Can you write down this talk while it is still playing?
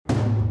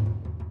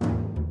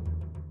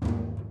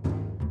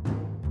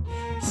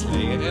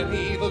Slaying an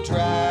evil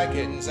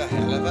dragon's a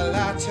hell of a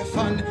lot of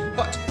fun,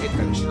 but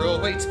adventure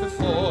awaits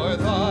before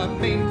the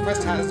main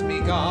quest has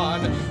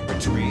begun.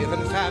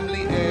 Retrieving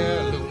family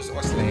heirlooms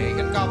or slaying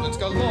goblins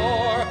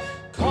galore.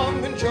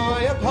 Come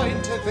enjoy a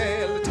pint of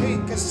ale,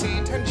 take a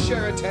seat and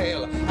share a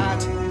tale at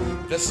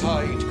the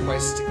Side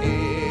Quest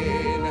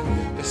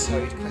Inn. The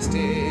Side Quest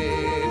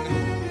Inn.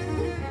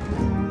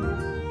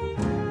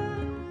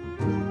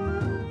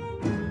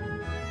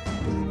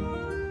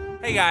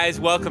 Hey guys,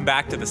 welcome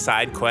back to the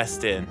Side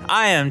Quest Inn.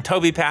 I am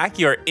Toby Pack,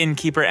 your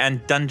innkeeper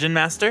and dungeon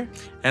master.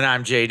 And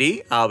I'm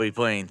JD. I'll be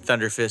playing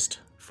Thunderfist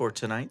for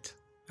tonight.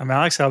 I'm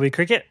Alex. I'll be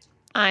Cricket.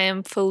 I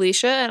am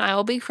Felicia, and I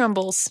will be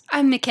Crumbles.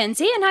 I'm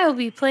Mackenzie, and I will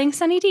be playing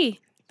Sunny D.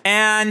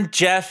 And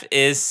Jeff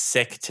is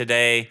sick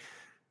today,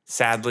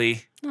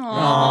 sadly.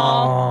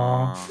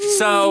 Aww.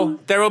 So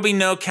there will be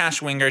no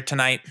Cash Winger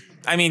tonight.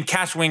 I mean,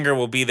 Cash Winger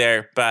will be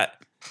there, but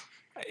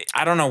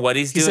I don't know what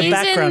he's doing. a He's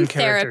background in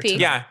character.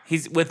 therapy. Yeah,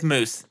 he's with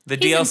Moose. The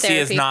He's in DLC is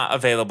therapy. not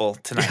available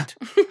tonight.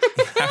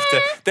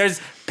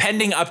 There's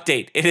pending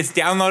update. It is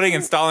downloading,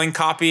 installing,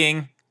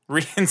 copying,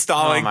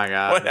 reinstalling. Oh my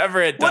God.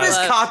 Whatever it What does.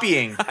 is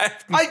copying?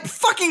 I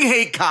fucking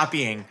hate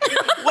copying.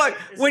 What?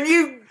 When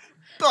you,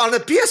 on the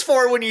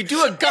PS4, when you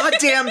do a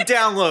goddamn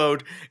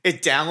download,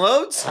 it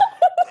downloads,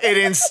 it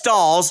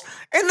installs,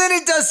 and then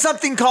it does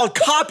something called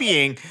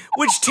copying,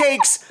 which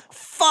takes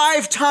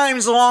 5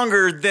 times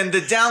longer than the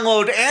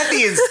download and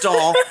the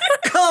install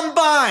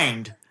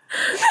combined.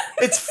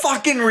 It's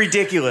fucking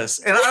ridiculous.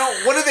 And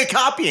what are they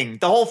copying?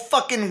 The whole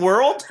fucking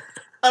world?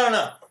 I don't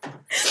know.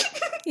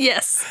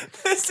 Yes.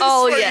 This is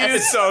Oh, for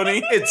yes. you,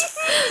 Sony. It's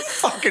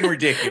fucking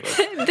ridiculous.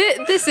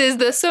 This is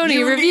the Sony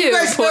You review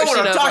guys know portion what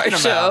I'm of talking our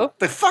about. show.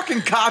 The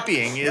fucking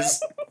copying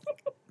is...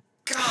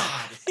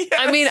 God.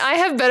 I mean, I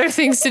have better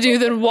things to do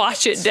than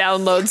watch it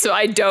download, so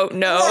I don't I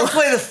know. want to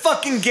play the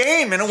fucking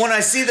game, and when I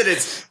see that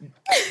it's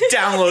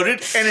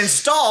downloaded and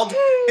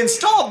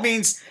installed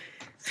means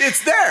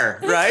it's there,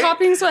 right?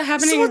 Copying's what's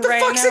happening So what the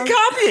right fuck's now. it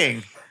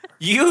copying?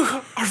 You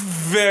are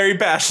very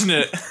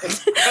passionate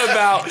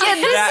about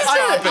that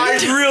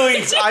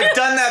topic. I've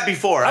done that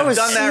before. I've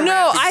done that.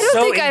 No, I don't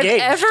so think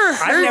engaged. I've ever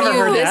heard never you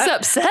heard this that.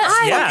 upset.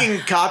 Yeah. Fucking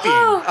copying.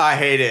 I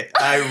hate it.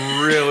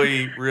 I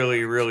really,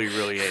 really, really,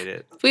 really hate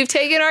it. We've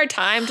taken our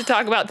time to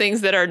talk about things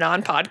that are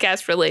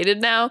non-podcast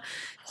related now.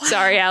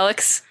 Sorry,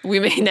 Alex. We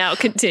may now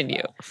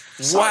continue.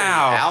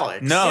 Wow.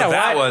 Alex. No, Yeah,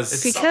 that why-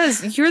 was...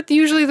 Because you're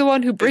usually the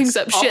one who brings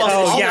up shit.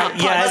 Almost, yeah,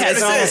 yeah, I was it's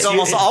gonna say, it's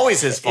almost- almost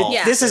always his fault.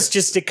 Yeah. This is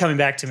just it coming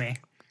back to me.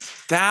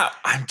 That,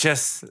 I'm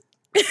just...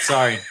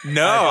 Sorry.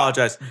 No. I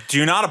apologize.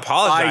 Do not I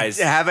apologize.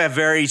 have a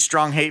very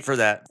strong hate for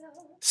that.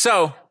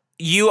 So,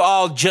 you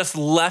all just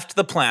left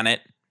the planet,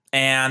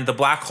 and the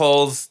black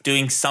hole's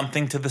doing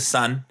something to the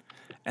sun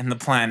and the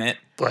planet.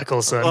 Black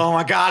hole sun. Oh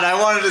my God,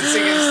 I wanted to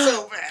sing it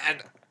so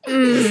bad.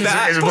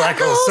 It's a black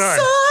hole sun.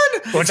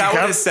 Son! Won't Is that you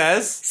what come? it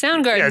says?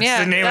 Soundgarden, Yeah, it's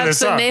yeah. the name of the that's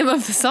the song. name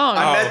of the song.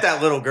 I met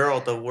that little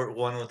girl, the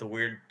one with the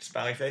weird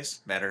smiley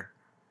face. Met her.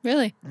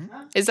 Really?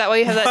 Is that why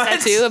you have that What?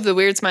 tattoo of the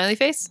weird smiley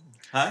face?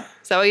 Huh?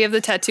 Is that why you have the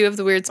tattoo of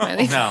the weird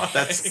smiley face? No,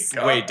 that's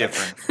way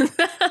different.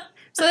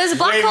 So there's a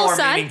black Way hole more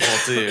sun. meaningful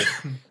too.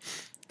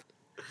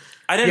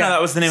 I didn't Yeah. know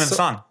that was the name of the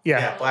song. Yeah.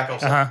 Yeah, black hole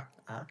sun.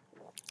 Uh-huh.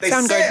 They say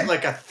Soundgarden. it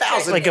like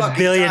 1,000 Like a fucking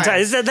billion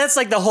times. That's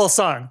like the whole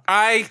song.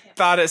 I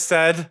thought it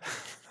said...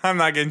 I'm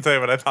not going to tell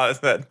you what I thought it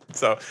said,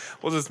 so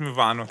we'll just move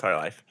on with our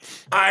life.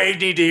 I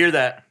need to hear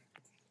that.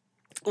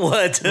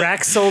 What?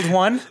 Rack sold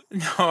one.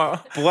 No,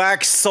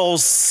 Black Soul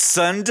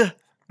Sund?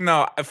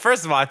 no.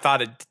 First of all, I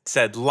thought it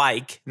said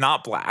like,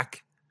 not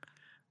black.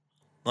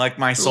 Like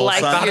my soul Like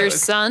son? your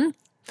son?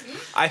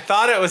 I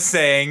thought it was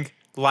saying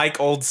like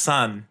old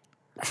sun.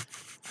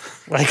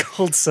 Like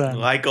old sun.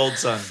 Like old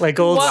son. Like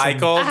old What? sun.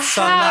 Like old How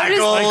sun. does-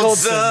 Like old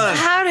son.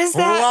 How does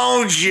that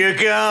Won't you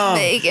come?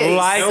 make any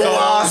Like sense? old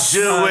Wash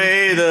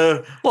away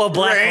the Well,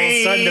 black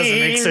hole sun doesn't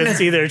make rain. sense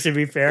either, to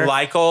be fair.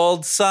 Like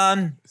old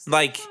sun.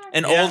 Like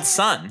an Yeah. old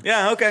sun.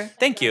 Yeah, okay.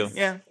 Thank you.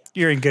 Yeah.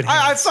 You're in good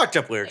I hands. fucked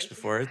up lyrics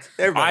before.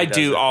 Everybody I does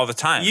do it. all the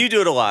time. You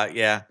do it a lot,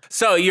 yeah.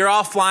 So you're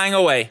all flying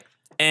away.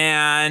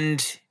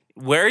 And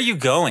where are you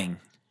going?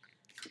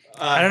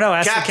 I don't know.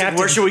 Ask the Captain, captain.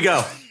 where should we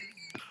go?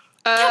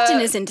 Captain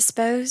is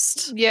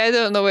indisposed. Yeah, I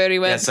don't know where he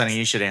Yeah, went. Sonny,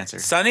 you should answer.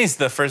 Sonny's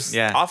the first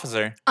Yeah.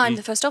 officer. I'm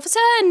the first officer,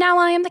 and now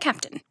I am the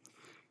captain.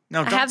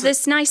 No, I have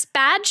this nice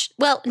badge.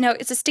 Well, no,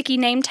 it's a sticky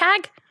name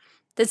tag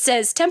that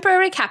says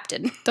temporary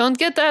captain. Don't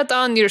get that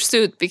on your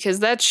suit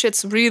because that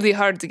shit's really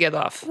hard to get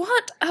off.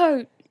 What?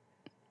 Oh,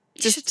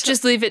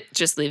 Just leave it.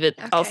 Just leave it.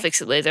 I'll Okay.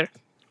 fix it later.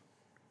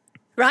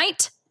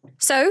 right.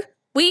 So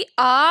we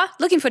are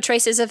looking for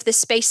traces of this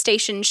space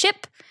station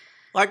ship.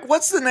 Like,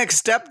 what's the next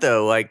step,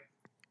 though? Like,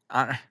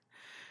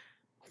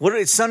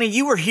 Sonny,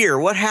 you were here.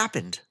 What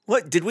happened?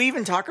 What did we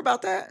even talk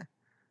about that?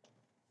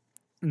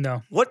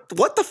 No. What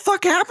the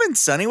fuck happened,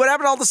 Sonny? What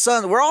happened to all the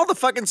suns? Where are all the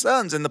fucking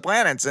suns and the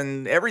planets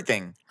and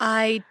everything?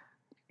 I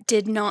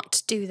did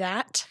not do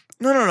that.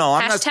 No.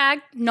 I'm not.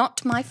 Hashtag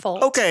not my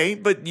fault. Okay,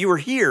 but you were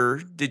here.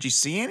 Did you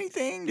see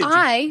anything? Did you?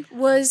 I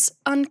was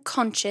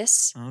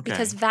unconscious Okay.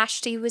 because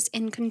Vashti was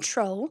in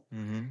control.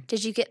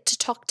 Did you get to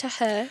talk to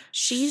her?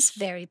 She's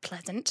very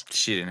pleasant.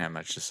 She didn't have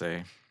much to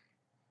say.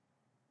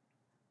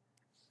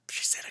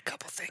 She said a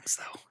couple things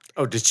though.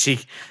 Oh, did she?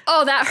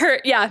 Oh, that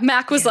hurt. Yeah,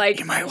 Mac was like,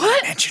 You might want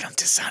what? to mention them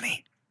to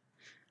Sonny.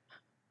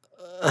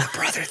 The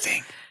brother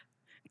thing.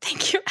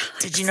 Thank you, Alex.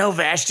 Did you know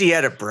Vashti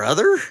had a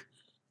brother?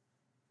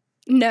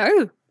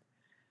 No.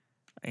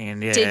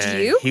 And Did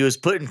you? He was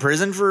put in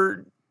prison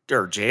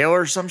or jail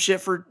or some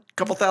shit for a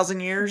couple thousand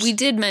years. We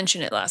did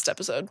mention it last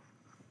episode.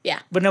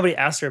 But nobody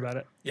asked her about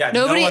it. Yeah,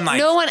 Nobody,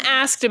 no one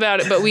asked about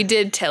it, but we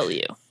did tell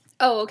you.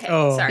 Oh, okay.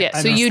 Oh. Sorry. Yeah,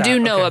 I so missed you that. do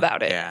know Okay.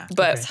 about it. Yeah.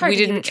 But It's hard we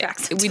to keep didn't. track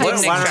We sometimes.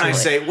 didn't Why don't I extrapolate.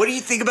 say? What do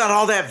you think about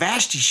all that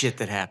Vashti shit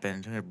that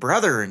happened? Her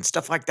brother and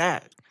stuff like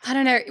that. I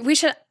don't know. We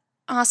should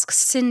ask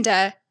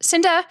Cinder.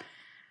 Cinder,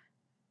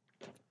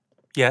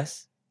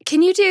 Yes.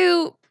 can you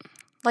do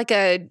like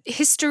a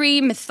history,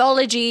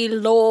 mythology,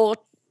 lore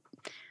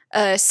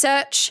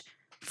search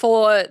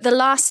for the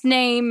last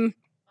name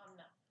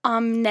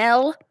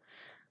Amnel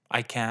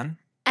I can.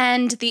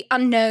 and the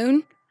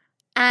unknown?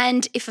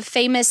 And if a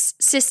famous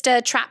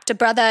sister trapped a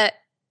brother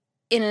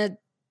in a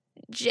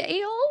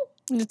jail?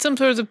 It's some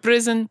sort of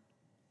prison.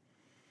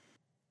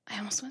 I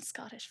almost went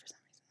Scottish for some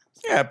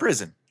reason. Yeah,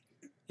 prison.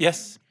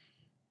 Yes.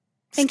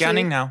 Thank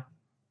Scanning you. now.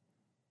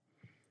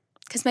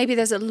 Because maybe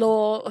there's a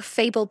lore or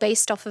fable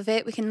based off of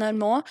it. We can learn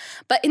more.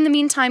 But in the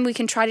meantime, we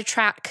can try to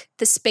track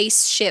the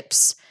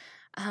spaceships.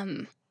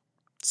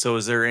 So,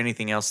 is there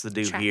anything else to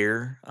do Track.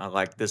 here?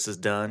 Like this is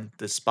done.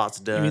 This spot's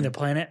done. You mean the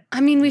planet?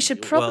 I mean, we should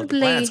Well, the probably.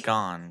 planet's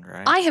gone,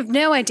 right? I have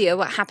no idea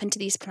what happened to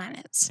these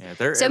planets.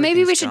 Yeah, So maybe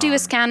we everything's should do a gone.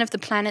 scan of the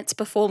planets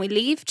before we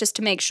leave, just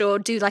to make sure,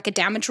 do like a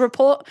damage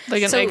report.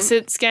 Like an So-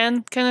 exit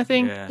scan kind of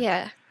thing. Yeah.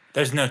 Yeah.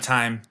 There's no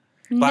time.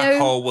 Black No.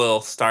 hole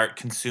will start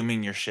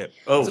consuming your ship.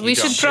 Oh, We you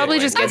should dumb probably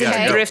shit. just get Wait, we to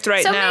gotta the go. drift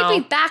right so now.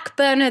 maybe back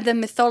burner the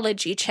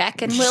mythology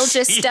check, and we'll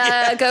just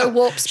go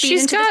warp speed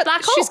into this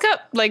black hole. She's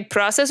got like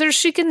processors.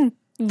 She can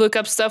look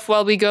up stuff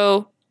while we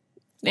go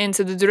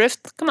into the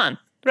drift. Come on,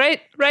 right,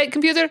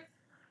 computer.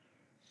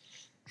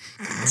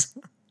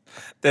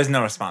 There's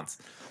no response.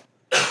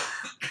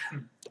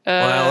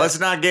 Well, let's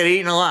not get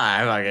eaten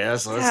alive. I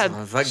guess.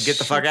 Let's get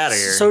the fuck out of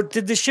here. So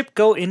did the ship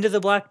go into the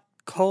black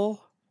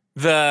hole?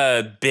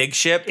 The big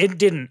ship? It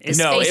didn't. It's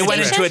no, Space it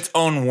went station? into its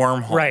own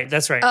wormhole. Right,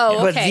 that's right. Oh,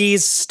 But okay.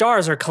 these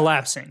stars are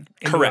collapsing.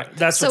 Correct.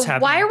 That's So what's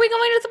happening. why are we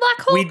going to the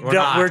black hole?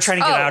 We're We're trying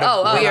to get out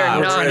of we are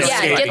We're not. trying to yeah,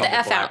 escape get from the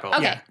F black out. hole.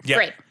 Okay, Yeah.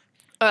 great.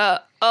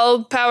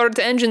 I'll power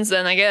the engines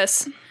then, I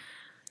guess.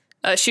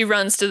 She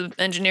runs to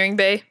the engineering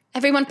bay.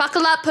 Everyone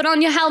buckle up, put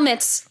on your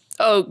helmets.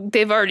 Oh,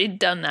 they've already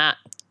done that.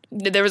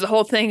 There was a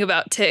whole thing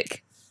about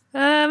Tick.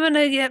 I'm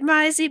gonna get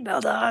my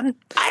seatbelt on.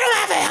 I don't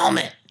have a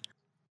helmet.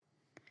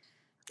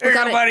 There you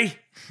got go, it. buddy.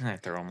 I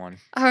throw him one.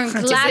 Oh, I'm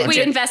glad we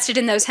it- invested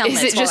in those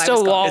helmets. Is it just while I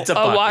a was gone. It's a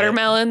bucket.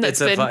 watermelon that's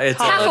It's a been fu- it's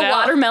a- Half hollowed a out?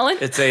 watermelon?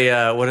 It's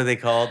a what are they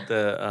called?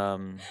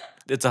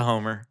 It's a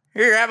Homer.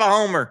 Here, have a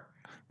Homer.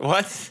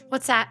 What?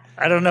 What's that?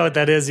 I don't know what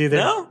that is either.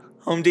 No,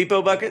 Home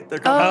Depot bucket. They're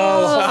called.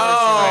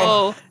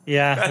 Oh,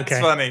 Yeah. That's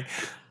okay. funny.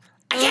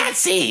 I can't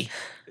see.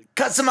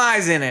 Cut some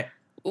eyes in it.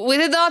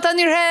 with a dot on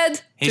your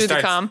head. He Through the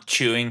starts comm.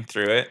 chewing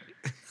through it.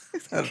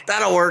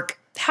 That'll work.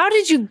 How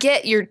did you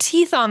get your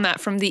teeth on that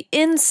from the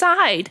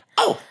inside?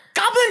 Oh,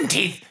 goblin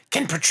teeth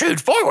can protrude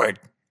forward.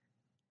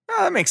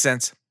 Oh, that makes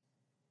sense.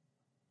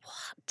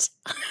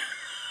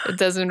 It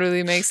doesn't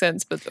really make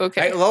sense, but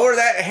okay. Hey, lower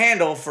that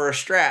handle for a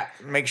strap.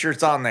 Make sure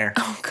it's on there.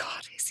 Oh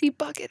God, is he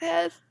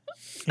Buckethead?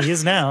 He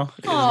is now.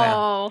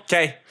 Oh,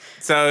 Okay,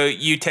 so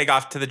you take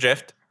off to the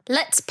drift.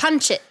 let's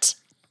punch it.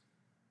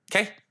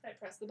 Okay, I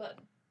press the button.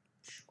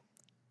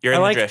 you're I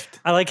in like. the drift.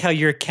 I like how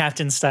your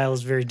captain style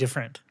is very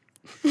different.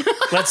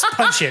 Let's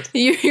punch it.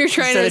 You're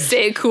trying Instead to of-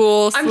 stay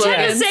cool. I'm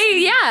trying to slogans.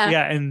 say, yeah.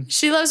 Yeah, and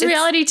She loves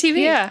reality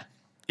TV. Yeah,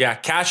 Yeah,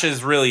 Cash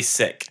is really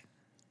sick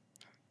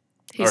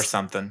or he's,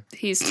 something.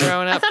 he's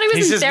thrown I up. thought he was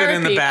He's in just therapy.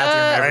 been in the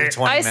bathroom every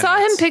 20 I minutes. saw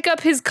him pick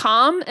up his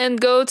comm and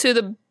go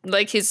to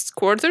his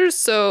quarters,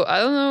 so I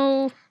don't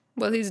know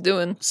what he's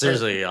doing.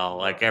 Seriously, y'all.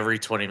 Like every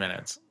 20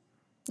 minutes.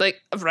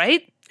 Like,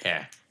 right?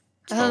 Yeah.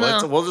 I don't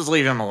know. We'll just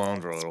leave him alone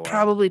for a little while.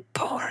 Probably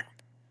porn.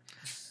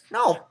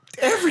 No,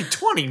 every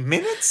 20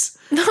 minutes?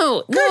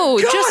 No, God.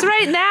 just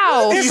right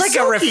now. What there's is like a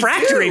Sophie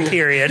refractory do?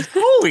 period.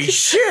 Holy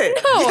shit.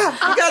 No,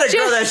 you gotta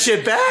grow that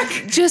shit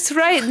back. Just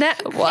right now.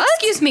 What?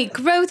 Excuse me,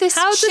 grow this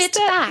How does shit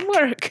that back.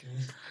 work?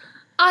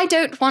 I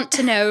don't want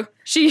to know.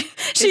 She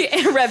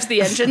revs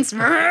the engines.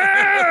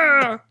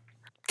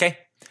 Okay,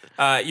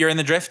 you're in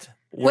the drift.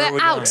 Where are We're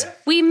we out. going?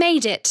 We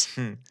made it.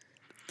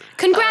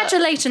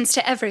 Congratulations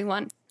to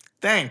everyone.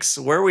 Thanks.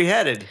 Where are we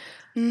headed?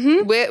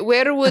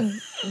 Where would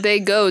they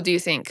go, do you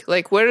think?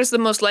 Like, where is the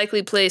most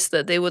likely place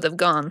that they would have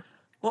gone?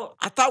 Well,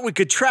 I thought we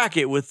could track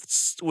it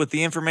with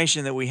the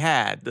information that we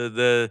had,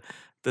 the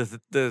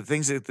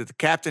things that the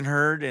captain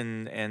heard,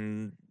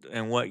 and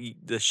what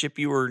the ship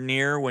you were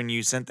near when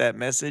you sent that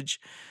message.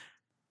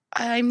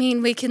 I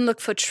mean, we can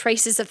look for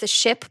traces of the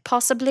ship,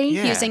 possibly,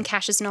 Yeah. using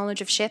Cash's knowledge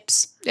of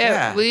ships.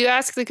 Yeah. Will you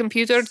ask the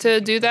computer to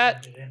do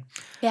that?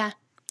 Yeah.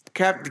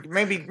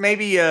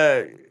 Maybe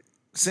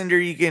Cinder,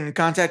 you can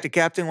contact the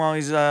captain while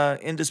he's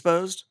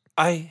indisposed.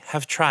 I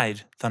have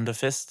tried,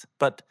 Thunderfist,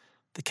 but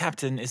the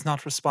captain is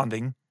not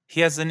responding.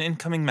 He has an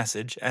incoming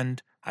message,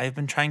 and I have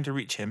been trying to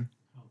reach him.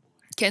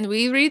 Can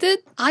we read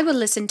it? I will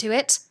listen to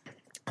it.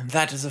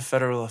 That is a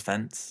federal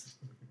offense.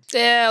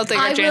 Yeah, I'll take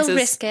our I chances. will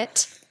risk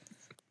it.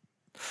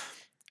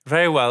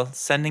 Very well,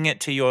 sending it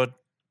to your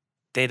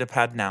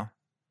datapad now.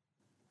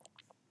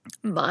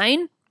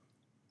 Mine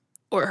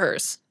or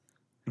hers?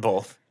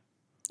 Both.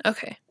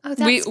 Okay. Oh,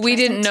 we that's didn't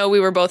pleasant. know we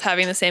were both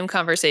having the same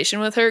conversation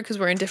with her because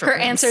we're in different Her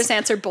rooms. answers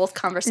answer both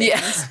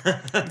conversations.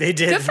 Yeah. They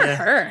did. Good for yeah.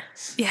 her.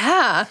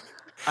 Yeah.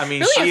 I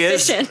mean, Really she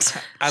efficient.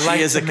 I She like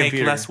is to a make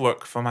computer. less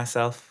work for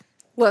myself.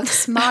 Work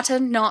smarter,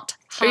 not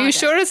Are harder. you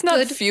sure it's not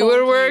Good for fewer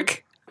you.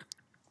 work?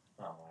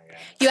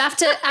 You have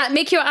to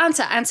make your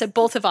answer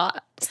both of our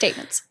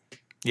statements.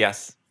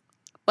 Yes.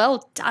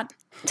 Well done.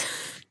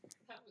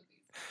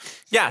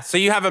 Yeah, so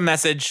you have a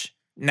message.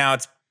 Now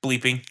it's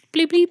bleeping.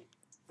 Bleep bleep.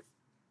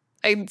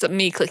 It's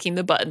me clicking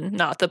the button,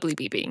 not the bleep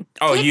beeping.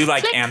 Oh, Click, you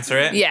like click. answer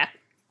it? Yeah.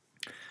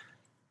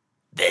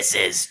 This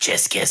is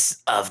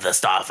Chiskis of the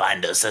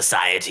Starfinder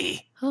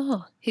Society.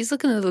 Oh, he's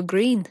looking a little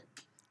green.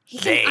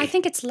 They- I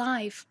think it's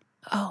live.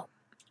 Oh.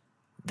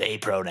 They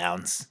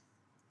pronouns.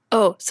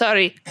 Oh,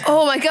 sorry.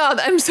 Oh my god,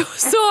 I'm so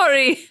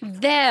sorry.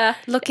 They're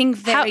looking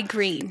very How-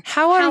 green.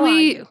 How are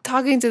we you?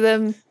 talking to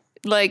them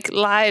like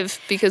live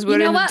because we're You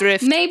know in the what?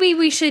 drift? Maybe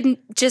we should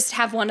just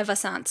have one of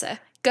us answer.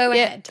 Go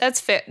Yeah, ahead.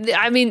 that's fair.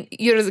 I mean,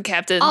 you're the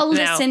captain. I'll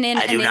now. listen in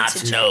I and do not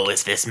interject. know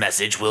if this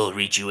message will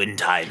reach you in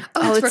time.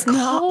 Oh, it's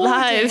not recorded.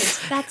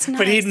 live. That's nice.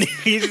 But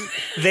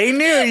they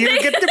knew you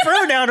would get the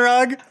pronoun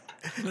wrong.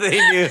 They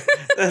knew.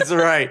 That's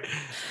right.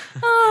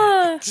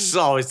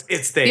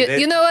 It's they.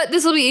 You know what?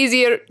 This will be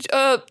easier.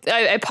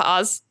 I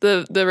pause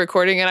the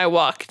recording and I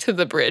walk to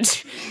the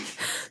bridge.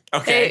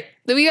 Okay.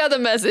 Hey, we got the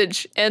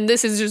message, and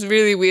this is just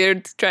really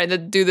weird trying to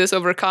do this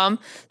over comm.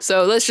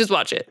 So let's just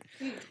watch it.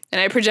 And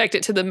I project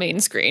it to the main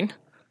screen.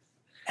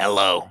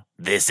 Hello,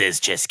 this is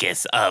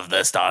Chiskis of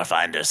the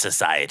Starfinder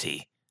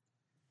Society.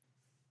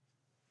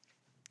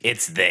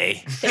 It's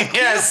they.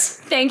 Yes.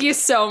 Thank you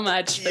so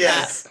much for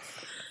Yes.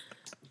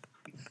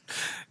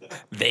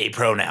 They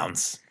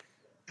pronouns.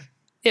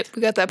 Yep,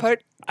 we got that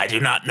part. I do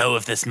not know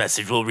if this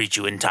message will reach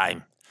you in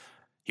time.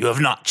 You have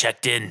not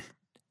checked in,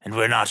 and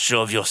we're not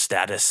sure of your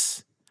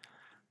status.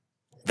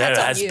 There That's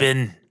on has you.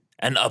 been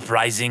an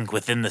uprising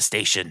within the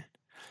station,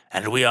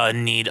 and we are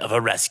in need of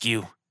a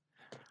rescue.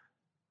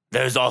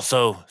 There's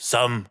also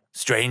some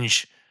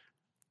strange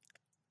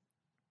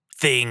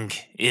thing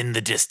in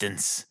the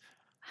distance,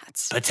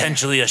 That's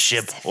potentially a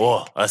ship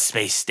or a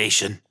space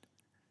station.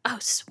 Oh,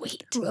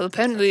 sweet. Well,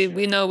 apparently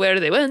we know where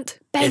they went.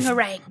 If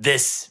Bangarang.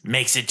 this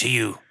makes it to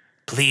you,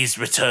 please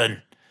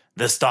return.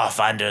 The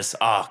Starfinders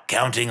are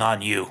counting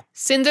on you.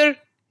 Cinder,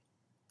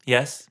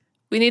 Yes?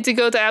 we need to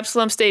go to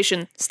Absalom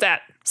Station.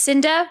 Stat.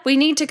 Cinder, we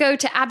need to go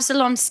to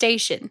Absalom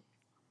Station.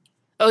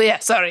 Oh yeah,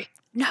 sorry.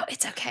 No,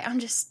 it's okay. I'm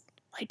just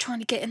like trying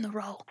to get in the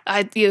role.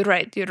 You're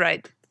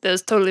right. That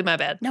was totally my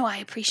bad. No, I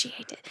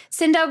appreciate it.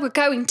 Cinder, we're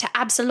going to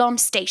Absalom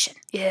Station.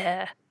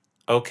 Yeah.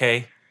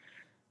 Okay.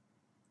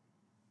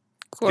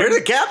 You're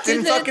the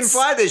captain. Coordinates. Fucking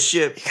fly this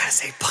ship. You gotta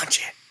say punch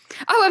it.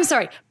 Oh, I'm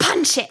sorry.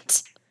 Punch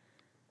it.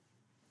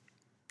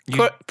 You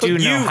Cor- do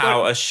put- know you-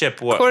 how a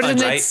ship works,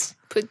 Coordinates.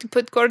 right?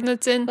 Put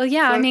coordinates in. Well,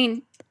 yeah, I For-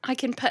 mean, I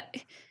can put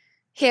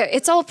here.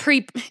 It's all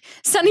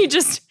Sunny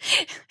just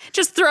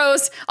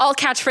throws all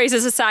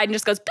catchphrases aside and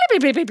just goes bleep,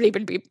 bleep, bleep, bleep,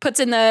 bleep, bleep, puts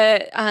in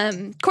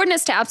the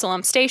coordinates to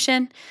Absalom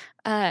Station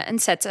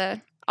and sets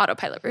a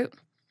autopilot route.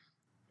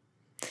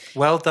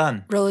 Well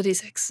done. Roll a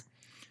d6.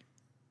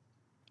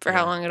 For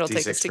how long it'll take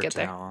D6 us to for get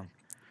there. how long.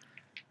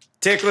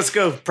 Tick, let's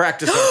go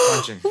practice our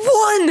punching.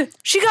 1!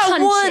 She got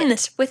Punch 1!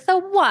 it with a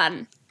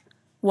 1.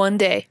 One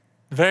day.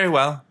 Very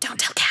well. Don't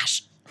tell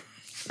Cash.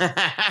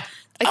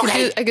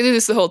 I could do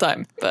this the whole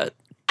time, but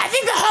I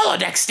think the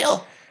holodeck's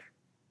still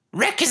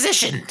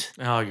requisitioned.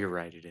 Oh, you're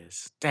right. It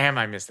is. Damn,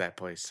 I missed that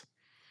place.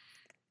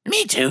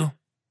 Me too.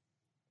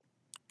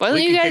 why don't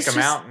We you can guys kick just...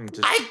 them out and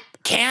just. I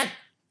can't.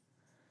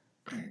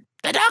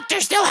 The doctor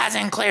still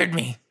hasn't cleared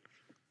me.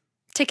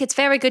 Tick, it's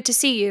very good to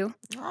see you.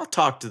 I'll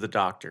talk to the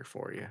doctor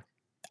for you.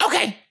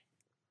 Okay.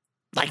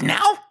 Like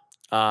now?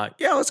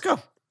 Yeah, let's go.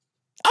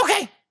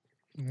 Okay.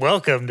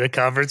 Welcome to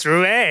conference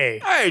room A.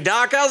 Hey,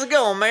 Doc, how's it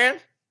going, man?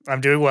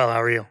 I'm doing well.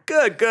 How are you?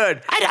 Good,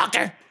 good. Hi,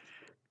 doctor.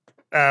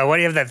 Why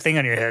do you have that thing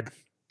on your head?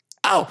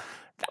 Oh,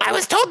 I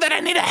was told that I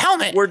need a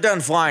helmet. We're done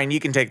flying. You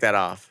can take that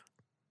off.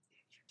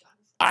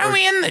 Are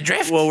we in the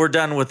drift? Well, we're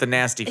done with the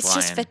nasty It's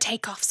flying. just for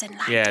takeoffs and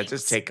landings. Yeah,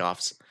 just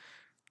takeoffs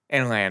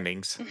and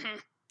landings.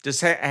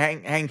 Just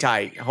hang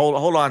tight.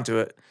 Hold on to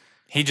it.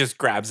 He just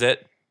grabs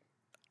it.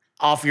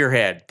 Off your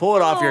head. Pull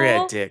it off your Aw.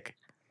 head, Tick.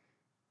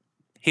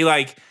 He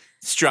like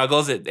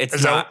struggles. It's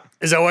Is not.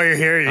 that why you're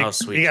here? Oh,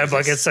 sweet You got a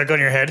Jesus. bucket stuck on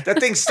your head? That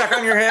thing's stuck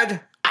on your head?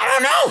 I don't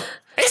no!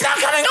 It's not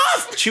coming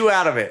off! Chew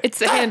out of it. It's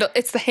the handle.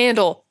 It's the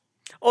handle.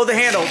 Oh, the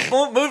handle.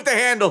 Move the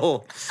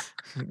handle.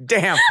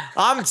 Damn.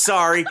 I'm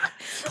sorry.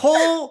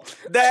 Pull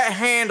that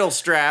handle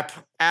strap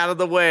out of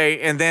the way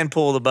and then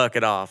pull the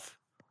bucket off.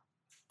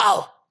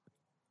 Oh.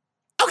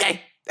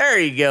 Okay. There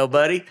you go,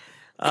 buddy.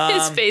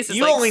 His face is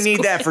You like only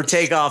need that for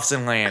squished. takeoffs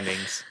and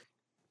landings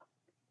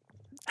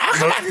How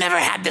come I've never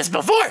had this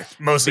before?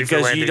 Mostly for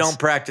because landings. you don't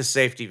practice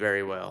safety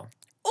very well.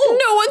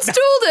 No one's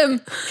told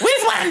him.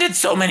 We've landed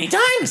so many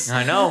times.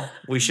 I know.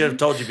 We should have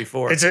told you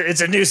before. It's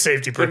a new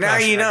safety But precaution.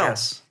 now you know. I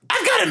guess.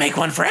 I've got to make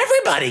one for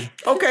everybody.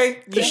 Okay,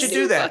 you should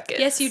do that. Bucket.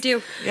 Yes, you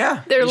do.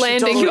 Yeah. They're you should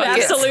landing totally do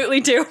buckets. that. Absolutely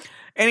do.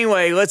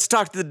 Anyway, let's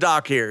talk to the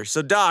doc here.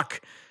 So,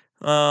 Doc,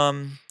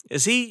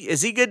 is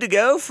he good to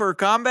go for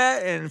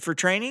combat and for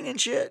training and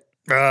shit?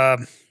 You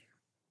got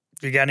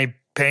any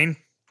pain?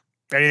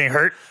 Anything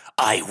hurt?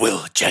 I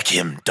will check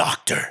him,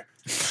 doctor.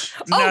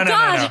 No, Oh, no,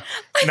 God. no, no.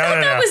 I No, thought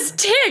no, that no. was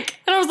Tick.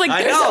 And I was like,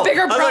 I there's know. a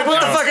bigger I was problem.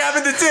 like, what the fuck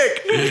happened to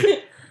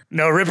Tick?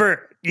 No,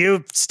 Ripper,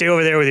 you stay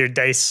over there with your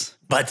dice.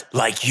 But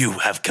like you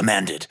have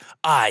commanded,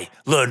 I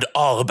learned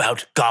all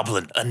about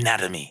goblin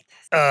anatomy.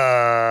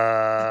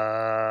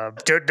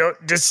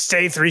 Don't just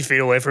stay 3 feet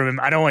away from him.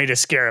 I don't want you to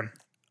scare him.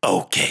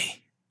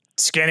 Okay.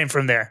 Scan him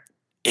from there.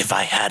 If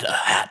I had a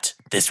hat,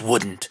 this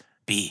wouldn't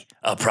be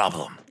a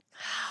problem.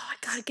 I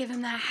gotta give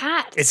him that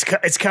hat. It's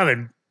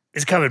coming.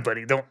 It's coming,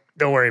 buddy. Don't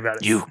worry about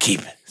it. You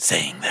keep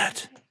saying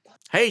that.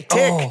 Hey,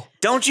 Tick, Oh.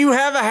 don't you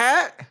have a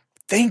hat?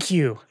 Thank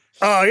you.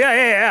 Oh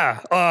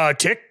yeah.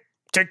 Tick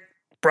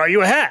brought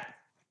you a hat.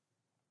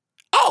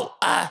 Oh,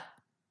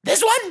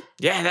 this one?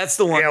 Yeah, that's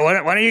the one. Yeah,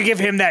 why don't you give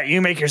him that?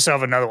 You make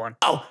yourself another one.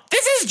 Oh,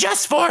 this is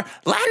just for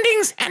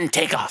landings and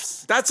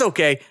takeoffs. That's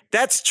okay.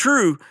 That's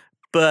true,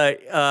 but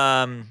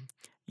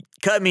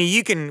cut me.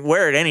 You can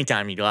wear it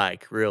anytime you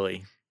like.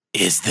 Really.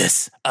 Is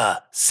this a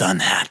sun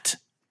hat?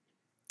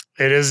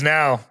 It is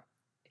now.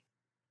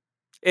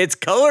 It's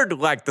colored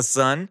like the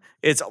sun.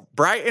 It's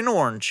bright and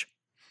orange.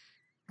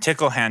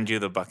 Tick will hand you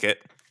the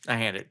bucket. I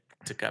hand it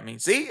to cut me.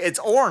 See, it's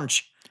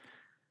orange.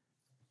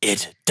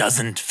 It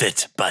doesn't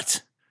fit,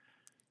 but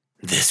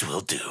this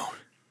will do.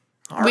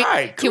 All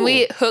right. Can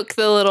we hook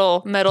the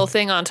little metal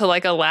thing onto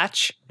like a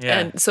latch? Yeah.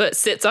 And so it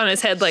sits on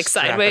his head like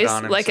Strap it sideways,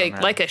 on him like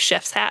somehow. a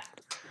chef's hat.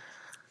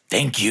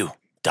 Thank you,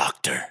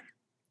 doctor.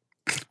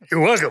 You're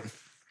welcome.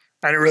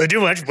 I didn't really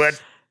do much,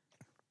 but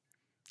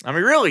I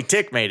mean, really,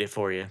 Tick made it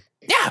for you.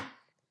 Yeah,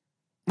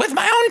 with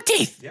my own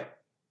teeth.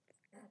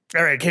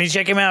 all right. Can you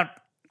check him out?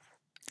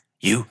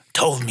 You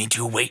told me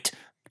to wait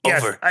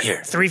over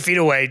here. 3 feet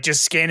away.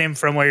 Just scan him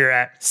from where you're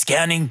at.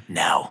 Scanning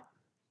now.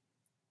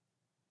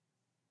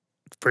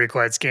 Pretty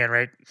quiet scan,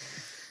 right?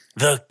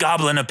 The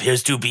goblin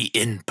appears to be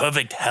in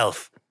perfect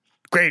health.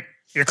 Great.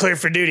 You're clear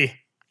for duty.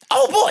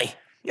 Oh boy!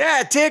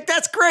 Yeah, Tick,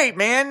 that's great,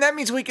 man. That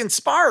means we can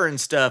spar and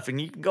stuff, and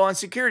you can go on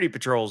security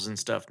patrols and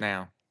stuff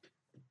now.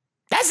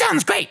 That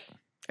sounds great.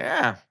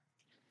 Yeah,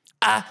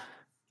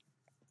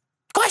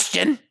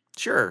 Question.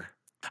 sure.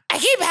 I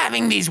keep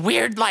having these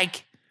weird,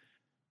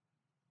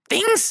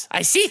 things.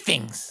 I see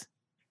things.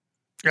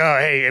 Oh,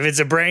 hey, if it's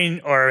a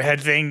brain or a head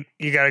thing,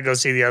 you got to go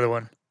see the other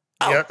one.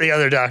 Oh. The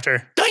other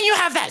doctor. Don't you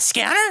have that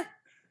scanner?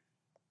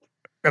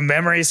 A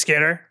memory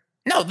scanner?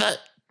 No, the A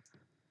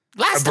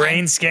last brain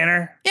time.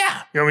 scanner?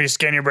 Yeah. You want me to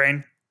scan your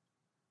brain?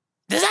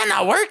 Does that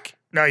not work?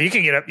 No, you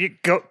can get up. You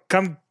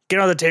come get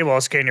on the table.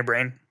 I'll scan your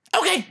brain.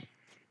 Okay.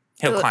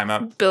 He'll climb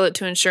up. Bill it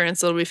to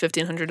insurance. It'll be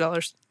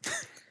 $1,500.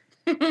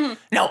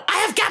 No, I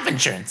have gap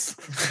insurance.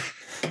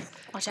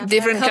 Watch out for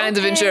Different that kinds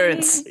of copay.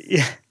 insurance.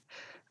 Yeah.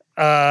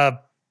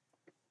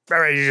 All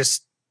right, you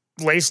just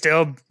lay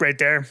still right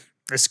there.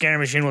 The scanner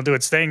machine will do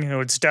its thing. When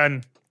it's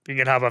done, you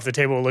can hop off the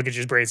table, look at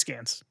your brain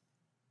scans.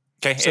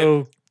 Okay,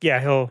 So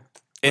yeah, he'll.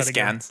 it let it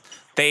go. scans.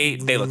 They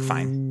look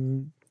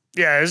fine.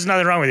 Yeah, there's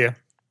nothing wrong with you.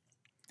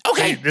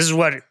 Okay. Hey, this is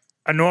what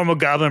a normal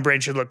goblin brain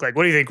should look like.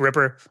 What do you think,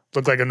 Ripper?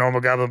 Look like a normal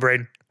goblin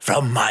brain?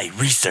 From my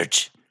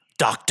research,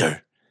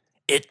 doctor,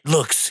 it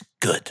looks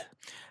good.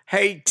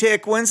 Hey,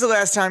 Tick, when's the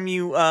last time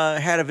you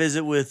had a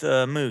visit with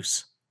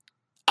Moose?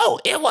 Oh,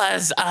 it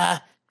was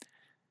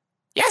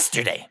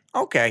yesterday.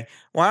 Okay.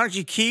 Why don't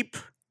you keep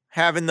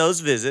having those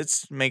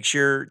visits? Make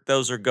sure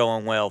those are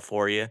going well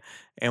for you,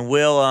 and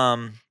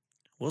we'll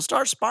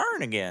start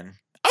sparring again.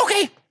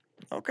 Okay.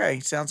 Okay,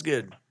 sounds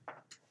good.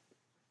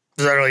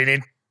 Is that all you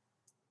need?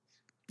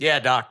 Yeah,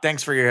 Doc.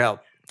 Thanks for your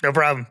help. No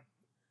problem.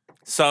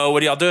 So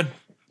what are y'all doing?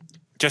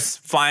 Just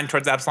flying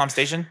towards Absalom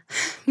Station?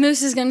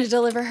 Moose is gonna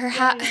deliver her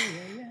hat.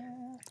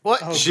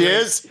 What? Oh,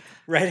 Shiz?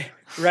 Right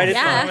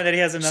Yeah. that he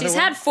has another She's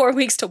had 4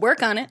 weeks to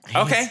work on it.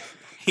 Okay.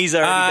 He's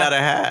already got a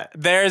hat.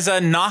 There's a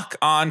knock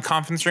on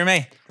conference room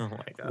A. Oh my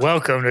god.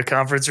 Welcome to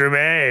conference room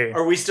A.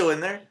 Are we still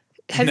in there?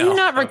 Have No. you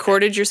not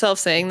recorded yourself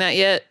saying that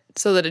yet?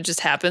 So that it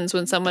just happens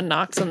when someone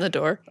knocks on the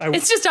door?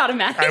 It's just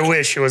automatic. I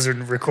wish it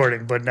wasn't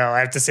recording, but no, I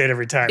have to say it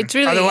every time. It's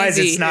really Otherwise,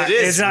 easy. it's not. It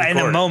is It's not in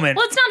the recorded. moment.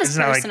 Well, it's not as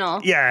like-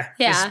 personal. yeah,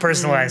 Yeah. it's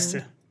personalized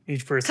to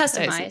each person.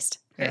 Customized.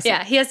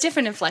 Yeah, he has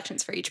different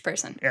inflections for each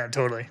person. Yeah,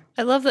 totally.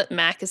 I love that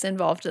Mac is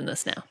involved in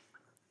this now.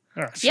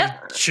 Oh,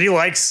 Yep. She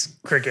likes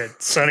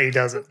Cricket. Sunny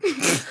doesn't.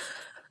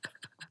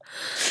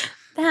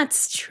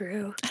 That's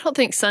true. I don't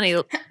think Sunny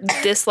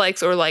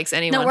dislikes or likes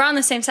anyone. No, we're on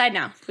the same side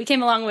now. We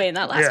came a long way in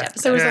that last Yeah.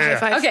 episode. So was Yeah, the high yeah.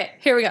 five. Okay,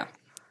 here we go.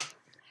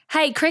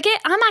 Hey, Cricket,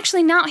 I'm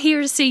actually not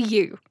here to see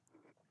you.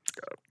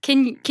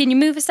 Can you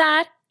move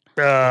aside?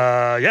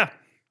 Yeah.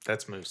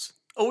 That's Moose.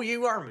 Oh,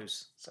 you are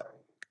Moose. Sorry.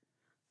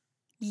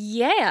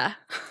 Yeah.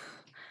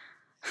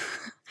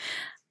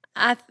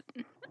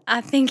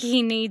 I think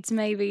he needs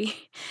maybe.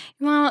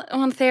 You want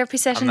a therapy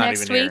session not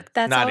next even week? here.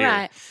 That's Not all here.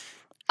 right.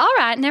 All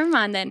right, never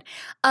mind then.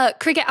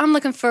 Cricket, I'm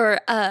looking for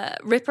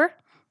Ripper.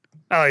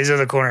 Oh, he's in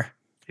the corner.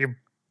 You're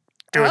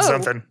doing Oh.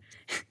 something.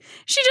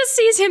 She just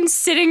sees him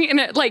sitting in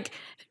a, like,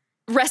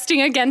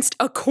 resting against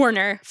a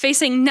corner,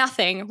 facing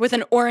nothing, with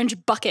an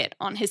orange bucket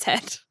on his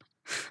head.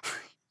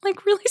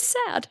 Like, really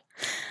sad.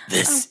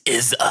 This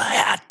is a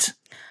hat.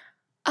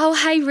 Oh,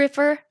 hey,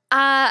 Ripper.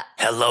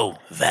 Hello,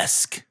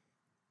 Vesk.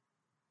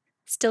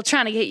 Still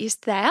trying to get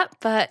used to that,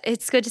 but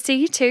it's good to see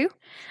you too.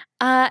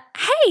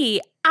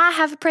 Hey, I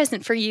have a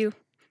present for you.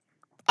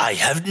 I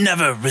have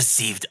never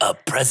received a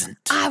present.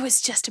 I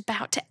was just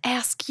about to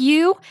ask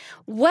you.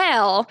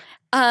 Well,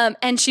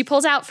 and she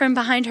pulls out from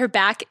behind her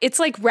back. It's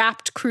like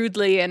wrapped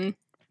crudely in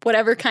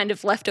whatever kind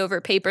of leftover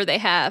paper they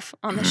have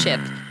on the ship.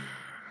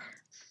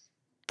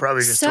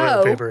 Probably just So-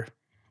 toilet paper.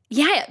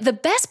 Yeah, the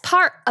best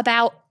part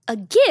about a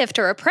gift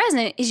or a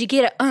present is you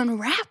get to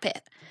unwrap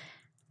it.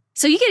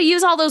 So you get to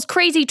use all those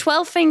crazy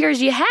 12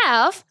 fingers you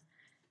have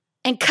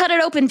and cut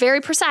it open very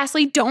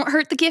precisely. Don't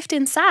hurt the gift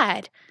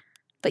inside.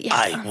 But yeah.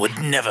 I would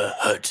never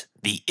hurt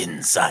the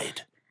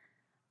inside.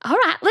 All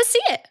right, let's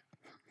see it.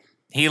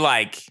 He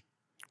like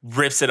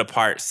rips it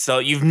apart. So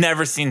you've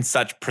never seen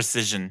such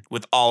precision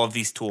with all of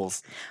these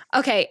tools.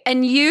 Okay,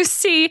 and you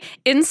see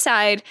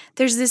inside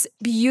there's this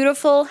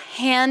beautiful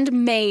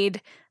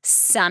handmade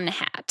sun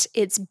hat.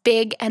 It's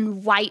big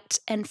and white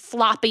and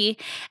floppy,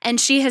 and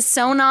she has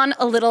sewn on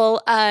a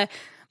little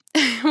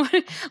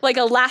like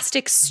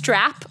elastic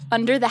strap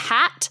under the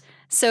hat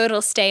so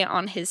it'll stay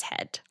on his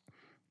head.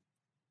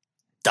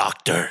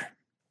 Doctor,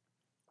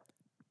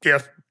 Yeah.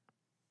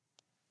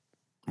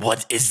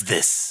 what is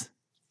this?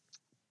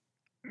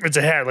 It's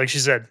a hat, like she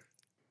said.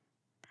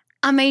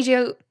 I made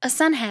you a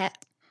sun hat.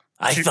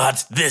 I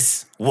thought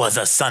this was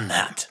a sun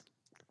hat.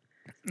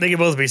 They can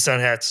both be sun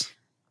hats.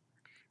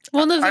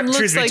 One of them truth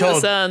looks be like the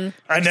told, sun.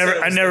 I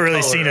never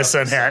really seen a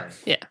sun hat.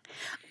 Yeah.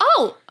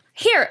 Oh,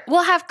 here,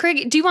 we'll have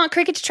Cricket. Do you want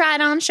Cricket to try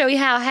it on, show you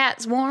how a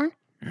hat's worn?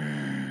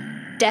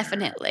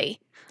 Definitely.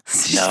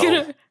 She's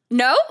No.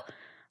 No?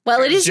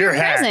 Well, it is It's your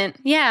your hat. present.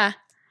 Yeah.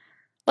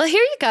 Well,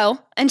 here you go.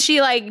 And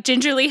she like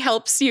gingerly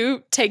helps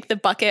you take the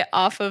bucket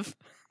off of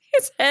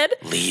his head.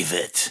 Leave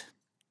it.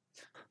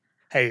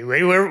 Hey,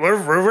 wait,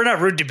 we're not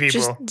rude to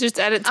people. Just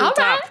add it to All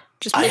the top. right.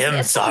 Just I put, am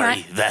it's all sorry,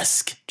 right.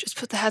 Vesk. just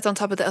put the hats on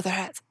top of the other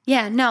hats.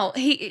 Yeah, no,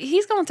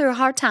 he's going through a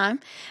hard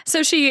time.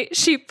 So she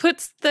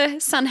puts the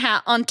sun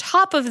hat on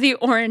top of the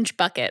orange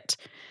bucket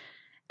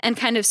and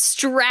kind of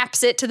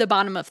straps it to the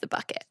bottom of the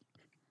bucket.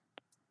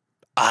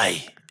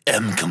 I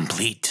am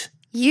complete.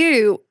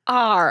 You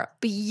are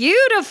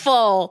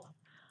beautiful.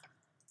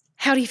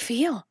 How do you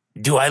feel?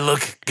 Do I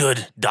look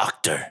good,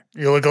 doctor?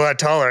 You look a lot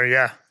taller,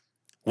 yeah.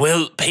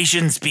 Will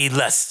patients be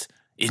less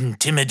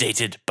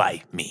intimidated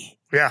by me?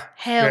 Yeah.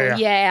 Hell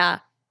yeah.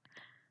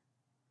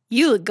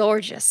 You look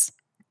gorgeous.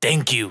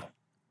 Thank you,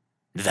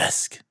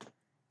 Vesk.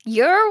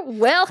 You're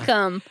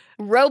welcome,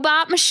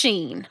 robot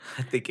machine.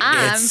 I think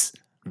It's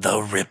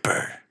the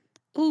Ripper.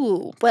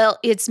 Ooh, well,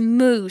 it's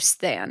Moose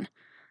then.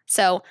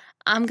 So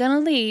I'm going to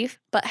leave,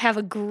 but have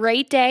a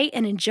great day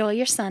and enjoy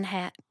your sun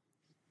hat.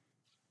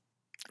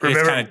 He just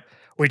Remember, kinda-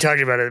 we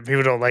talked about it.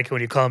 People don't like it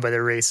when you call them by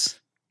their race.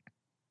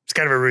 It's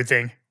kind of a rude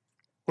thing.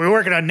 We're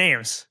working on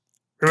names.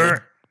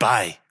 Remember?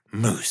 Goodbye,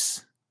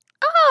 Moose.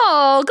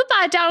 Oh,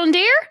 goodbye, darling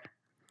dear.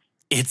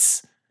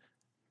 It's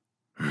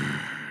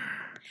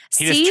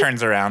He See just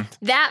turns around.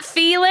 that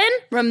feeling?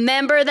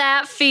 Remember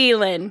that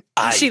feeling.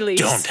 I She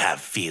leaves. don't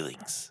have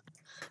feelings.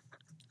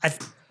 I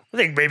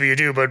think maybe you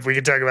do, but we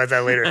can talk about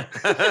that later.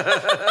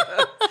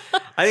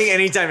 I think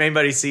anytime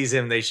anybody sees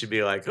him, they should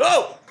be like,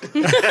 "Oh!"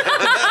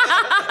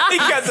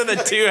 Because of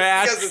the two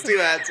hats. Because of two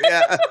hats.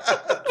 Yeah.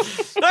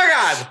 Oh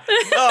God.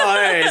 Oh,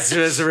 hey,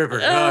 it's a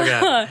Ripper. Oh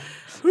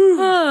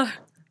God.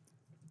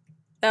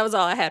 That was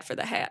all I had for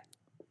the hat.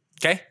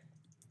 Okay.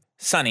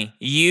 Sonny,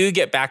 you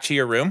get back to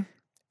your room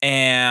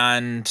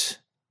and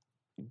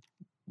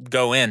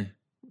go in.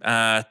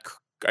 Are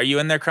you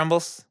in there,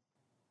 Crumbles?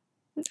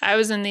 I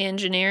was in the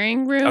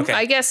engineering room. Okay.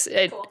 I guess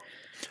it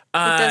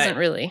doesn't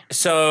really.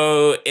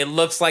 So it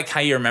looks like how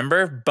you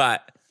remember,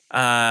 but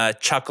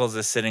Chuckles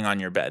is sitting on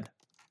your bed.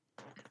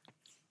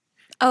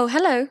 Oh,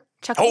 hello,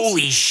 Chuckles.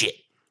 Holy shit.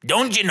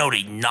 Don't you know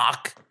to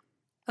knock?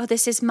 Oh,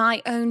 this is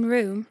my own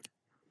room.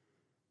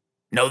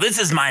 No, this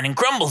is mine and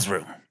Crumbles'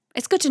 room.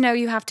 It's good to know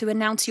you have to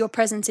announce your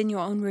presence in your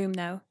own room,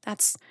 though.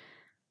 That's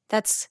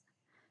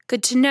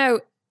good to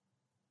know.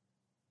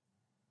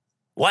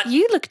 What?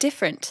 You look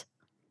different.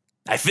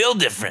 I feel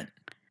different.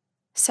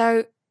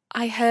 So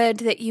I heard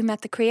that you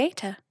met the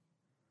creator.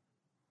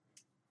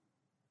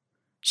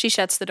 She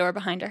shuts the door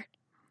behind her.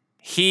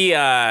 He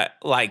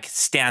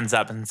stands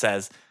up and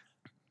says,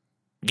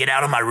 Get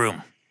out of my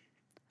room.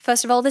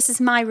 First of all, this is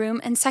my room,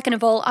 and second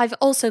of all, I've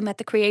also met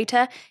the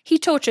creator. He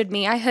tortured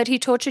me. I heard he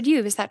tortured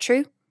you. Is that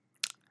true?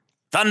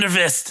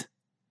 Thunderfist.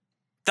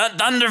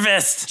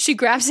 Thunderfist. She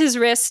grabs his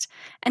wrist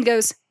and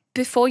goes,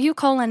 before you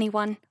call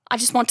anyone, I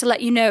just want to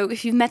let you know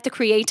if you've met the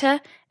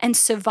creator and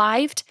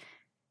survived,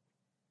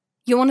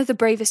 you're one of the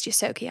bravest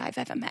Yosoki I've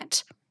ever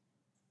met.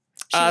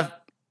 go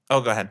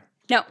ahead.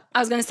 No, I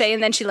was going to say,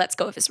 and then she lets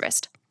go of his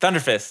wrist.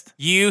 Thunderfist,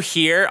 you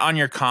hear on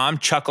your comm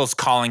Chuckles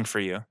calling for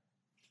you,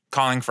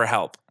 calling for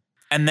help.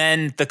 And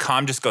then the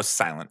comm just goes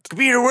silent.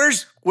 Computer,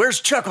 where's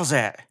Chuckles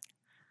at?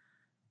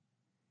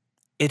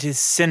 It is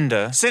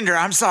Cinda, Cinder,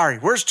 I'm sorry.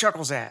 Where's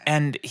Chuckles at?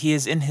 and he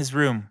is in his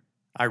room.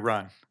 I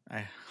run.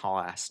 I haul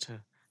ass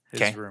to his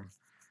 'Kay. room.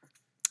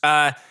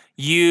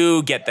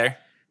 You get there.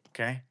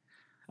 Okay.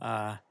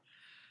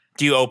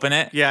 Do you open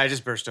it? Yeah, I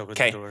just burst open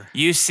the Okay. door.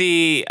 You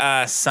see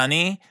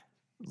Sunny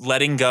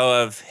letting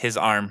go of his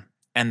arm,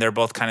 and they're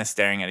both kind of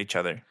staring at each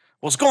other.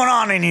 What's going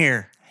on in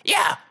here?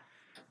 Yeah.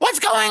 What's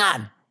going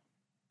on?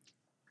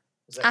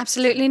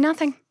 Absolutely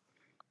nothing.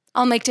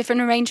 I'll make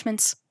different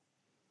arrangements.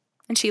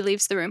 And she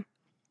leaves the room.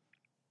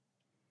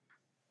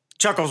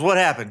 Chuckles, what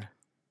happened?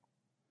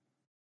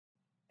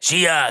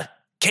 She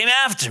came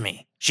after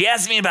me. She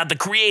asked me about the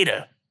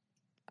creator.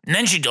 And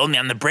then she told me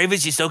I'm the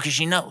bravest Yosoki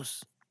she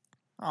knows.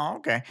 Oh,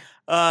 okay.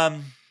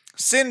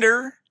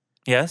 Cinder,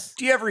 Yes?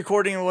 do you have a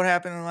recording of what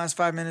happened in the last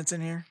 5 minutes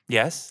in here?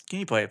 Yes? Can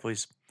you play it,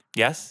 please?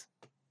 Yes?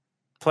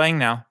 Playing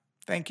now.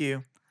 Thank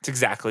you. It's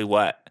exactly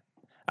what.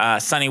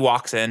 Sunny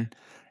walks in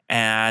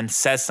and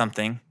says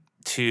something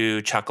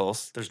to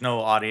Chuckles. There's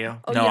no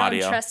audio. Oh, No you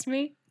audio. don't trust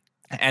me?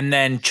 And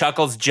then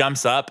Chuckles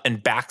jumps up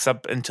and backs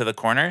up into the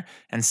corner,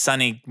 and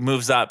Sunny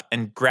moves up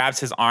and grabs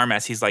his arm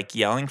as he's like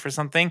yelling for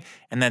something,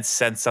 and then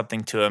says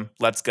something to him,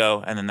 let's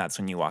go, and then that's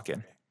when you walk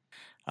in.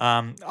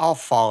 I'll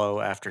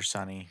follow after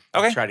Sunny.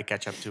 Okay. I'll try to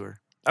catch up to her.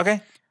 Okay.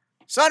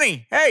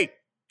 Sunny, hey!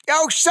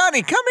 Yo,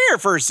 Sunny, come here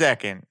for a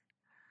second.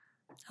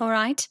 All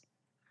right.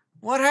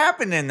 What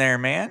happened in there,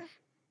 man?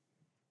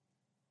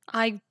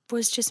 I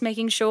was just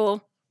making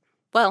sure.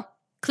 Well,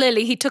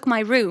 clearly he took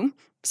my room,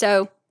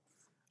 so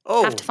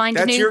Oh, have to find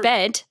a that's new your-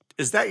 bed.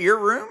 Is that your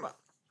room?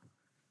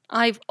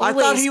 I've I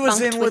always thought he was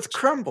bunked in with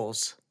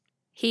Crumbles.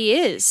 He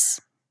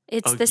is.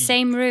 It's Oh, the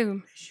same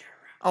room.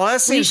 Oh, that We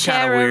seems kind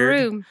share of a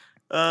weird. room.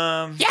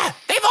 Yeah,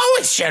 they've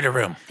always shared a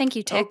room. Thank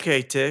you, Tick.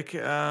 Okay, Tick.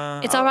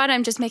 It's all right.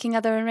 I'm just making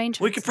other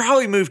arrangements. We could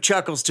probably move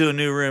Chuckles to a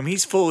new room.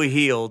 He's fully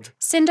healed.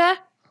 Cinder,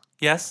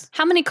 Yes?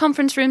 how many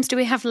conference rooms do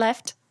we have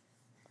left?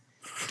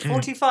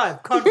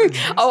 25 conference.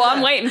 Oh,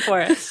 I'm waiting for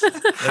it.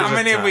 How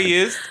many have we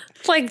used?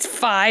 Like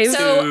 5.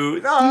 So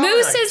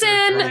Moose is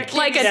in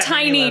like a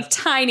tiny,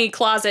 tiny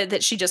closet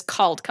that she just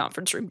called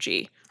conference room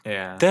G.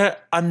 Yeah. There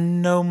are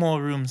no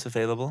more rooms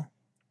available.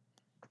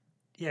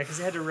 Yeah, because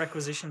they had to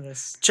requisition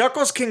this.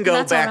 Chuckles can go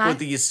That's all back right. with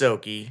the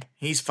Yosoki.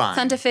 He's fine.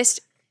 Thunderfist,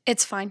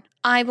 it's fine.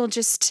 I will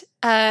just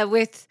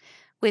with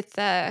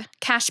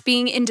Cash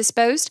being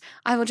indisposed,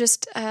 I will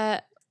just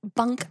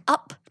bunk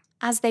up,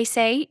 as they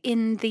say,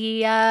 in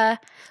the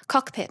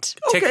cockpit.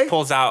 Okay. Tick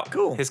pulls out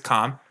Cool. his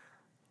comm.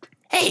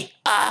 Hey,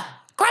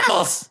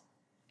 Grumbles,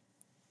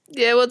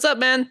 Yeah, what's up,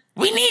 man?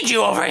 we need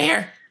you over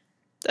here.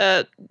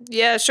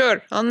 Yeah,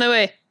 sure. On the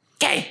way.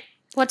 Okay.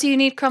 What do you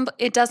need, Crumble?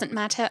 It doesn't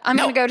matter. I'm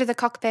No. going to go to the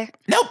cockpit.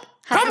 Nope.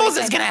 How do Grumbles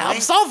we is say- gonna help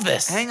solve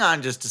this. Hang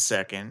on just a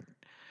second.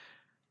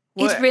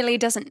 It really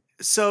doesn't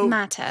so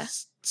matter.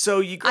 So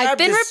you I've grabbed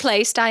been this-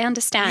 replaced, I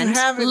understand. You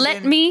haven't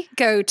Let been- me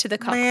go to the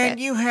cockpit. Man,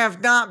 you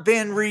have not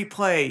been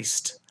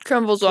replaced.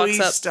 Crumbles walks Please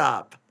up.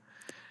 stop.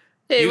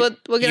 Hey, You-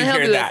 what can I help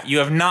hear you that. You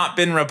have not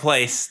been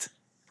replaced.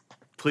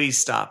 Please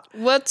stop.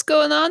 with? What's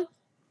going on?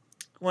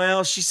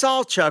 Well, she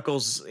saw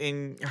Chuckles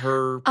in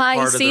her I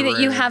part see of the that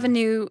you room. have a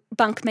new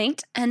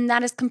bunkmate, and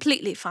that is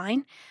completely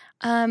fine.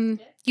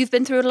 You've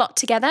been through a lot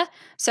together,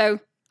 so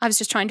I was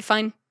just trying to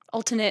find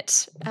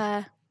alternate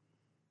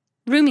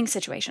rooming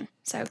situation.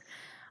 So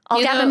I'll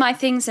You gather know- my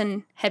things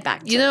and head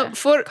back. To You know, the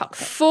for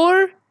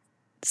cockpit.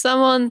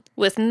 someone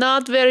with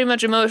not very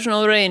much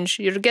emotional range,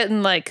 you're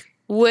getting like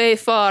way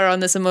far on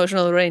this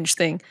emotional range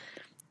thing.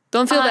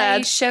 Don't feel I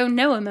bad. show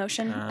no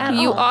emotion at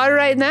You all. are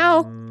right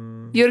now.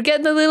 You're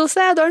getting a little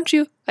sad, aren't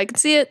you? I can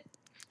see it.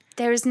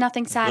 There is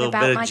nothing a sad little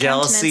about bit my of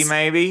jealousy, countenance.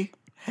 maybe.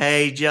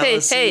 Hey, Hey,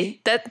 jealousy.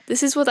 hey,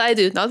 this is what I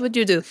do, not what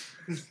you do.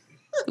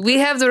 We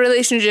have the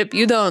relationship,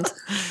 you don't.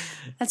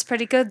 That's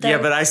pretty good, though. Yeah,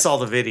 but I saw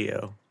the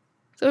video.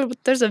 So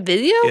there's a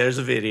video? Yeah, there's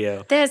a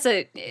video.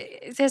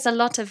 there's a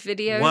lot of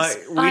videos. What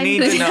we I'm- need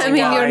to know I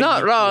mean, why you're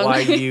not wrong. why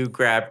you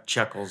grabbed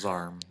Chuckles'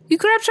 arm. You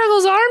grabbed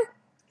Chuckles' arm?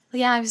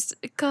 Yeah, I was.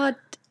 God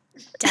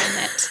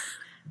damn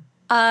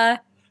it.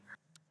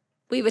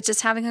 We were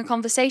just having a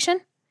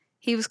conversation.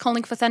 He was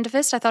calling for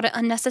Thunderfist. I thought it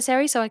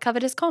unnecessary, so I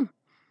covered his comm.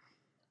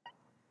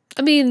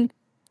 I mean,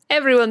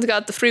 everyone's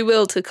got the free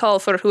will to call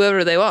for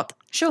whoever they want.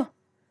 Sure.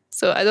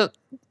 So I don't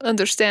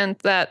understand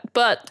that,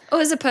 but It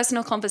was a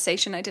personal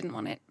conversation. I didn't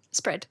want it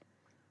spread.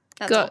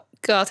 That's all.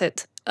 got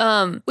it.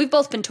 We've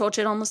both been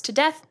tortured almost to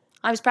death.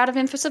 I was proud of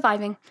him for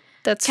surviving.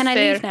 That's Can I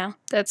fair. leave now?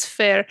 That's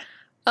fair.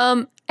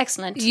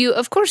 Excellent.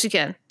 Of course you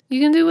can. You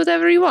can do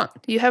whatever you want.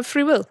 You have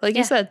free will, like you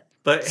Yeah. said.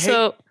 But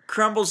So- hey,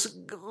 Crumbles,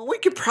 we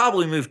could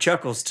probably move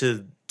Chuckles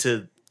to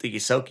the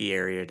Yosoki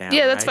area now.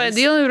 Yeah, that's right? fine.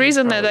 The only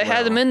reason that I probably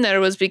had him well. in there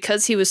was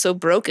because he was so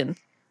broken.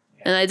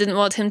 And I didn't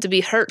want him to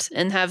be hurt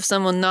and have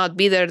someone not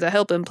be there to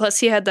help him. Plus,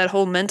 he had that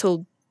whole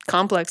mental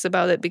complex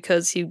about it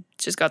because he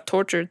just got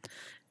tortured.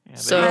 Yeah, but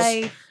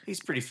So-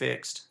 he's pretty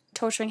fixed.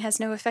 Torturing has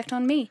no effect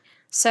on me.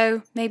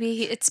 So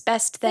maybe it's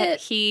best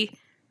that he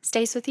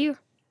stays with you.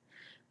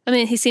 I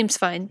mean, he seems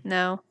fine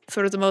now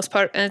for the most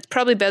part. And it's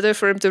probably better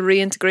for him to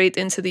reintegrate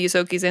into the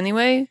Yosokis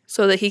anyway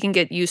so that he can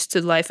get used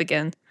to life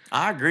again.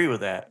 I agree with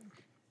that.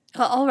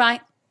 All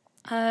right.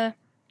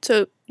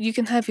 So you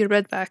can have your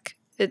red back.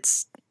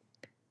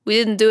 We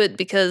didn't do it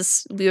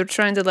because we were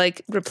trying to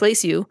like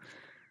replace you.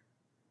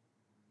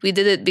 We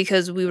did it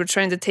because we were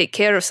trying to take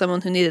care of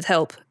someone who needed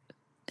help.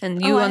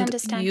 And you I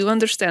understand. you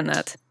understand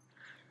that.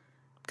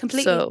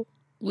 Completely. So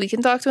we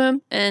can talk to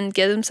him and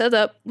get him set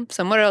up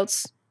somewhere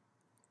else,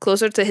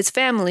 closer to his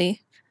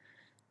family,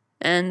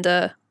 and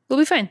we'll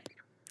be fine.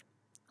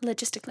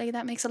 Logistically,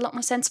 that makes a lot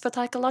more sense for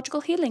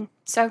psychological healing.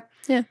 So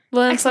Yeah.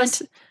 Well, and Excellent.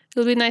 plus,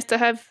 it'll be nice to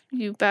have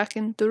you back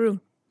in the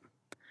room.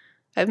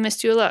 I've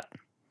missed you a lot.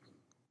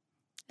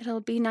 it'll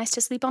be nice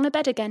to sleep on a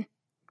bed again.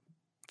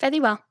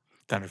 Very well.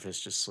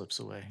 Thunderfist just slips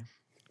away.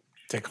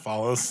 Dick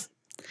follows.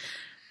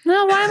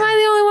 No, why am I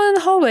the only one in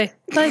the hallway?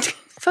 Like,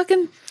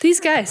 fucking these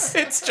guys.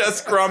 It's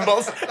just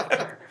Grumbles.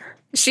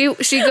 She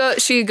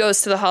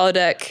goes to the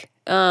holodeck,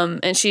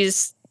 and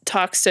she's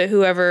talks to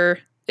whoever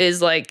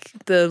is like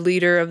the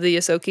leader of the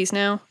Yosokis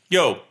now.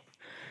 Yo.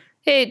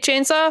 Hey,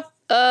 Chainsaw.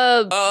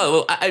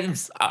 Oh, I'm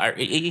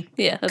sorry.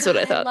 Yeah, that's what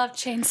I I thought. love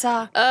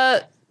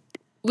Chainsaw.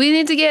 We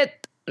need to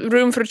get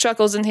room for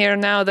Chuckles in here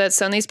now that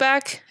Sunny's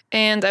back,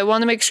 and I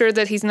want to make sure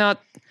that he's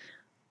not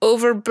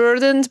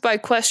overburdened by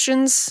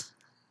questions.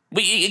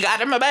 We got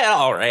him a bed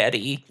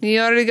already. You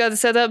already got it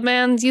set up,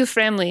 man. You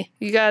family,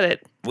 you got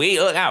it. We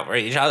look out for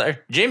each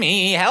other.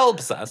 Jimmy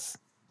helps us.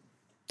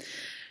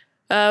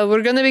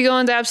 We're gonna be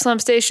going to Absalom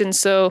Station,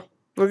 so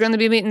we're gonna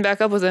be meeting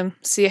back up with him,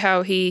 see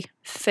how he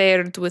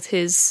fared with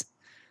his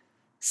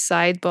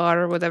sidebar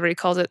or whatever he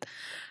calls it.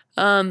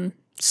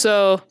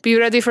 So be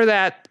ready for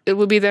that. It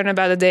will be there in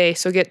about a day,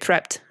 so get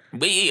prepped.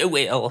 We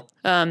will.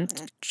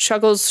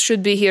 Chuckles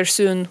should be here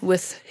soon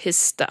with his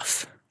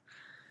stuff.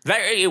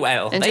 Very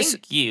well. And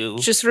Thank you.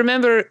 Just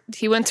remember,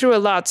 he went through a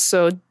lot,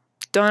 so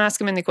don't ask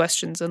him any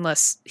questions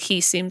unless he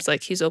seems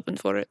like he's open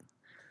for it.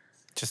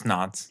 Just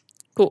nods.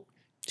 Cool.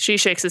 She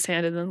shakes his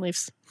hand and then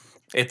leaves.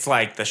 It's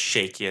like the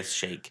shakiest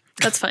shake.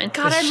 That's fine.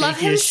 God, I love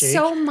him shakiest shake.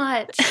 so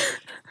much.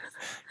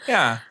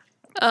 Yeah.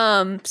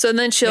 So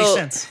then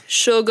sense.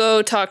 she'll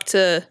go talk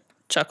to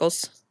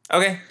Chuckles.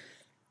 Okay.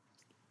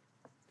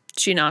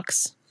 She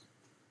knocks.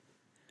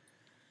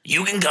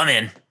 You can come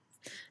in.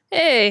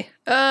 Hey,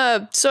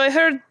 so I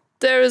heard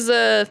there was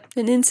an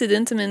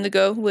incident a minute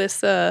ago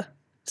with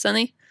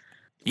Sunny.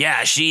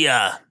 Yeah, she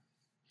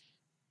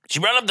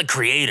brought up the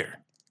creator.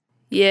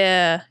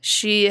 Yeah,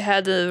 she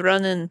had a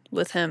run-in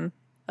with him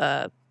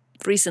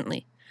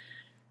recently.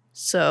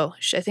 So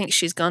I think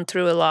she's gone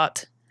through a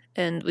lot,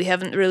 and we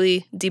haven't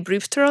really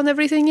debriefed her on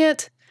everything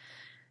yet.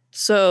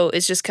 So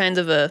it's just kind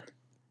of a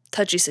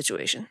touchy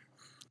situation.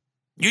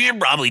 You should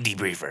probably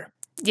debrief her.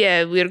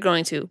 Yeah, we're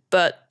going to.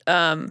 But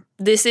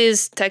this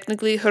is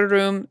technically her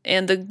room,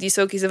 and the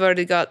Yosokis have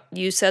already got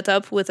you set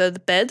up with a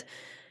bed.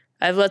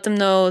 I've let them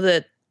know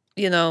that,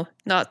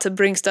 not to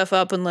bring stuff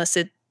up unless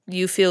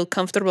you feel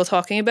comfortable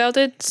talking about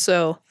it.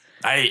 So,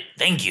 I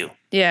thank you.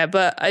 yeah,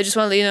 but I just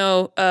want to let you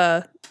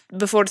know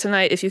before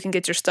tonight if you can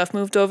get your stuff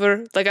moved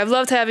over. Like, I've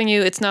loved having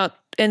you. It's not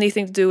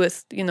anything to do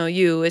with,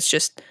 you. It's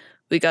just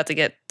we got to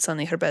get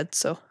Sunny her bed,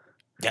 so.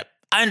 Yep,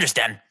 I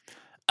understand.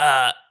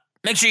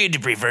 Make sure you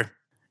debrief her.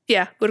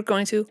 Yeah, we're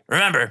going to.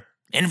 Remember,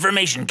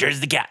 information cures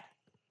the cat.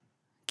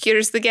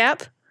 Cures the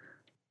gap?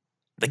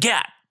 The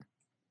cat.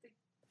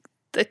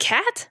 The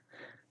cat?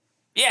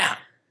 Yeah.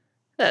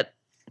 That.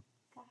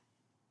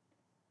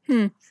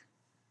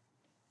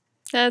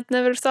 I've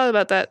never thought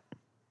about that.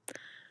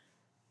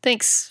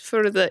 Thanks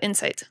for the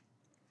insight.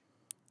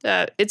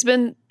 It's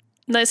been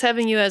nice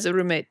having you as a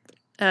roommate,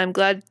 and I'm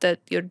glad that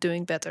you're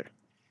doing better.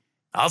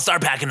 I'll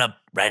start packing up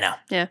right now.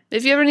 Yeah,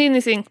 if you ever need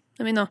anything,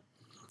 let me know.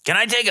 Can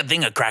I take a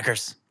thing of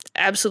crackers?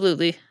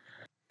 Absolutely.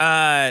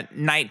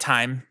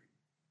 Nighttime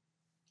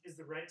Is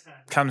the right time.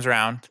 comes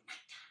around.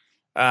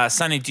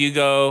 Sunny, do you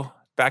go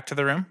back to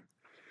the room?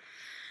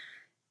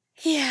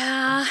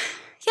 Yeah.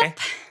 Yep.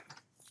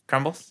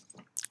 Crumbles?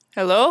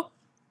 Hello?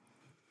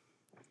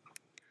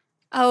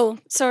 Oh,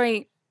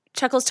 sorry.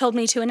 Chuckles told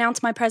me to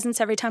announce my presence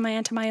every time I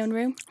enter my own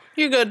room.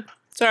 You're good.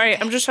 Sorry,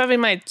 I'm just having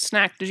my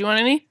snack. Did you want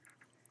any?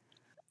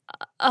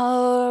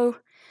 Oh,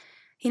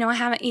 I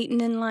haven't eaten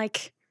in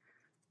like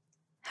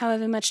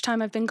however much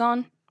time I've been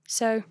gone.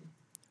 So,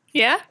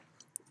 Yeah?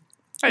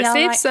 I Yeah,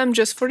 saved alright. some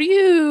just for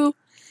you.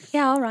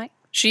 yeah, all right.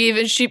 She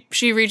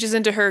reaches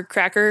into her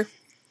cracker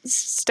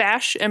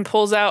stash and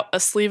pulls out a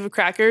sleeve of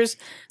crackers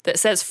that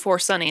says "For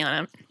Sunny"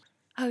 on it.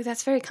 Oh,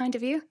 that's very kind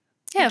of you.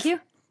 Yeah, Thank you.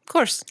 Of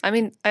course. I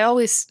mean, I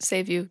always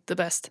save you the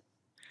best.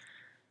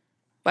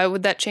 Why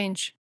would that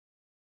change?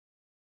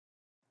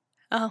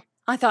 Oh,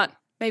 I thought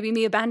maybe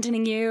me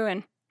abandoning you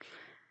and...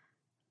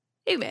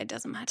 Maybe it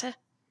doesn't matter.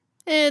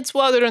 It's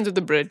water under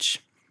the bridge.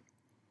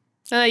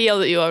 And I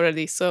yelled at you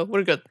already, so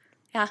we're good.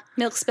 Yeah,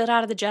 milk spilled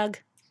out of the jug.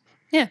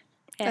 Yeah.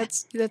 Yeah.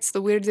 That's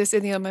the weirdest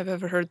idiom I've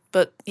ever heard,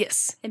 but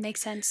yes. It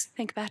makes sense.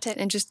 Think about it.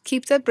 And just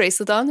keep that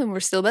bracelet on and we're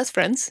still best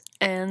friends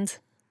and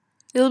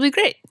it'll be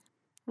great.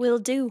 Will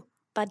do,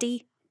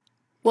 buddy.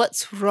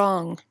 What's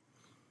wrong?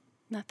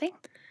 Nothing.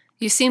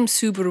 You seem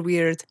super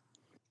weird.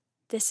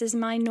 This is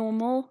my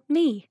normal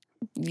me.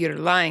 You're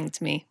lying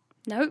to me.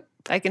 Nope.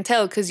 I can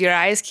tell because your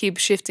eyes keep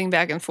shifting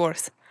back and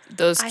forth.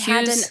 Those I cues.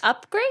 had an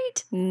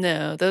upgrade?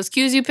 No, those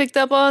cues you picked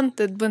up on,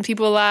 that when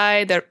people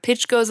lie, their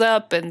pitch goes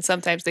up and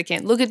sometimes they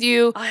can't look at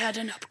you. I had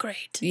an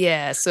upgrade.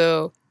 Yeah,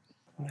 so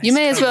you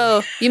may as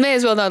well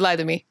not lie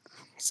to me.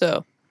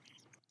 So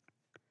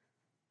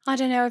I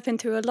don't know, I've been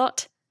through a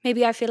lot.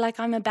 Maybe I feel like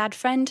I'm a bad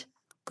friend.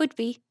 Could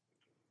be.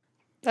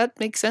 that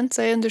makes sense.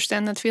 I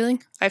understand that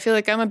feeling. I feel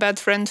like I'm a bad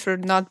friend for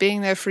not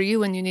being there for you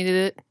when you needed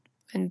it.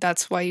 And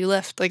that's why you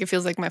left. Like it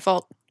feels like my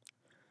fault.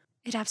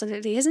 It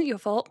absolutely isn't your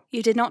fault.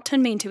 You did not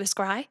turn me into a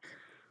scry.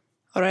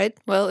 All right.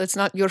 Well, it's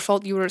not your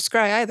fault you were a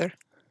scry either.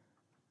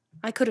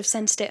 I could have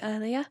sensed it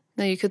earlier.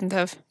 No, you couldn't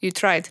have. You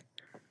tried.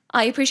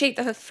 I appreciate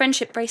the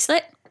friendship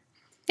bracelet.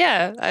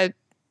 Yeah,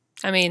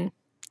 I mean,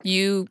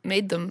 you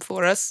made them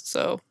for us,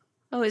 so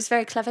Oh, it's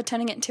very clever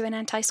turning it into an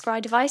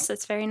anti-scry device.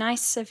 That's very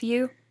nice of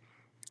you.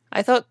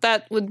 I thought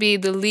that would be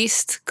the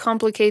least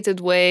complicated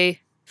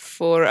way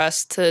for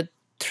us to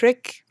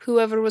trick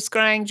whoever was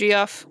scrying,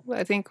 Geoff,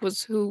 I think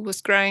was who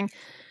was scrying,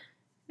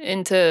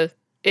 into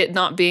it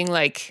not being,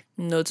 like,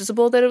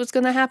 noticeable that it was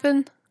going to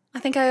happen. I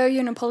think I owe you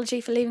an apology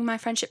for leaving my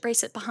friendship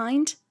bracelet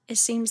behind. It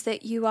seems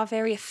that you are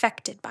very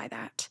affected by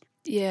that.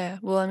 Yeah,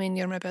 well, I mean,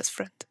 you're my best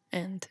friend,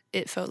 and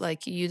it felt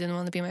like you didn't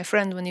want to be my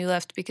friend when you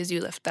left because you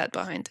left that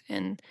behind.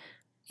 And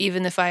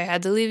even if I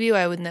had to leave you,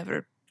 I would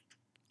never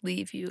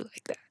leave you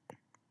like that.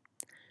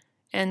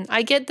 And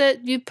I get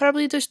that you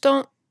probably just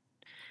don't,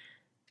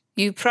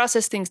 you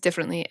process things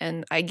differently,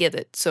 and I get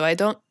it. So I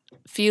don't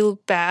feel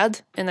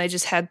bad, and I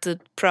just had to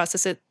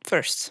process it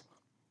first.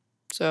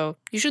 So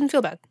you shouldn't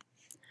feel bad.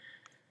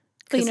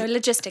 But,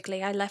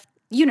 logistically, I left...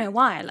 You know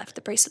why I left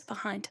the bracelet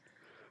behind.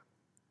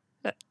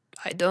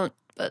 I don't,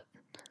 but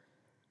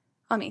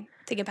I mean,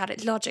 think about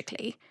it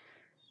logically.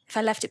 If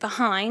I left it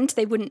behind,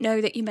 they wouldn't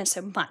know that you meant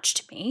so much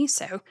to me,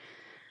 so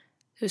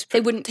it was they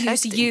wouldn't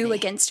use protecting you me.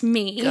 against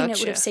me, and it would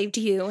Gotcha. have saved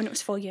you, and it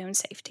was for your own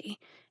safety.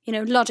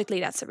 Logically,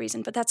 that's the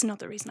reason, but that's not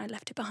the reason I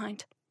left it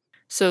behind.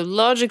 So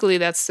logically,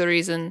 that's the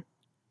reason,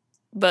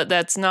 but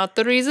that's not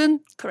the reason?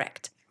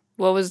 Correct.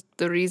 What was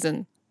the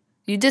reason?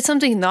 You did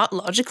something not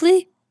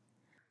logically?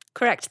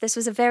 Correct. This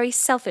was a very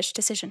selfish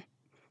decision.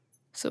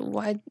 So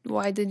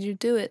why did you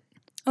do it?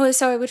 Oh,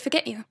 so I would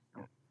forget you.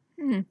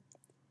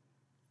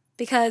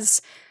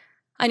 Because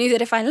I knew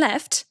that if I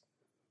left,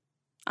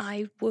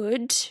 I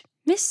would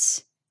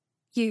miss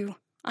you.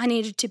 I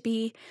needed to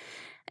be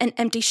an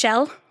empty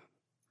shell.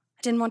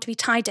 I didn't want to be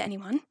tied to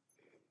anyone.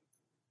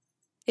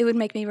 It would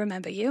make me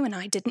remember you, and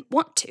I didn't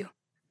want to.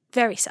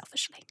 Very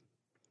selfishly.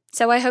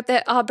 So I hope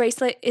that our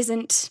bracelet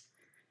isn't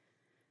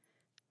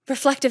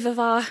reflective of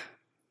our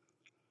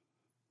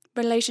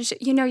relationship.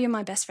 You know you're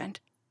my best friend.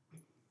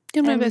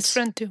 You're my And- best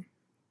friend too.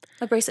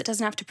 A bracelet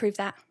doesn't have to prove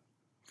that.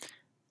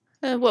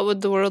 What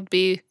would the world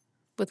be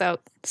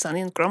without Sunny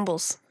and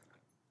Grumbles?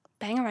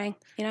 Bangarang,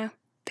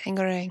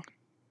 Bangarang.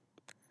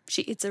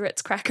 She eats a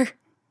Ritz cracker.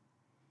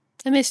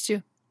 I missed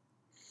you.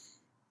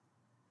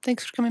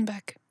 Thanks for coming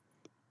back.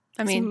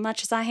 I As mean,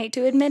 much as I hate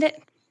to admit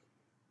it,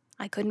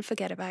 I couldn't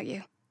forget about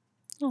you.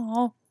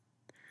 oh.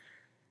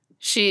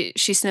 She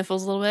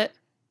sniffles a little bit.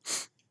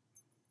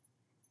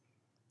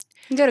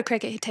 You can go to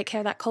Cricket, he'd take care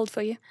of that cold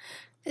for you.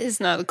 It's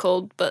not a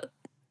cold, but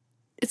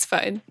it's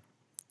fine.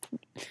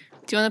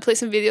 Do you want to play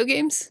some video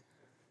games?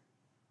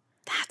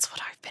 That's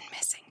what I've been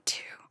missing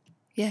too.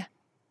 Yeah.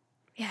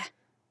 Yeah,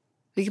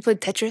 We could play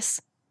Tetris.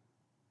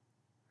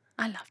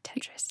 I love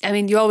Tetris. I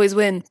mean, you always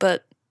win,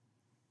 but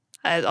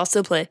I'll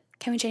still play.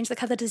 Can we change the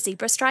color to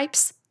zebra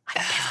stripes? I've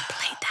never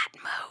played that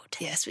mode.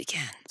 Yes, we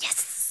can.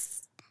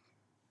 Yes.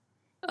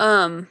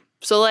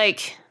 So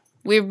like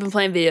we've been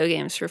playing video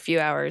games for a few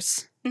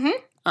hours.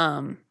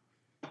 Mhm.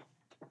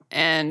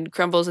 And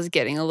Crumbles is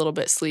getting a little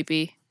bit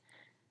sleepy.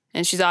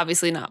 And she's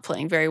obviously not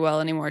playing very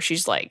well anymore.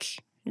 She's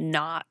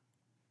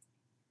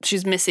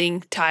she's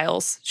missing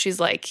tiles. She's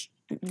like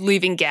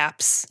leaving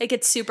gaps. It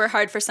gets super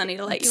hard for Sunny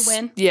to let you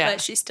win. Yeah.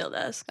 But she still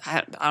does.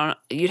 I don't know.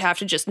 You'd have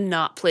to just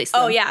not place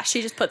them. Oh, yeah.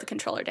 She just put the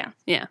controller down.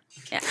 Yeah.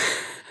 Yeah.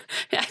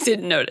 I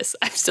didn't notice.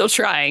 I'm still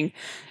trying.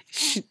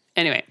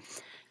 Anyway,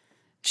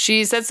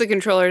 she sets the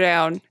controller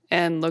down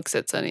and looks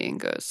at Sunny and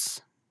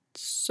goes,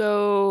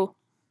 "So,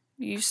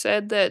 you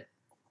said that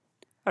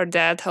our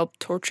dad helped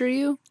torture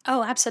you?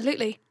 Oh,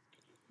 absolutely.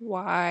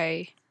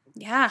 Why?"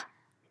 Yeah.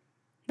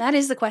 That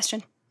is the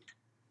question.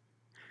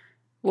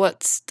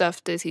 What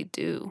stuff did he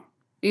do?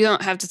 You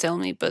don't have to tell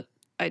me, but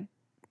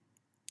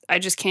I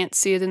just can't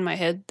see it in my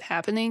head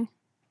happening.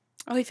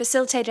 Oh, he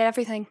facilitated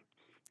everything.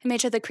 He made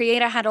sure the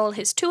creator had all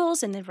his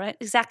tools in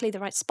exactly the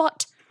right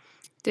spot.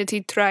 Did he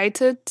try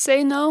to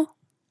say no?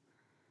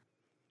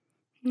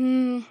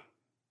 Now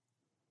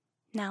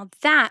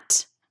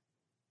that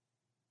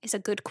is a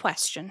good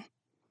question.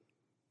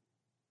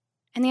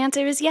 And the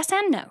answer is yes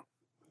and no.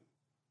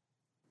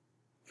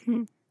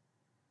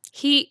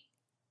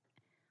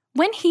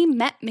 When he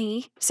met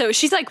me, so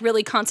she's like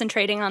really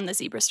concentrating on the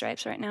zebra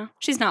stripes right now.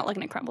 She's not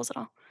looking at Crumbles at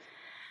all.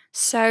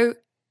 So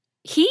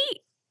he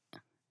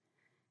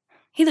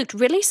looked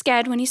really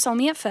scared when he saw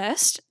me at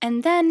first,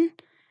 and then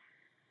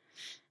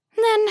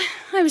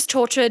I was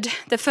tortured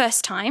the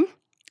first time,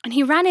 and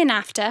he ran in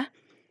after,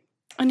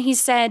 and he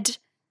said,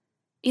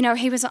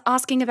 he was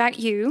asking about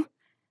you,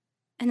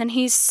 and then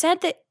he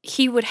said that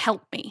he would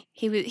help me.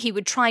 He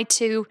would try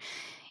to,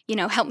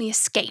 help me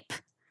escape.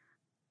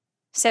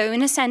 So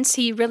in a sense,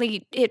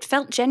 it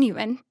felt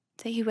genuine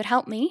that he would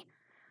help me,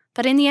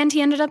 but in the end,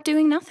 he ended up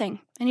doing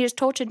nothing, and he just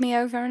tortured me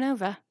over and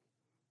over.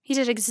 He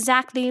did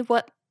exactly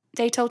what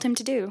they told him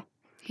to do.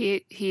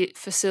 He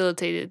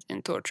facilitated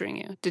in torturing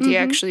you. Did he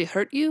actually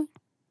hurt you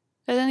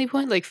at any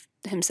point? Like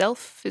himself,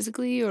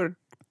 physically, or?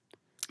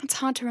 It's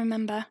hard to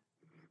remember.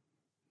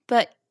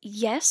 But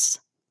yes,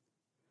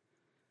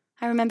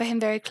 I remember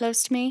him very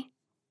close to me.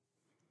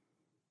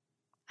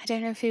 I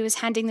don't know if he was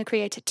handing the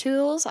creator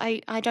tools.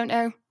 I don't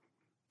know.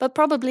 But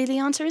probably the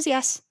answer is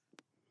yes.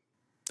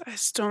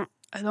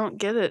 I don't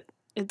get it.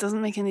 It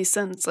doesn't make any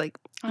sense. Like,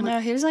 I know,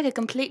 he was like a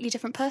completely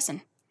different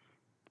person.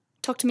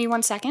 Talk to me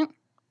 1 second.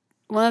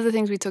 One of the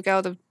things we took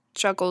out of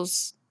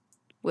Chuckles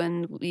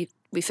when we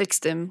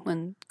fixed him,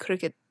 when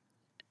Cricket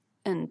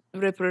and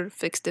Ripper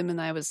fixed him and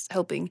I was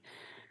helping,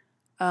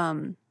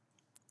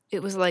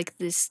 it was like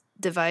this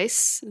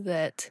device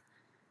that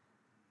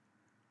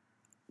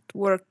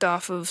worked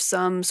off of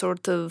some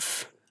sort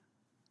of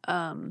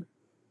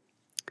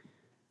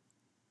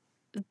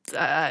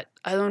I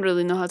don't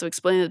really know how to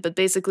explain it, but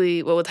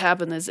basically what would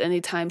happen is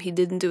anytime he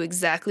didn't do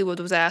exactly what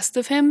was asked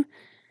of him,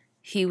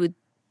 he would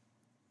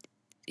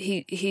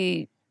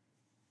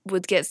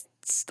get,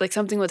 like,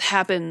 something would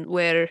happen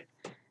where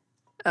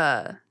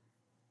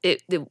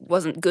it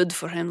wasn't good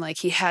for him. Like,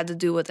 he had to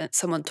do what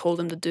someone told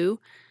him to do.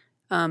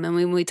 And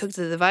when we took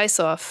the device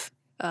off,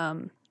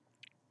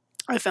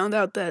 I found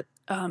out that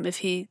if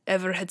he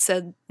ever had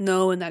said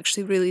no and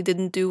actually really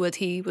didn't do what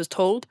he was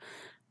told,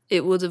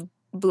 it would have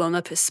blown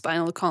up his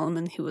spinal column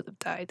and he would have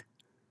died.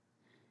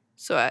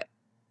 So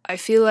I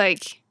feel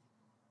like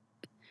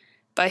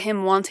by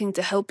him wanting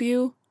to help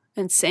you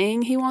and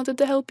saying he wanted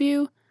to help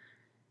you,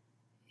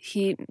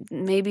 he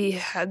maybe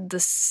had the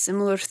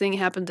similar thing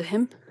happen to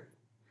him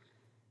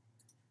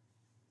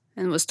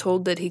and was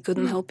told that he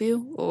couldn't help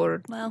you,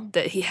 or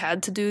that he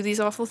had to do these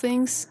awful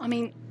things. I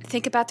mean,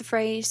 think about the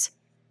phrase,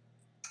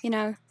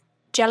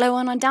 Jello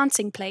on a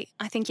dancing plate.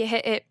 I think you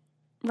hit it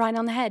right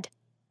on the head.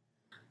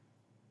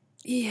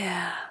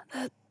 Yeah,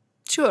 that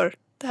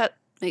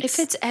makes... It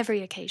fits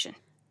every occasion.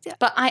 Yeah.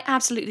 But I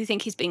absolutely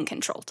think he's being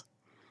controlled.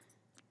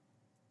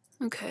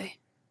 Okay.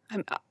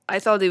 I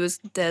thought he was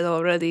dead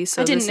already,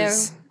 so I didn't know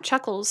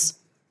Chuckles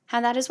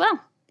had that as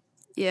well.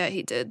 Yeah,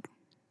 he did.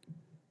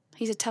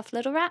 He's a tough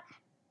little rat.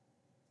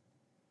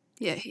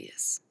 Yeah, he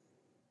is.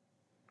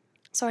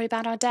 Sorry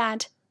about our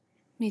dad.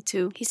 Me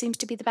too. He seems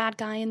to be the bad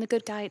guy and the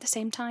good guy at the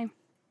same time.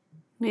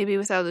 Maybe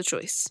without a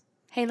choice.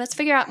 Hey, let's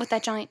figure out what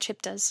that giant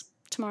chip does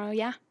tomorrow,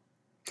 yeah?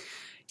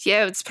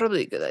 Yeah, it's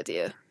probably a good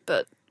idea,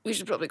 but we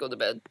should probably go to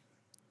bed.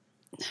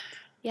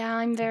 Yeah,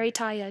 I'm very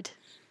tired.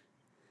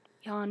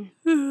 Yawn.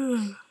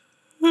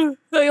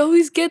 I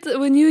always get that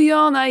when you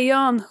yawn, I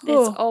yawn.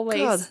 It's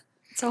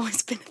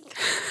always been a thing.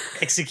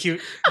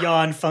 Execute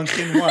yawn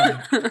function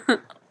 1.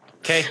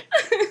 Okay.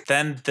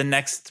 Then the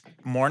next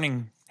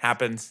morning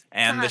happens,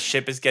 and the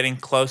ship is getting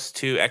close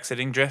to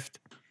exiting Drift.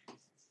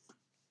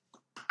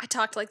 I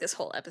talked like this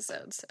whole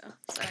episode, so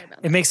sorry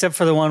about that. It makes up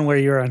for the one where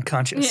you're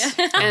unconscious.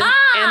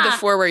 And the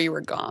 4 where you were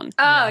gone.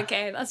 Oh,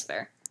 okay, that's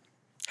fair.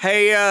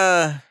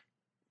 Hey,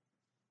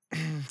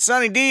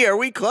 Sunny D, are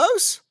we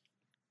close?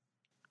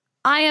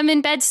 I am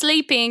in bed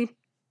sleeping.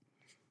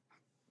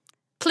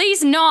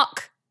 Please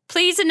knock.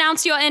 Please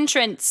announce your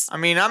entrance. I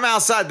mean, I'm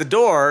outside the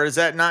door. Is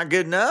that not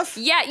good enough?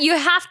 Yeah, you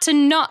have to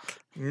knock.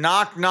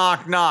 Knock,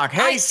 knock, knock.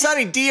 Hey,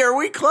 Sunny D, are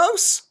we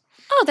close?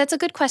 Oh, that's a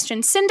good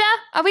question. Cinder,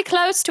 are we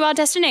close to our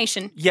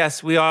destination?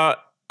 Yes, we are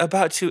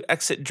about to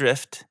exit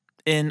Drift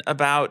in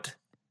about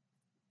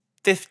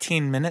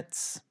 15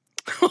 minutes.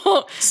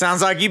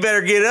 Sounds like you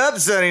better get up,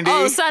 Sunny D.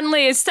 Oh,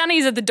 suddenly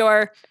Sunny's at the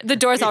door. The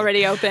door's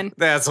already open.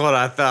 That's what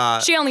I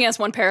thought. She only has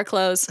one pair of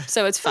clothes,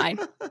 so it's fine.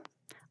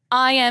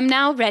 I am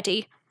now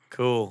ready.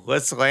 Cool.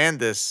 Let's land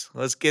this.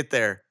 Let's get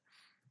there.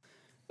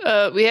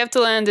 We have to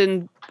land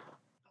in...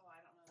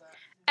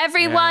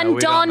 Everyone,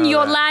 we don't don know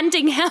your that.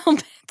 landing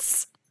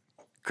helmets.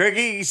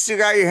 Cricket, you still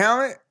got your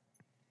helmet?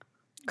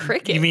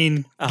 Cricket. You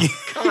mean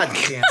God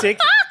damn. take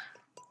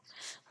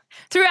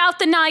Throughout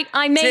the night,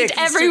 I made Tick, you still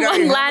got everyone your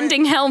helmet?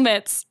 landing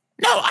helmets.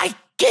 No, I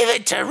gave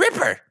it to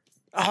Ripper.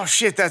 Oh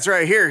shit, that's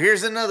right.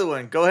 Here's another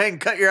one. Go ahead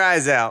and cut your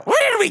eyes out.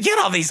 Where did we get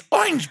all these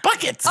orange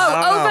buckets?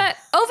 Oh,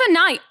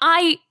 overnight,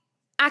 I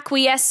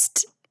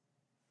acquiesced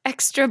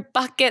extra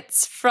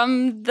buckets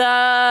from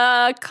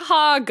the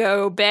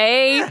cargo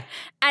bay,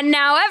 and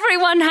now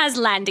everyone has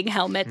landing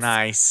helmets.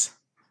 Nice.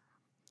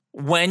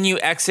 When you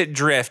exit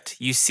Drift,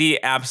 you see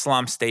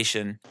Absalom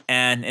Station,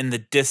 and in the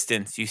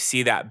distance, you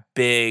see that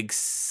big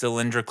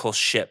cylindrical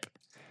ship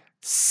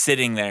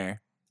sitting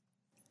there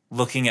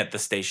looking at the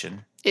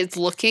station. It's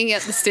looking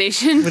at the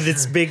station. With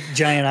its big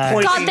giant eye.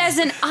 Point- God, there's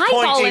an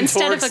eyeball Pointing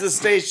instead towards of the a.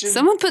 station.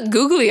 Someone put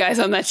googly eyes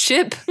on that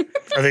ship.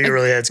 I think it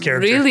really adds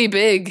character. Really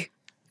big.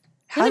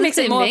 How That did makes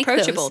they it more make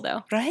approachable,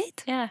 those? though.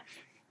 Right? Yeah.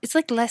 It's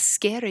like less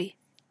scary.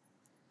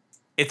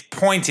 It's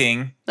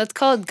pointing Let's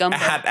call it Gumbo.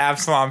 at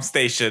Absalom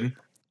Station,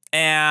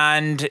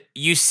 and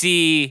you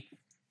see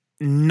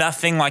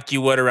nothing like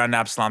you would around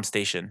Absalom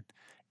Station.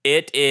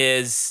 It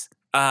is,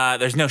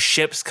 there's no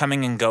ships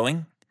coming and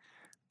going.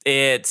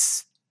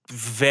 It's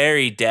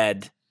very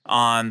dead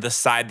on the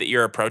side that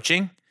you're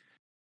approaching.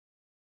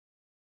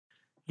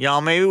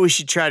 Y'all, maybe we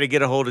should try to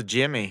get a hold of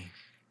Jimmy.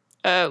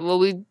 Well,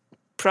 we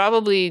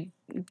probably.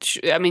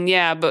 I mean,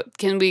 yeah, but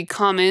can we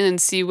come in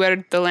and see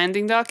where the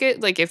landing dock is?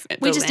 Like, if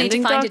We the just need to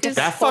landing find a dock is?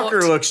 That Fort.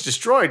 fucker looks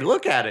destroyed.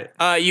 Look at it.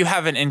 You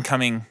have an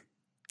incoming,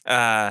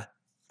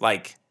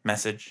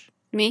 message.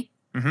 Me?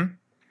 Mm-hmm.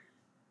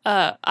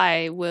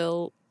 I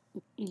will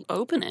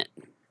open it.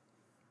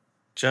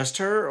 Just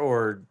her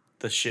or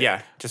the ship?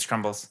 Yeah, just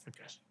Crumbles.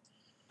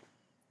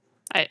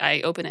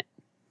 I open it.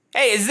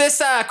 Hey, is this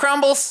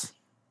Crumbles?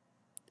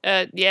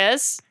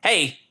 Yes.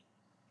 Hey,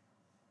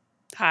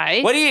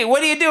 Hi. what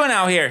are you doing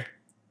out here?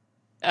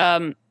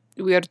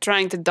 We are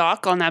trying to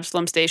dock on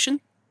Absalom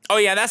Station. Oh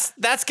yeah,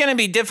 that's gonna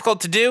be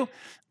difficult to do.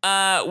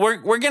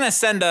 We're gonna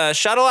send a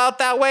shuttle out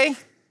that way.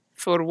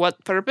 For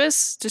what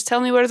purpose? Just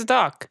tell me where to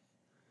dock.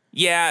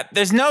 Yeah,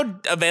 there's no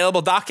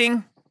available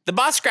docking. The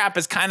boss scrap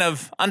is kind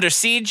of under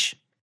siege.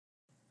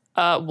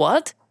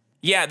 What?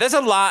 Yeah, there's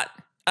a lot.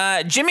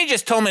 Jimmy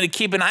just told me to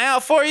keep an eye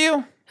out for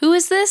you. Who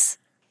is this?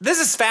 This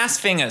is Fast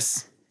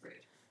Fingers.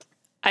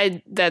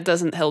 That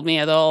doesn't help me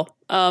at all.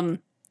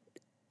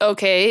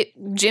 Okay.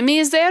 Jimmy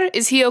is there?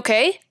 Is he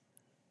okay?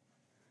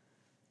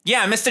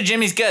 Yeah, Mr.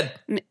 Jimmy's good.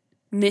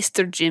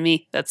 Mr.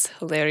 Jimmy. That's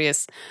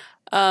hilarious.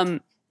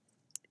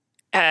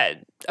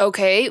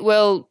 Okay.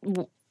 Well,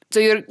 so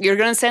you're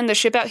gonna send the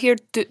ship out here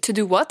to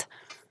do what?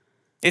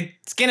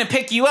 It's gonna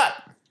pick you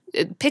up.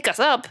 Pick us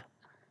up.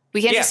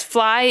 We can't Yeah. just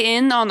fly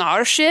in on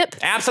our ship.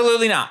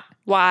 Absolutely not.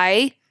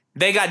 Why?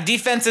 They got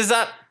defenses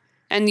up.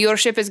 And your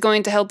ship is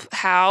going to help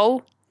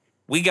how?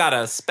 We got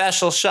a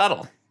special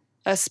shuttle.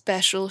 A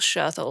special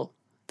shuttle.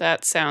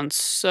 That sounds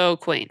so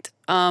quaint.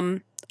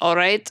 All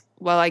right.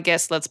 Well, I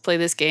guess let's play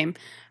this game.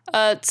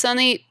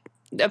 Sunny,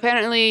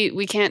 apparently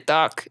we can't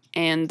dock,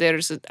 and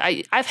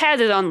I've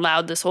had it on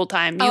loud this whole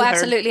time. Oh, You heard.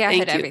 absolutely, I Thank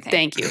heard you. everything.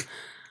 Thank you.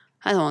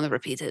 I don't want to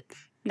repeat it.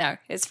 No,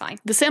 it's fine.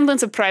 The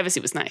semblance of privacy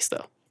was nice,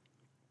 though.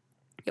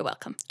 You're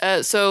welcome.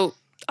 So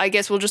I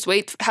guess we'll just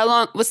wait. How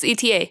long? What's the E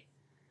ETA?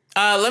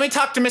 Let me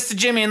talk to Mr.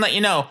 Jimmy and let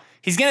you know.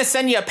 He's gonna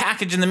send you a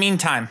package in the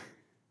meantime.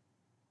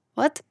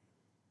 What?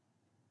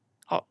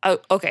 Oh,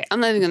 okay. I'm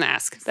not even gonna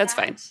ask. That's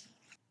fine.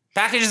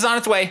 Package is on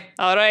its way.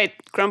 All right.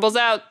 Crumbles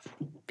out.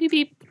 Beep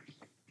beep.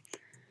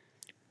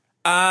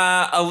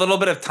 A little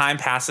bit of time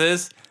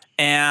passes,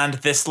 and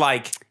this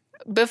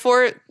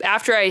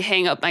After I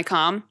hang up my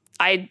comm,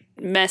 I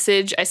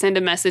send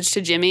a message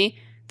to Jimmy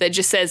that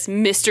just says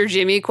Mr.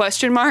 Jimmy ?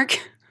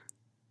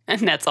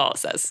 And that's all it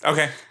says.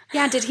 Okay.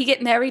 Yeah, did he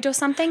get married or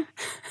something?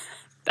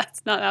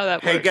 That's not how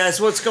that works. Hey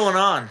guys, what's going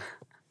on?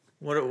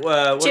 What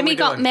are Jimmy we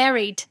got doing?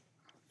 married.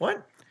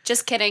 What?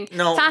 Just kidding.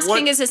 No, Fast what-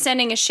 Fingers is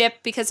sending a ship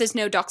because there's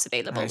no docks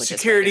available. which is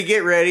Security, funny.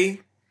 get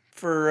ready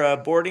for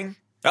boarding.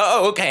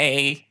 Oh,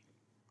 okay.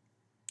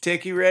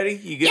 Tick, you ready?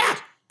 You good? Yeah.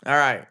 All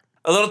right.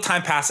 A little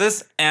time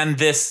passes, and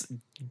this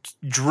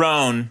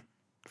drone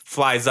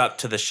flies up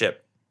to the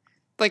ship.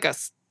 Like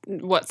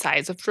what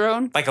size of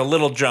drone? Like a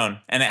little drone,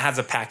 and it has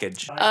a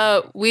package.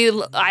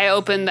 I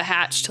opened the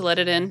hatch to let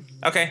it in.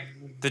 Okay.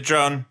 The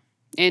drone.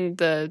 In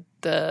the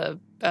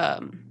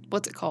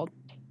what's it called?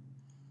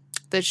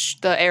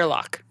 The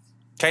airlock.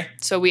 Okay.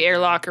 So we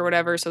airlock or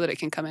whatever so that it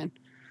can come in.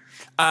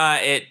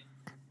 It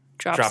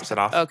drops it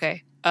off.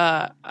 Okay.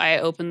 I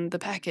opened the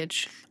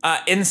package.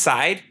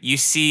 Inside, you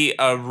see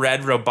a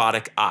red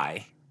robotic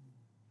eye,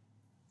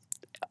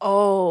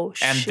 Oh,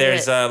 and shit.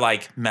 there's a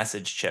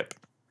message chip.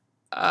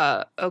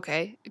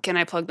 Okay. Can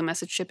I plug the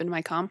message chip in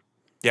my comm?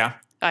 Yeah.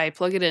 I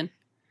plug it in.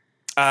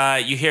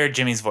 You hear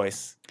Jimmy's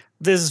voice.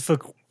 This is for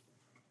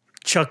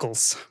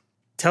Chuckles.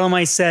 Tell him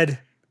I said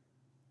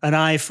an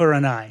eye for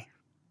an eye.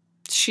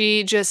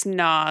 She just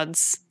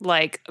nods,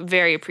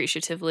 very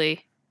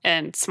appreciatively,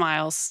 and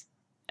smiles,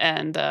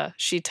 and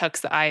she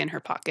tucks the eye in her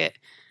pocket.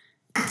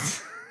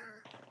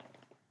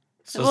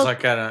 So Well, it's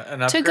like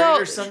an upgrade go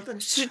or something?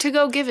 to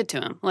go give it to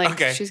him.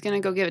 Okay. She's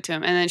gonna go give it to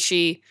him, and then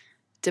she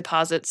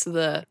deposits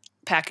the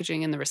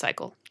packaging in the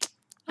recycle.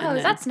 Oh,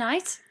 then that's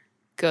nice.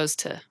 goes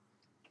to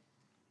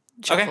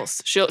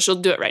Chuckles. She'll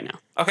do it right now.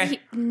 Okay.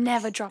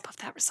 Never drop off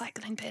that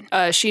recycling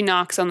bin. She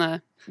knocks on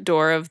the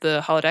door of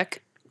the holodeck.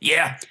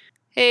 Yeah.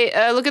 Hey,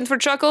 looking for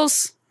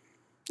Chuckles?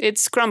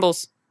 It's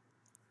Crumbles.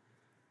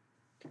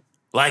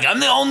 Like, I'm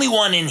the only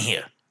one in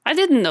here. I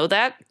didn't know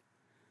that.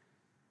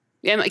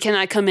 Yeah, can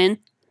I come in?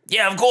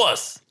 Yeah, of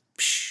course.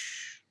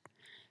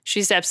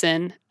 She steps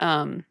in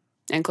and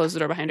closes the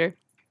door behind her.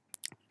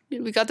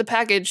 We got the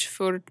package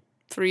for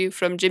you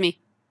from Jimmy.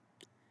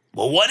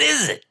 Well, what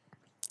is it?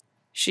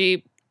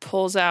 She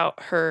pulls out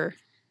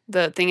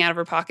the thing out of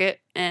her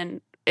pocket,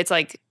 and it's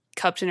like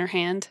cupped in her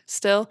hand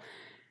still.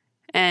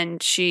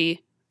 And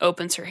she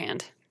opens her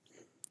hand,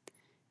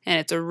 and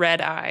it's a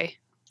red eye,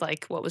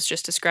 like what was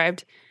just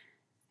described.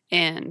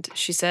 And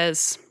she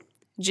says,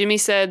 Jimmy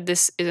said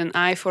this is an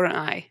eye for an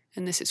eye,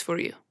 and this is for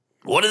you.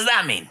 What does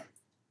that mean?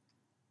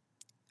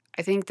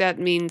 I think that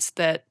means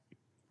that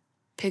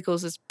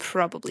Pickles is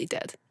probably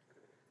dead.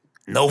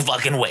 No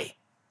fucking way.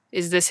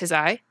 Is this his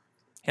eye?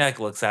 He like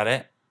looks at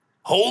it.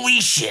 Holy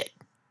shit.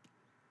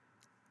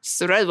 It's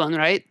the red one,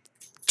 right?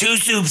 Two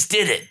Soups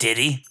did it, did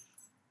he?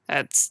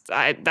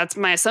 That's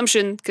my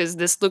assumption, because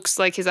this looks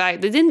like his eye.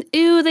 They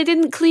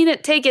didn't clean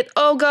it. Take it.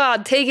 Oh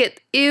God, take it.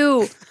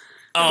 Ew.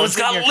 Oh, it's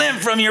got lint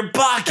from your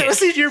pocket.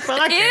 What's in your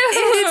pocket?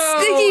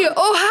 It's sticky.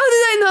 Oh,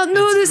 how did I not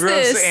notice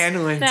Gross this?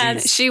 and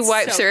Lindsay's. She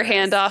wipes her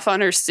hand off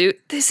on her suit.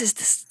 This is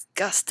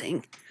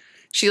disgusting.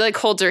 She like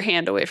holds her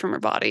hand away from her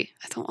body.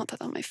 I don't want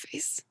that on my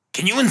face.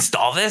 Can you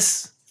install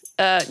this?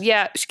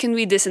 Yeah. Can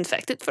we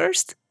disinfect it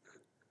first?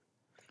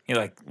 He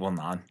like will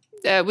nod.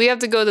 We have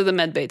to go to the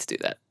med bay to do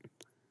that.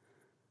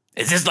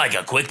 Is this like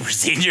a quick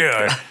procedure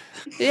or?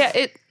 Yeah,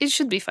 it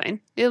should be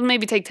fine. It'll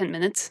maybe take 10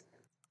 minutes.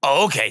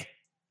 Oh, okay.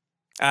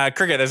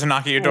 Cricket, there's a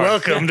knock at your door.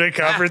 Welcome to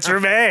Conference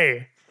Room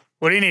A.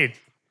 What do you need?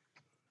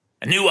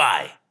 A new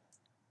eye.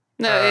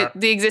 No,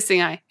 the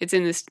existing eye. It's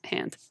in this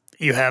hand.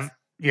 You have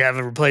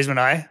a replacement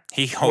eye?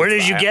 He holds Where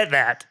did you that. get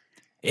that?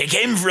 It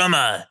came from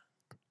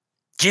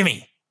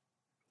Jimmy.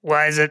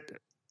 Why is it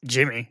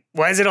Jimmy?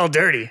 Why is it all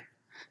dirty?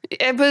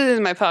 I put it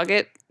in my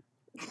pocket.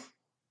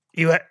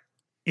 You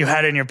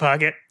had it in your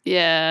pocket?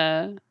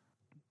 Yeah.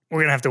 We're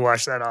gonna have to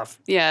wash that off.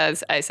 Yeah,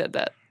 I said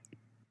that.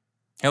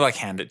 He'll like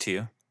hand it to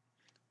you.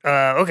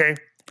 Okay.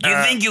 You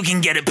think you can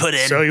get it put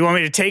in? So you want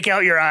me to take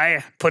out your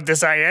eye, put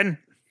this eye in?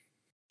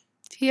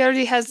 He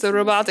already has the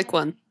robotic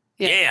one.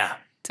 yeah.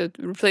 To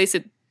replace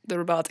it, the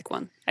robotic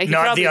one. He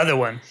Not probably- the other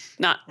one.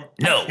 Not.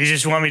 No. You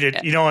just want me to.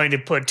 You don't want me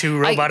to put two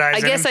robot eyes I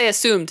in guess him? I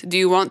assumed. Do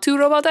you want 2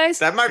 robot eyes?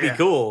 That might be Yeah.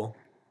 cool.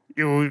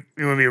 You want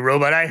me to be a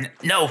robot eye?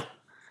 No.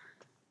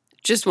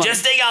 Just one.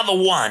 Just take out the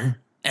one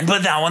and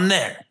put that one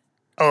there.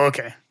 Oh,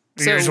 okay.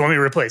 You So- just want me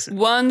to replace it.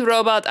 one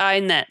robot eye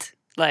net.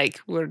 Like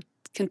we're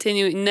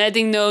continuing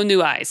netting no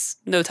new eyes,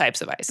 no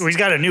types of eyes. Well, he's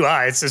got a new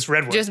eye. It's this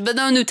red one. But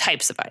no new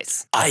types of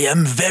eyes. I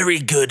am very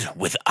good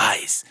with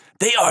eyes.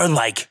 They are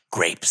like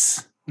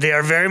grapes. They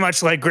are very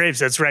much like grapes.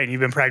 That's right. You've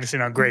been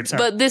practicing on grapes, huh?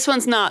 But this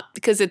one's not,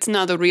 because it's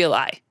not a real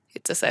eye.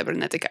 It's a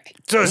cybernetic eye.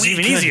 So it's We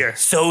even could easier.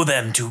 sew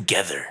them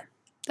together.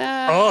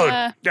 Oh,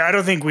 I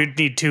don't think we'd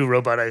need 2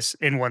 robot eyes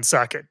in one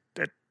socket.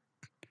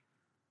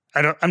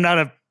 I'm not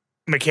a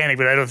mechanic,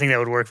 but I don't think that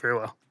would work very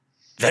well.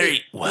 Very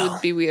It well.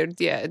 would be weird.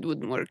 Yeah, it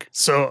wouldn't work.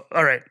 So,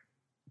 all right.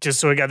 Just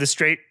so I got this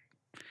straight,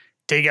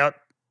 take out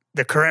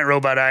the current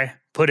robot eye,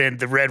 put in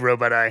the red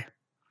robot eye.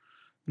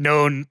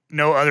 No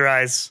other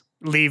eyes.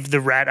 Leave the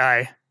rat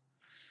eye.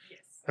 Yes.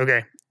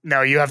 Okay.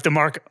 Now you have to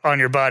mark on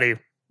your body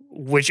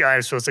which eye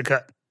I'm supposed to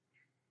cut.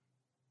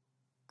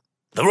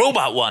 The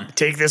robot one.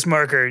 Take this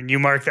marker and you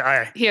mark the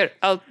eye. Here,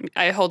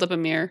 I hold up a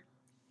mirror.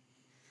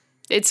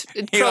 It's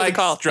He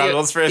protocol. like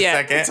struggles for a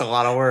second. It's a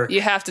lot of work.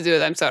 You have to do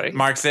it. I'm sorry.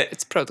 Marks it.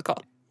 It's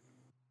protocol.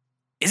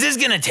 Is this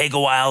gonna take a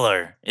while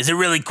or is it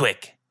really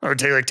quick? Or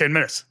take like 10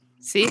 minutes.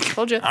 See,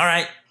 told you. All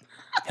right.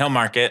 He'll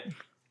mark it.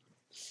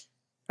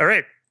 All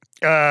right.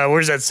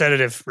 Where's that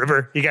sedative?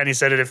 Ripper, you got any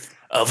sedative?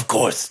 Of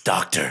course,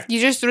 doctor. You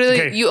just really,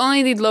 Okay. you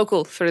only need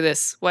local for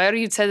this. Why are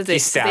you stabs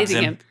sedating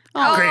him. him?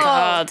 Oh, Great.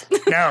 God.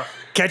 Now,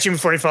 catch him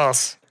before he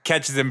falls.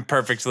 Catches him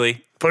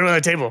perfectly. Put him on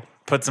the table.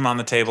 Puts him on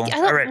the table.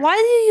 All right. Why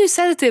do you use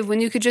sedative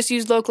when you could just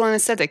use local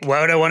anesthetic?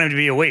 Why would I want him to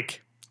be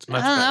awake? I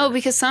don't know,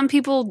 because some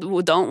people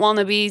don't want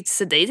to be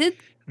sedated.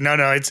 No,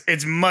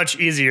 it's much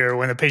easier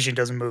when the patient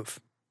doesn't move.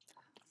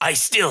 I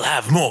still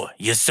have more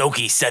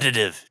Yosoki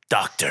sedative,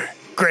 doctor.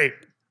 Great.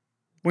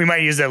 We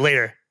might use that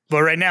later.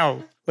 But right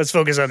now, let's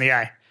focus on the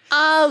eye.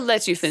 I'll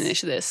let you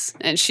finish this.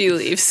 And she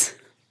leaves.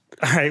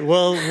 All right,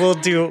 we'll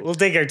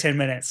take our 10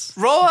 minutes.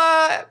 Roll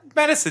a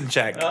medicine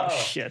check.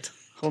 Shit.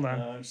 Hold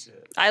on.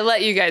 I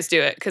let you guys do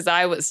it because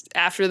I was,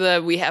 after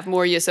the we have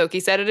more Yosoki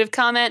sedative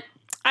comment,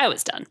 I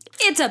was done.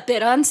 It's a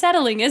bit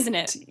unsettling, isn't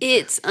it?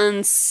 It's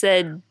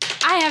unsaid.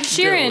 I have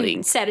Sheeran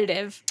Building.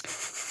 sedative.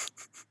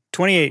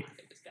 28.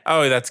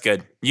 Oh, that's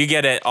good. You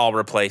get it all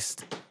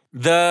replaced.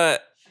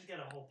 The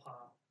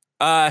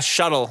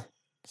shuttle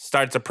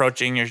starts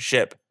approaching your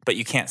ship, but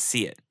you can't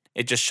see it.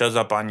 It just shows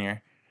up on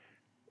your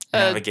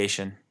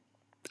navigation.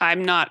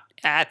 I'm not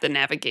at the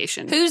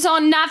navigation. Who's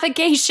on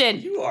navigation?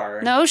 You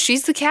are. No,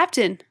 she's the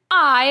captain.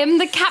 I am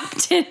the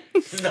captain.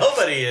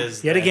 Nobody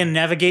is. Yet again,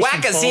 navigation.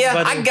 Wacka's falls here.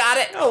 by the- I got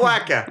it. Oh,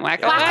 Wacka. Wacka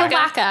Wacka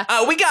wacka.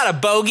 wacka. We got a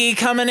bogey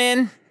coming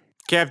in.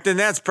 Captain,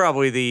 that's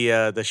probably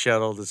the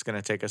shuttle that's going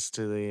to take us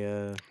to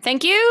the.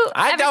 Thank you,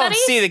 I everybody. don't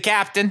see the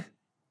captain.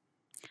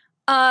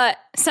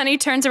 Sunny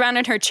turns around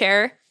in her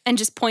chair and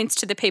just points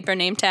to the paper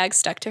name tag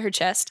stuck to her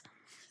chest.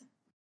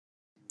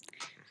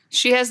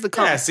 She has the Yeah,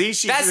 compass. see,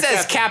 she's That the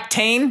says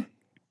captain.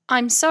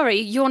 I'm sorry,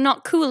 you're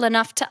not cool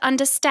enough to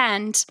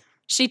understand.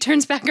 She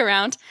turns back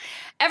around.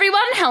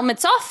 Everyone,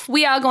 helmets off.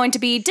 We are going to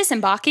be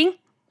disembarking.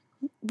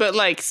 But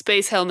like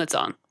space helmets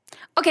on.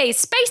 Okay,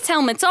 space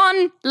helmets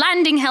on,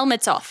 landing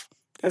helmets off.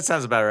 That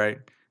sounds about right.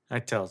 I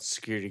tell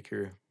security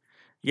crew.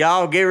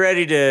 Y'all get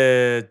ready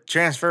to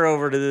transfer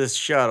over to this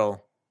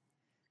shuttle.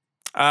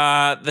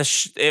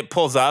 It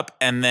pulls up,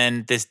 and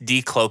then this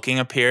decloaking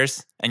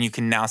appears, and you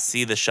can now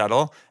see the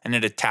shuttle, and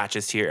it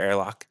attaches to your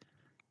airlock.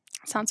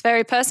 Sounds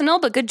very personal,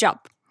 but good job.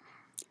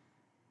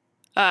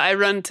 I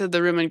run to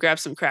the room and grab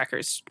some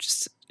crackers,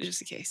 just in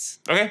case.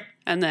 Okay.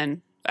 And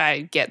then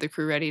I get the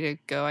crew ready to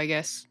go, I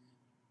guess.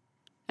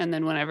 And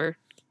then whenever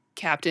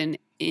Captain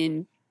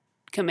in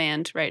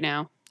command right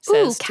now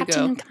says to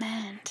Captain in go,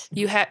 command.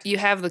 you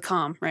have the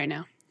comm right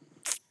now.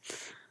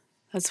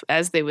 That's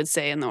as they would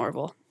say in the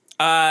Orville.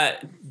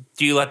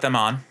 Do you let them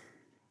on?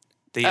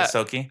 The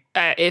Yosoki?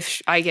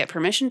 If I get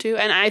permission to,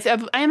 and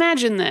I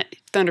imagine that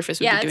Thunderfist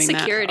would Yeah, be it's doing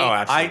security. Oh,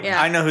 I absolutely.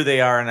 Yeah. I know who they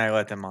are, and I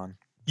let them on.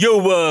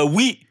 Yo,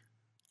 we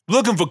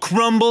looking for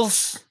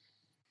Crumbles?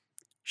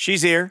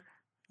 She's here.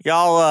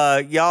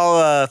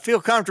 Y'all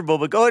feel comfortable,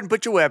 but go ahead and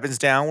put your weapons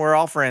down. We're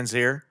all friends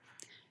here.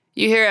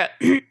 You hear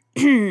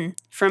it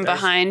from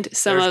behind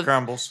some There's of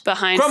Crumbles.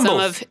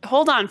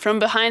 from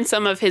behind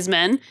some of his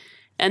men,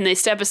 and they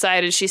step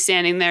aside as she's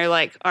standing there,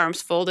 like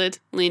arms folded,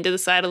 lean to the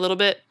side a little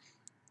bit.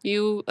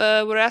 You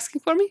were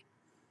asking for me?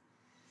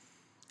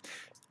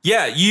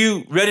 Yeah,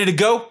 you ready to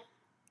go?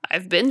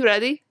 I've been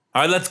ready.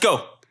 All right, let's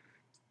go.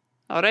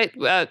 All right,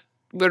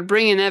 we're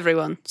bringing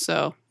everyone.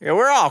 So Yeah,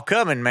 we're all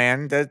coming,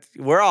 man.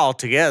 We're all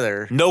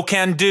together. No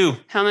can do.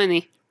 how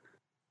many?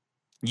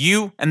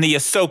 You and the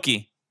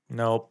Yosoki.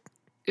 Nope.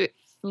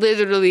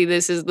 Literally,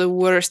 this is the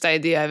worst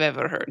idea I've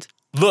ever heard.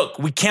 Look,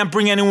 we can't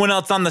bring anyone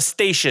else on the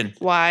station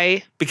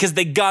Why? because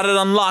they got it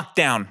on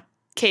lockdown.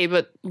 Okay,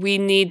 but we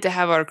need to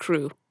have our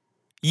crew.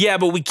 Yeah,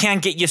 but we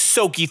can't get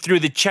Yosoki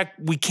through the check.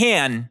 We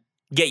can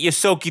get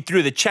Yosoki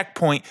through the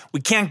checkpoint.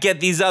 We can't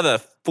get these other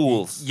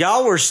fools.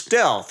 Y'all were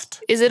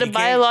stealthed. Is it a You can't-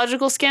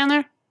 biological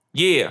scanner?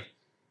 Yeah.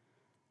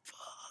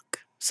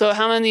 So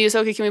how many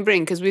Yosoki can we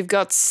bring? Because we've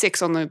got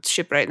 6 on the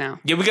ship right now.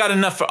 Yeah, we got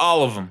enough for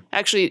all of them.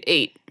 Actually,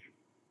 8.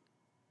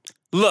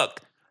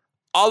 Look,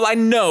 all I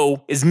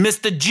know is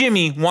Mr.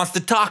 Jimmy wants to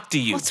talk to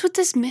you. What's with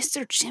this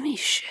Mr. Jimmy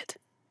shit?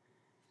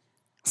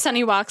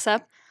 Sunny walks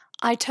up.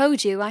 I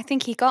told you, I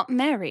think he got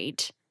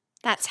married.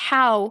 That's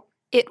how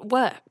it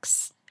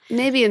works.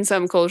 Maybe in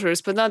some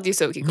cultures, but not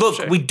Yosoki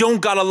culture. Look, we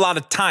don't got a lot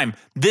of time.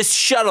 This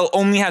shuttle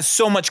only has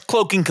so much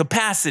cloaking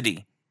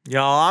capacity.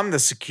 Y'all, I'm the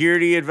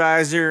security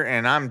advisor,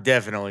 and I'm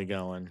definitely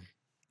going.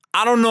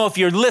 I don't know if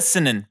you're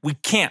listening. We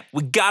can't.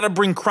 We gotta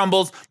bring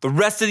Crumbles. The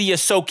rest of the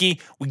Yosoki,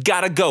 we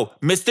gotta go.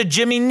 Mr.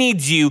 Jimmy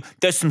needs you.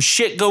 There's some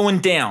shit going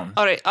down.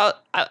 All right,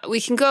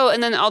 we can go,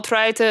 and then I'll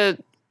try to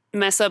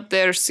mess up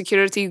their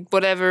security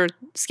whatever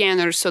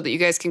scanners so that you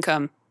guys can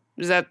come.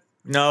 Is that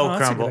No, Oh, that's a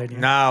good Crumble. idea.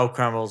 No,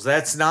 Crumbles.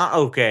 That's not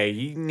okay.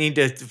 You need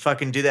to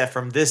fucking do that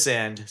from this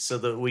end so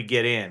that we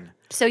get in.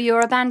 So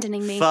you're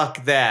abandoning me.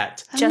 Fuck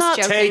that. Just not-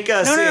 joking. Take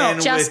us in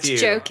Just with you.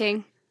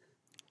 joking.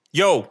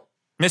 Yo,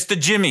 Mr.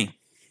 Jimmy,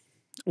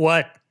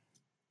 What?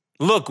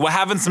 look, we're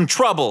having some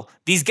trouble.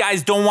 These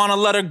guys don't want to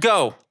let her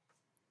go.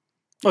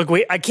 Look,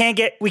 we can't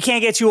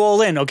get you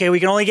all in. Okay, we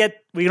can only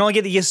get the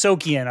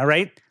Yosoki in. All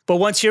right, but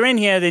once you're in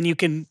here, then you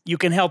can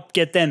help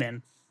get them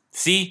in.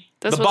 See?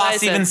 That's the what I boss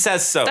said. even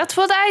says so. That's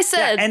what I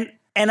said.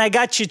 And I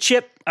got your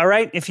chip. All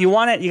right, if you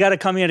want it, you got to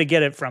come here to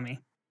get it from me.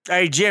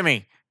 Hey,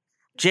 Jimmy.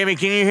 Jimmy,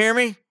 can you hear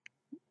me?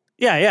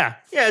 Yeah.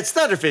 Yeah, it's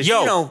Thunderfish.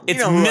 Yo, you know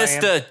it's who I am.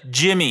 Mr.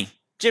 Jimmy.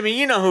 Jimmy,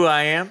 you know who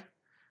I am.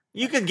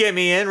 You can get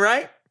me in,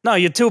 right? No,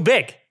 you're too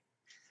big.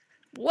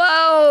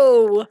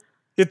 Whoa.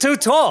 You're too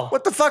tall.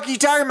 What the fuck are you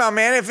talking about,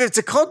 man? If it's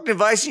a cloak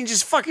device, you can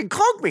just fucking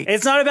cloak me.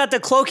 It's not about the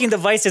cloaking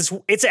device.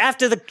 It's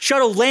after the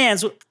shuttle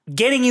lands,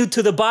 getting you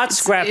to the bot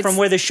scrap it's- from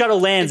where the shuttle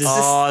lands. it's-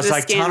 Oh, it's the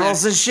like scanner.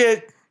 tunnels and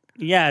shit.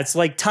 Yeah, it's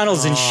like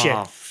tunnels and shit.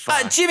 Oh,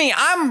 fuck. Jimmy,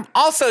 I'm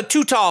also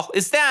too tall.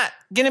 Is that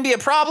gonna be a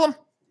problem?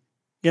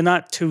 You're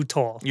not too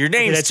tall. Your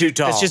name's that's, too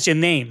tall. That's just your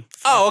name.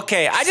 Oh,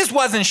 okay. I just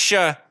wasn't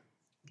sure.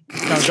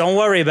 No, don't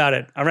worry about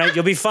it. All right,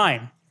 you'll be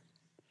fine.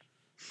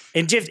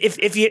 And just,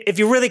 if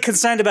you're really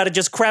concerned about it,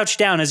 just crouch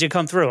down as you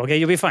come through. Okay,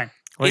 you'll be fine.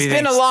 What do It's you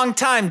been think? a long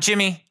time,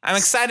 Jimmy. I'm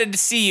excited to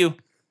see you.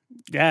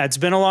 Yeah, it's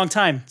been a long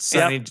time.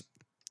 Sonny, Yep.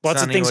 Lots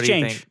Sonny, of things what do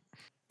you change. think?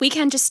 We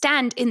can just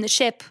stand in the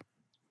ship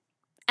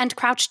and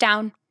crouch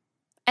down.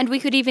 And we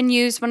could even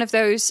use one of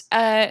those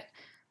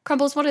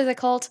crumbles. What are they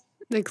called?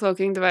 The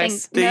cloaking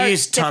device. Thing. No, They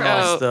use different.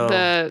 tunnels, though.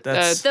 the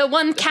That's, The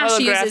one Cash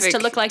uses to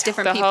holographic- look like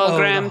different the people.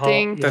 hologram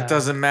thing. that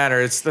doesn't matter.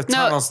 It's the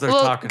tunnels they're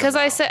talking because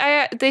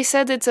about. they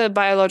said it's a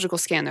biological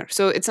scanner,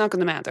 so it's not going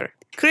to matter.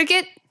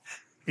 Cricket,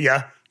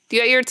 Yeah. do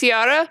you got your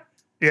tiara?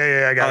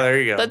 Yeah, I got Oh, it.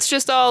 there you go. Let's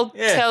just all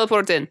Yeah.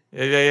 teleport in.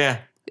 Yeah.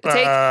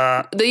 Take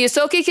the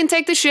Yosoki can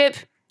take the ship.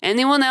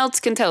 Anyone else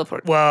can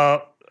teleport.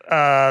 Well,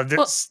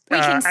 this, we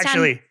can stand-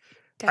 actually,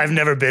 Go I've ahead.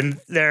 never been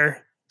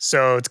there,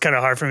 so it's kind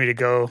of hard for me to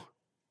go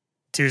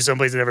to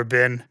someplace I've never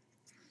been.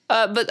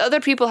 But other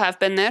people have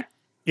been there.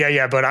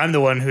 Yeah, but I'm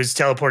the one who's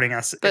teleporting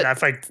us. But and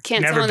if I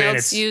Can't never someone been,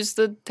 else use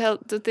the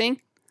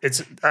thing?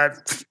 it's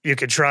you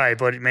could try,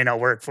 but it may not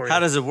work for you. How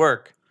does it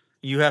work?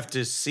 You have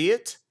to see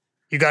it?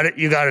 You got it.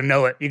 You got to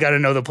know it. You got to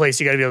know the place.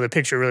 You got to be able to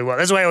picture it really well.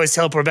 That's why I always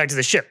teleport back to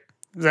the ship,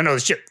 because I know the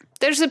ship.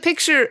 There's a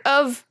picture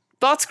of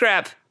bot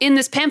scrap in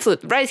this pamphlet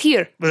right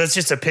here. But that's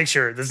just a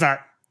picture. That's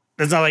not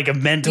like a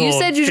mental. You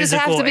said you just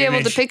have to physical be able to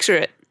image. picture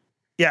it.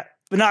 Yeah,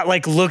 but not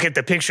like look at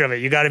the picture of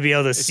it. You got to be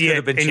able to see could it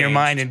have been in your changed.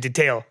 mind in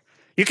detail.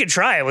 You could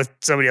try it with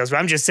somebody else, but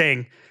I'm just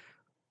saying,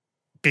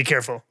 be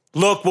careful.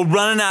 Look, we're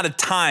running out of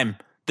time.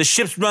 The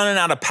ship's running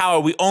out of power.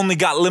 We only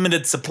got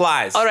limited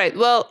supplies. All right.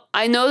 Well,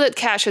 I know that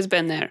Cash has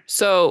been there,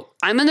 so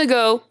I'm gonna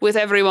go with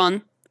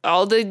everyone,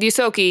 all the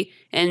Yusoki,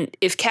 and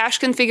if Cash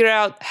can figure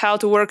out how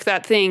to work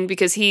that thing,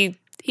 because he's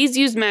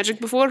used magic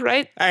before,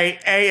 right? Hey,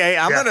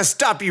 I'm Yeah. going to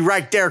stop you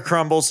right there,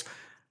 Crumbles.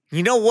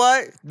 You know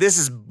what? This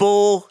is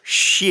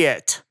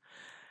bullshit.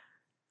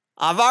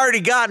 I've already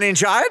gotten in.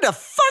 I had to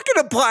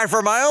fucking apply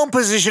for my own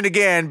position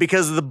again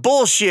because of the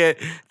bullshit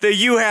that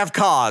you have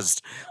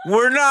caused.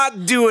 We're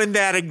not doing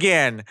that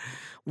again.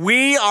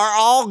 We are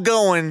all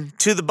going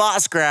to the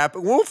bot scrap.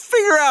 We'll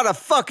figure out a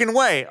fucking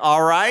way,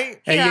 all right?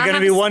 And Yeah, you're I gonna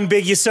have be to- one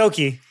big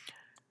Yosoki.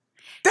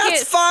 That's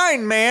Yes.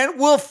 fine, man.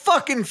 We'll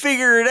fucking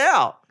figure it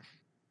out.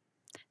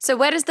 So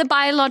where does the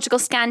biological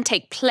scan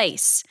take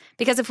place?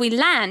 Because if we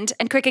land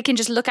and Cricket can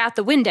just look out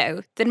the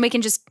window, then we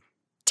can just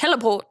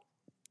teleport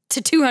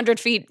to 200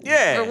 feet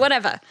Yeah. or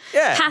whatever.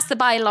 Yeah. Past the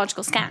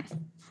biological scan.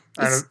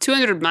 It's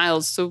 200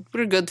 miles, so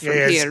we're good from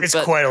Yeah, here. it's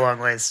but quite a long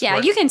ways. Yeah,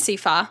 What? you can see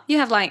far. You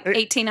have like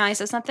 18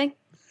 eyes or something.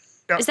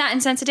 No. Is that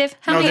insensitive?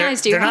 How No, many they're-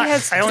 eyes do you they're not-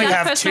 have? I only Is that a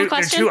have personal two. They're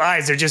question? 2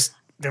 eyes.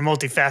 They're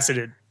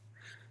multifaceted.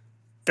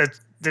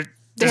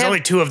 There's have-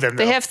 only 2 of them.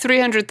 they though. have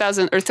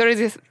 300,000 or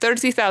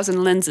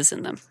 30,000 lenses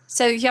in them.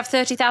 So you have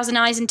 30,000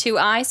 eyes and 2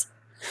 eyes?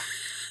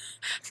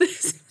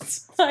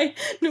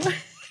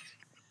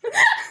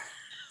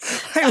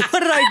 Hey,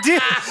 what did I do?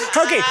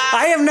 Okay,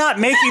 I am not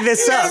making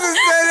this He up. hasn't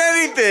said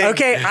anything.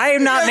 Okay, I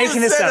am not He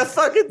making hasn't this said up. a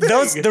fucking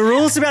thing. The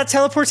rules about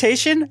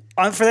teleportation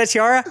for that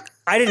tiara,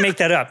 I didn't make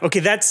that up.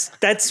 Okay, that's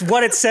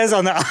what it says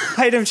on the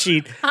item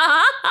sheet.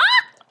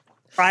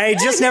 I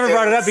just never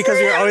brought it up because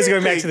we were always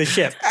going back to the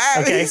ship.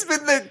 Okay, He's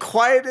been the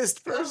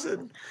quietest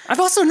person I've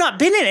also not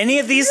been in any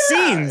of these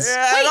scenes.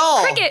 at Wait,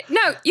 all. Cricket,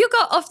 no, you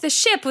got off the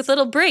ship with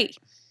little Bree.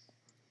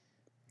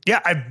 Yeah,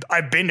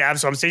 I've been to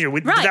Absalom Station.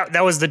 Right.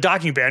 That was the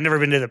docking bay. I've never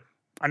been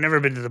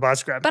to the bot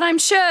scrap. But I'm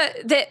sure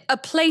that a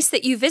place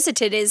that you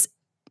visited is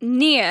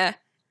near,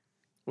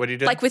 What are you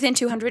doing? like within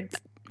 200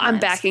 I'm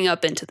miles. backing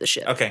up into the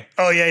ship. Okay.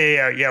 Oh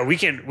yeah. We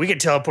can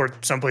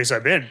teleport someplace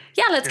I've been.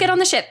 Yeah, let's get on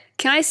the ship.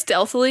 Can I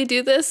stealthily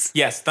do this?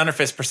 Yes,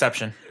 Thunderfist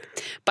perception.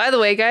 By the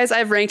way, guys,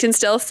 I've ranked in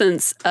stealth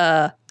since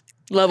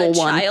level A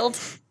 1. child,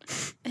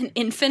 an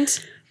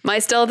infant. My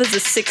stealth is a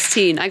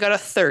 16. I got a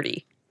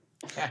 30.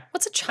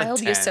 What's a child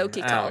 10.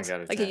 Yosoki Oh, called?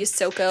 got a Like a 10.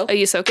 Yosoko? A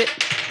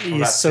Yusokit?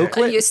 You so A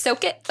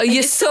Yosokit? A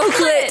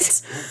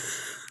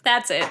Yusoklit!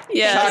 That's it.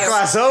 Yeah. Shot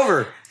glass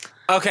over.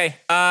 Okay,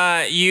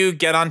 you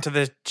get onto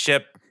the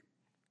ship.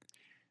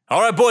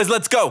 All right, boys,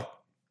 let's go.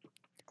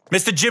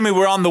 Mr. Jimmy,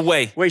 we're on the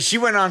way. Wait, she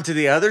went on to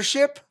the other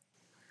ship?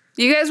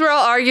 You guys were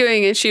all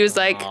arguing, and she was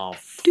like, Oh,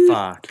 Dude.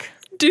 fuck.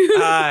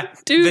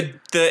 dude.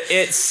 The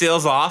it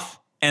seals off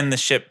and the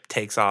ship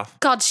takes off.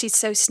 God, she's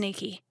so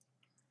sneaky.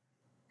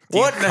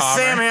 What in the calm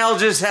Sam her? hell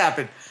just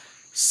happened?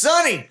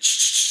 Sonny!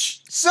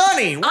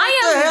 Sonny! What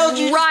I the hell am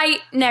did you... right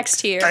next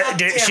to you.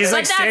 She's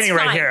like But that's standing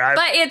right fine. here.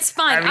 But it's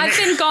fine. I mean- I've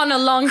been gone a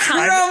long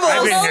time.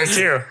 I've been here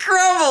too.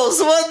 Crumbles,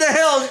 what the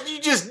hell did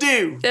you just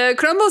do?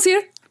 Crumbles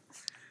here.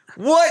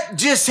 What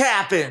just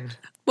happened?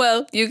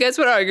 Well, you guys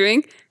were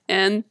arguing,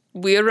 and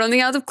we are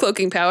running out of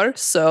cloaking power,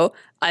 so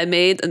I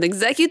made an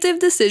executive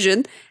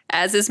decision,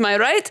 as is my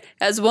right,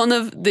 as one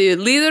of the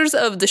leaders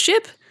of the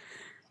ship,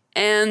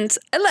 and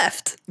I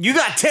left. You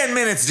got 10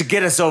 minutes to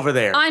get us over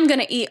there. I'm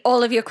gonna eat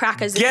all of your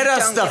crackers. if Get you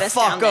us don't the get us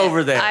fuck down there.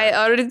 over there. I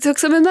already took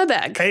some in my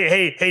bag.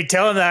 Hey,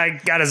 tell him that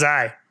I got his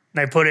eye. And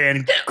I put it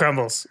in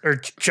Crumbles or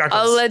Chuckles.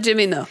 I'll let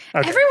Jimmy know.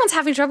 Everyone's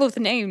having trouble with the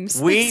names.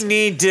 We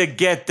need to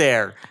get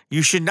there.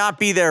 You should not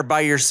be there by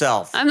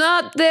yourself. I'm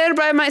not there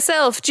by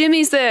myself.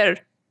 Jimmy's there.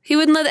 He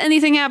wouldn't let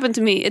anything happen to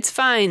me. It's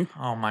fine.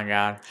 Oh my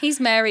God. He's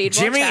married.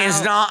 Watch Jimmy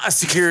is out. not a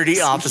security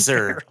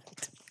officer.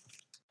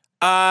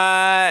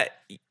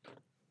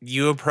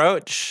 You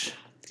approach.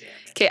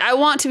 Okay, I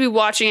want to be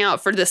watching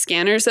out for the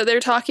scanners that they're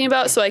talking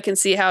about so I can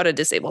see how to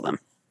disable them.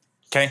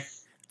 Okay.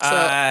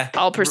 So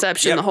I'll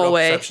perception the whole roll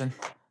way. Perception.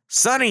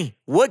 Sonny,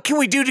 what can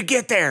we do to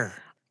get there?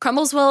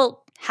 Crumbles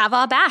will have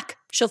our back.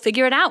 She'll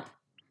figure it out.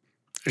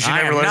 She I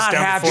never am let us not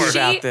down happy before.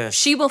 about this.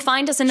 She will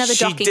find us another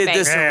She docking did bay.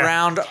 this Yeah.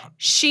 around.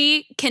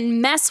 She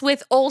can mess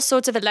with all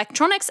sorts of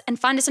electronics and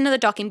find us another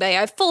docking bay. I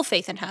have full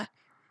faith in her.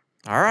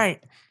 All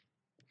right.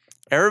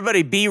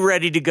 Everybody be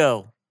ready to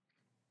go.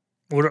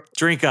 What-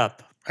 Drink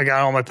up. I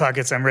got all my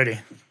pockets. I'm ready.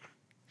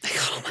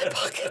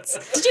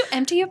 Did you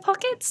empty your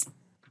pockets?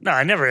 No,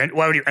 I never.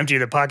 Why would you empty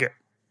the pocket?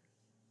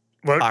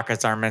 What?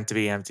 Pockets aren't meant to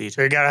be emptied.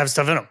 So you gotta have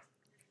stuff in them.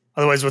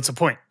 Otherwise, what's the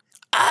point?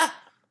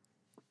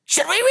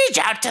 Should we reach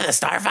out to the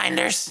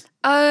Starfinders?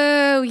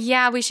 Oh,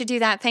 yeah, we should do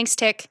that. Thanks,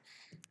 Tick.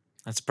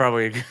 That's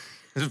probably good.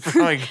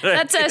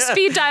 That's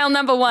speed dial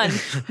number 1.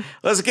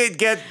 Let's get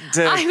to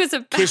I was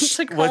about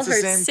to call what's her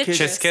his name?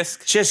 Citrus. Kisk.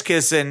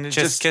 Chishkis and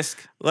just Kisk.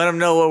 let them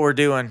know what we're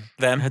doing.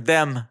 Them.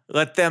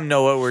 Let them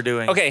know what we're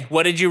doing. Okay,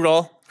 what did you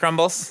roll,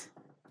 Crumbles?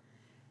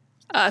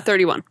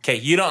 31. Okay,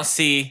 you don't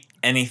see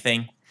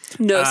anything.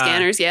 No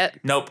scanners yet.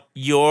 Nope.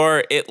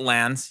 It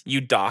lands.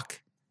 You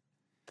dock.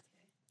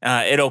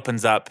 It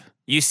opens up.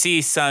 You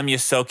see some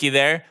Yosoki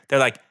there. They're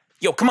like,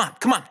 yo, come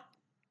on.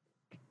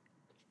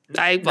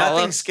 I follow.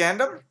 Nothing scanned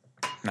them?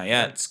 Not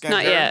yet. Scanned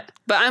Not her? yet.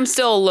 But I'm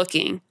still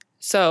looking.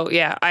 So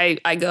yeah, I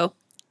go.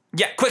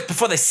 Yeah, quick,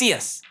 before they see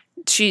us.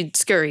 She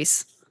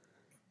scurries.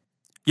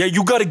 Yeah,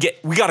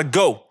 we gotta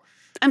go.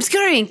 I'm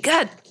scurrying.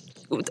 God.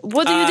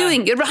 What are you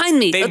doing? You're behind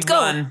me. They Let's go.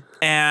 run,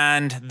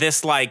 and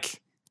this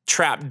like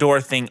trap door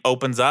thing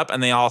opens up,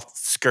 and they all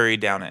scurry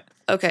down it.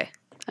 Okay.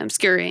 I'm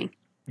scurrying.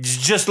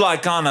 Just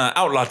like on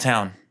Outlaw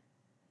Town.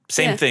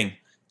 Same Yeah. thing.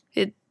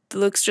 It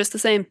looks just the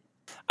same.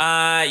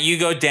 You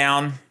go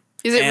down.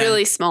 Is it And-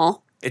 really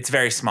small? It's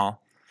very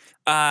small.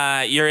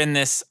 You're in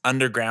this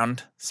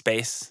underground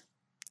space,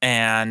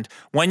 and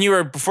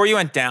before you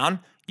went down,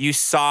 you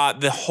saw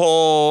the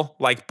whole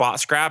like bot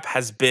scrap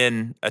has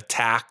been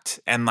attacked,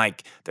 and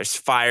like there's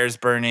fires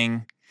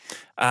burning.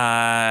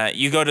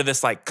 You go to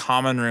this like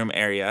common room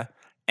area,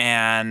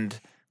 and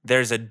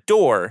there's a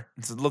door.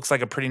 It looks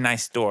like a pretty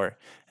nice door,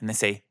 and they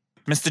say,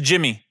 "Mr.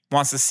 Jimmy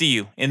wants to see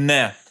you in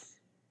there."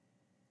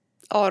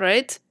 All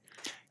right.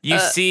 You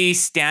see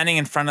standing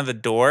in front of the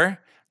door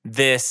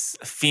this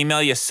female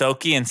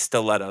Yosoki in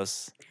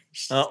stilettos.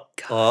 Oh,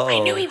 I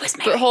knew he was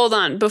But married. hold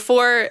on.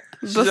 Before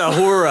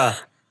Zahura.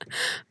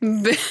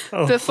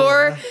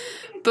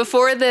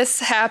 before this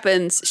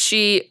happens,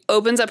 she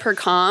opens up her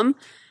comm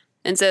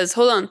and says,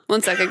 "Hold on,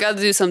 one sec. I got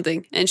to do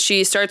something." And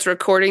she starts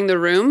recording the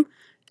room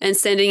and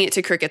sending it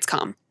to Cricket's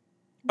comm.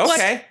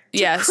 Okay.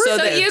 Yeah, so So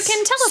that you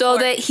can teleport. so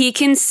that he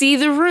can see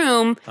the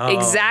room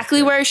exactly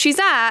okay. where she's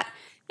at,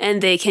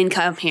 and they can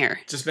come here.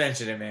 Just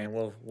mention it, man.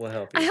 We'll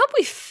help you. I hope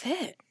we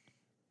fit.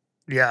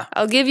 Yeah.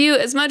 I'll give you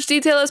as much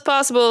detail as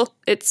possible.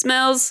 It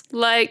smells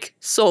like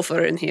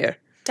sulfur in here.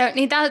 Don't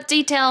need that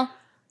detail.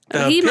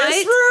 He Piss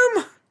might.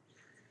 room?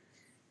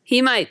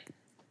 He might.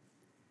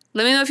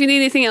 Let me know if you need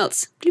anything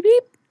else. Bleep, bleep.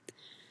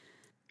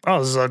 Oh,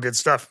 this is all good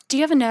stuff. Do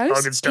you have a nose?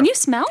 All good stuff. Can you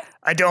smell?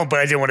 I don't, but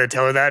I didn't want to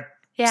tell her that.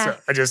 Yeah. So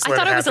I just I let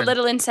thought it was a happen.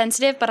 little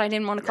insensitive, but I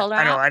didn't want to call her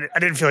I know. out. I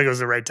didn't feel like it was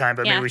the right time,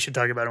 but Yeah. maybe we should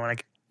talk about it when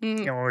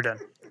we're done.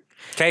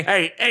 Okay.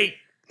 Hey,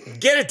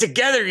 get it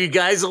together, you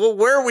guys.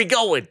 Where are we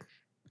going?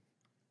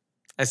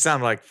 I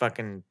sound like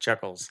fucking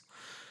Chuckles.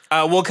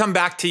 We'll come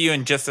back to you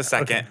in just a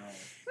second.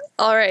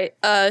 All right.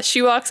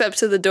 She walks up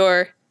to the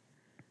door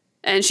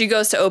and she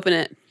goes to open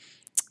it.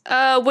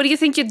 What do you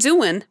think you're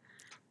doing?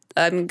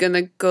 I'm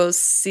gonna go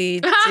see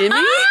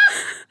Jimmy.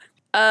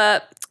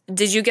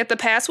 Did you get the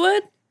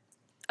password?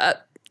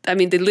 I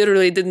mean, they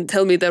literally didn't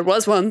tell me there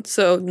was one,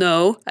 so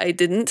no, I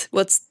didn't.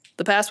 What's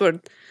the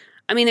password?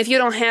 I mean, if you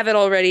don't have it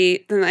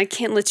already, then I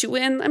can't let you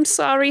in. I'm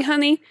sorry,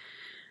 honey.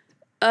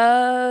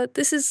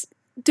 This is,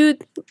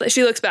 dude.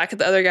 She looks back at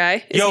the other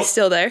guy. Is Yo. he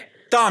still there?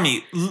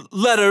 Tommy,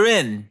 let her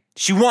in.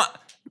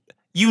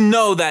 You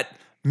know that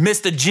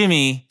Mr.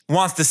 Jimmy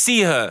wants to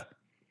see her.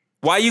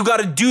 Why you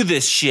gotta do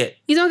this shit?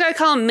 You don't gotta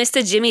call him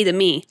Mr. Jimmy to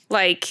me.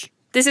 Like,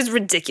 this is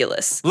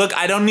ridiculous. Look,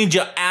 I don't need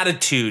your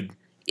attitude.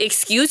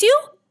 Excuse you?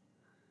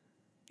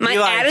 My He,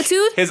 like,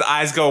 attitude? His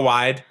eyes go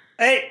wide.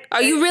 Hey,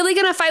 Are you really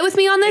gonna fight with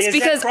me on this? is that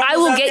Because I Crumbles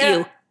will out get there?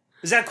 you.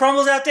 Is that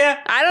Crumbles out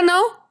there? I don't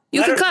know.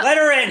 You Let could her- come. let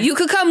her in. You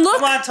could come look.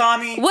 Come on,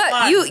 Tommy. What?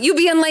 Come on. You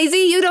being lazy?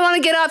 You don't want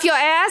to get off your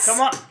ass?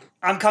 Come on.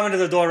 I'm coming to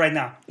the door right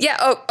now. Yeah.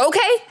 Oh,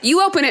 okay.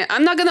 You open it.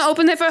 I'm not gonna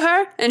open it for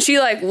her. And she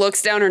like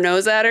looks down her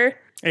nose at her.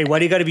 Hey, why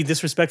do you got to be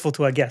disrespectful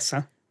to our guests,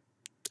 huh?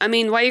 I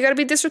mean, why you gotta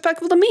be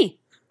disrespectful to me?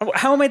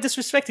 How am I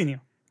disrespecting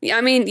you?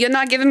 I mean, you're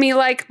not giving me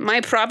like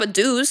my proper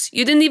dues.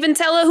 You didn't even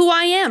tell her who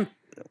I am.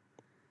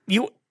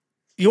 You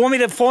want me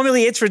to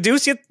formally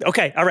introduce you?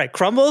 Okay, all right,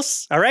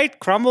 Crumbles. All right,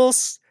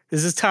 Crumbles.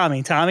 This is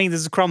Tommy. Tommy, this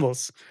is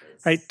Crumbles.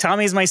 Right,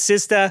 Tommy is my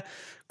sister.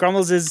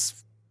 Crumbles is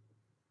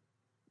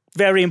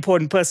very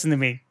important person to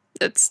me.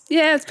 It's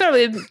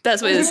probably the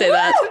best way to say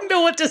that. I don't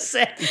know what to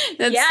say.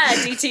 That's-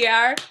 Yeah,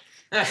 DTR.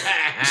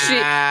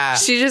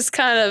 She just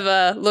kind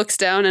of looks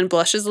down and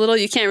blushes a little.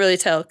 You can't really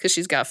tell because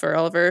she's got fur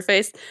all over her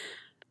face.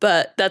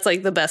 But that's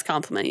like the best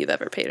compliment you've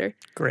ever paid her.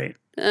 Great.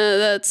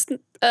 That's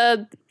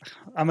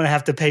I'm gonna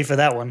have to pay for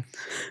that one.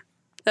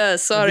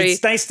 Sorry.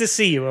 It's nice to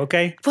see you.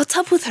 Okay. What's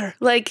up with her?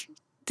 Like,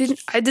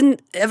 I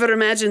didn't ever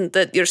imagine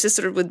that your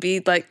sister would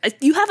be like.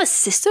 You have a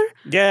sister?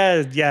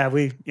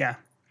 Yeah.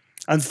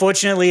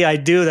 Unfortunately, I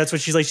do. That's what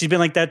she's like. She's been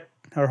like that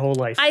her whole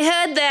life. I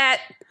heard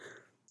that.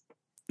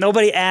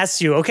 Nobody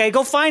asked you. Okay,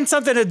 go find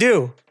something to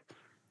do.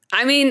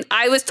 I mean,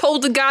 I was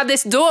told to guard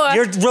this door.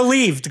 You're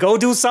relieved. Go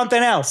do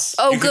something else.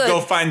 Oh, You could good. go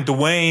find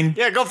Dwayne.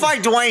 Yeah, go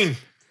find Dwayne.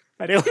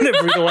 I didn't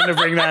want to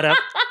bring that up.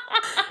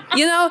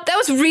 You know, that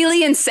was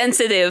really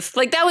insensitive.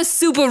 Like, that was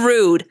super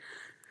rude.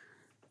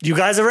 You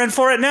guys are in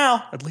for it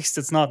now. At least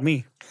it's not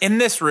me. In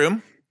this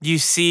room, you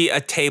see a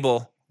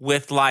table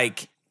with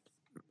like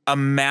a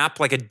map,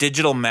 like a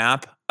digital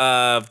map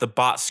of the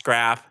bot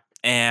scrap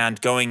and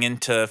going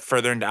into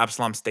further into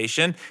Absalom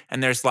Station.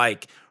 And there's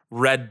like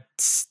red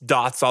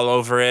dots all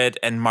over it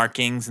and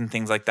markings and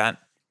things like that.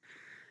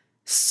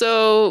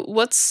 So,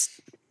 what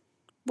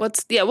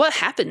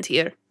happened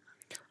here?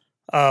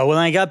 When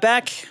I got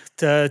back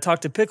to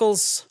talk to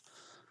Pickles,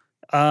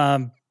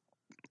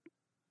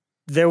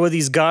 there were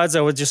these guards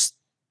that were just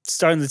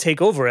starting to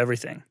take over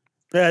everything.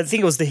 I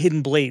think it was the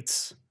Hidden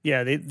Blades.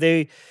 Yeah,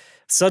 they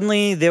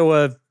suddenly there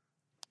were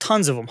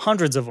tons of them,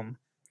 hundreds of them,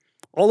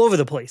 all over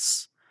the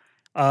place.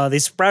 They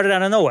sprouted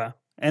out of nowhere,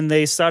 and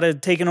they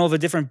started taking over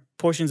different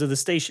portions of the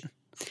station.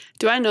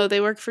 Do I know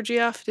they work for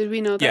Geoff? Did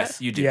we know that?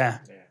 Yes, you do. Yeah,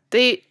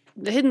 The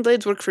Hidden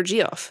Blades work for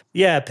Geoff.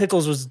 yeah.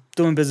 Pickles was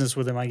doing business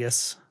with him, I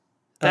guess.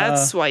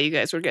 That's why you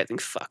guys were getting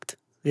fucked.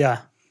 Yeah.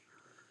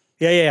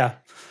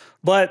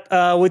 But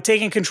we're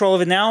taking control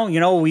of it now. You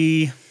know,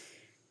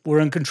 we're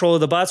in control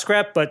of the bot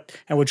scrap,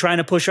 and we're trying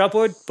to push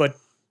upward, but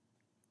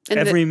And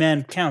every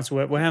man counts.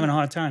 We're having a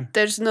hard time.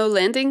 there's no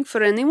landing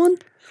for anyone?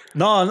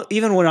 No,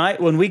 even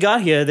when we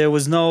got here, there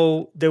was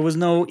no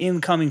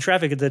incoming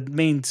traffic at the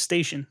main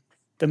station,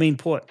 the main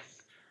port.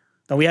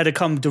 No, we had to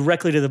come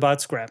directly to the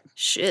bot scrap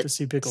Shit. to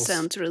see Pickles.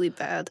 Sounds really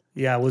bad.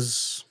 Yeah, it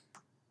was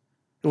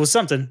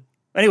something.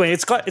 Anyway,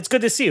 it's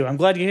good to see you. I'm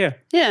glad you're here.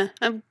 Yeah,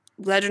 I'm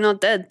glad you're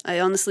not dead. I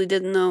honestly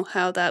didn't know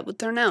how that would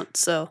turn out,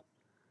 so.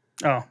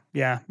 Oh,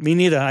 yeah, me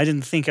neither. I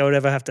didn't think I would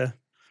ever have to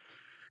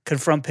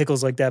confront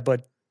Pickles like that,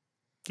 but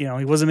you know,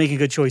 he wasn't making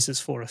good choices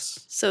for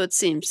us. So it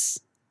seems.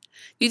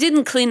 You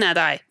didn't clean that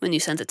eye when you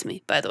sent it to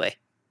me, by the way.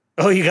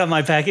 Oh, you got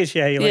my package?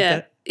 Yeah, you like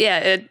yeah.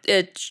 that?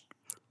 Yeah,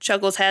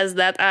 Chuckles has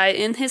that eye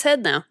in his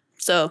head now.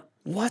 So,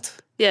 What?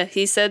 yeah,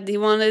 he said he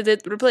wanted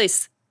it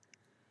replaced.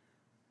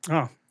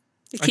 Oh,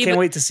 I Keep can't it,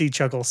 wait to see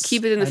Chuckles.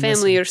 keep it in the I miss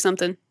family him. or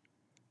something.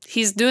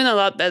 He's doing a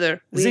lot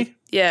better. Is he?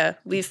 Yeah,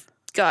 we've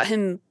got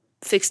him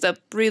fixed up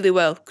really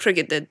well.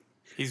 Cricket did.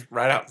 He's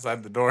right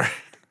outside the door.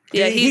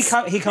 Yeah, he he's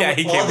come. Yeah,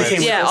 he all came the with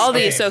us. yeah, all the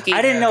Yosoki.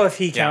 I didn't know if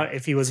he Yeah.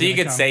 if he was. So you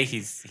gonna could come. say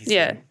he's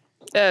Yeah.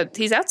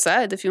 He's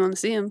outside if you want to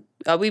see him.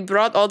 We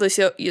brought all the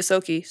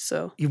Yosoki,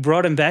 so You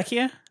brought him back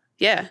here,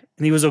 yeah.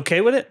 and he was okay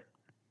with it.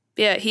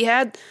 Yeah, he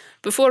had,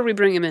 before we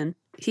bring him in,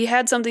 he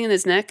had something in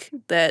his neck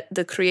that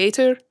the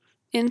creator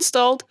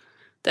installed,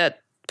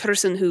 that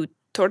person who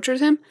tortured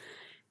him,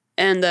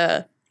 and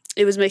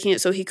it was making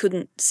it so he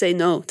couldn't say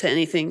no to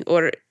anything,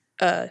 or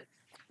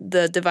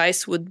the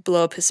device would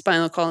blow up his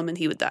spinal column and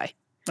he would die.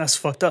 That's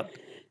fucked up.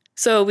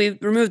 So we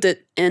removed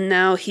it, and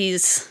now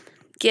he's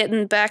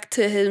getting back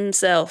to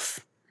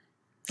himself.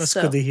 That's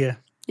So, good to hear.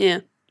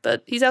 Yeah,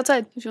 but he's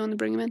outside if you want to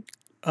bring him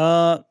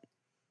in.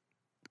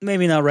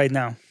 Maybe not right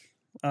now.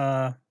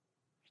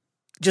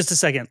 Just a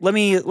second. Let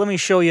me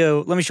show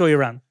you. Let me show you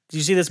around. Do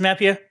you see this map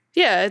here?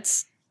 Yeah,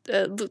 it's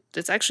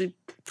actually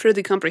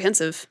pretty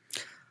comprehensive.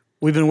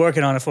 We've been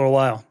working on it for a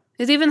while.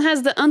 It even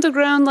has the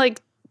underground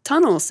like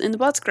tunnels in the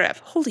bot scrap.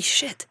 Holy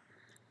shit!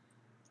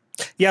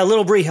 Yeah,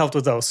 Little Bree helped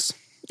with those.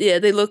 Yeah,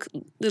 they look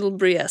little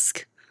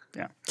Brie-esque.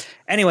 Yeah.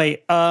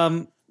 Anyway,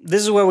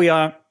 this is where we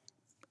are,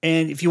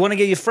 and if you want to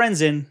get your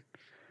friends in,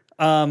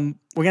 we're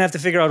gonna have to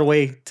figure out a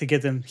way to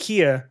get them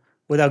here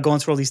without going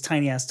through all these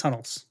tiny ass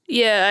tunnels.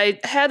 Yeah, I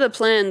had a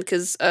plan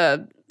because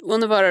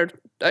one of our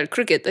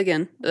Cricket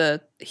again,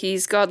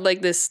 he's got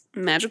like this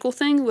magical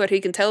thing where he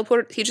can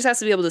teleport. He just has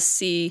to be able to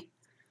see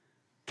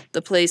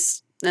the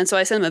place, and so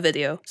I sent him a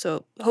video.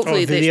 So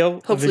hopefully a video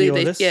of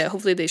this?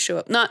 hopefully they show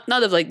up.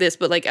 Not of like this,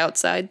 but like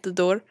outside the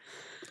door.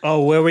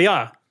 Oh, where we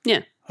are?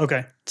 Yeah.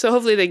 Okay. So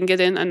hopefully they can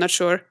get in. I'm not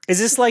sure. Is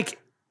this like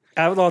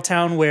Outlaw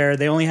Town where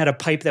they only had a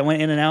pipe that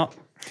went in and out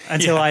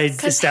until I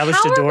established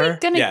How a door? are we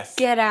gonna Yes.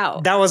 get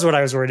out? That was what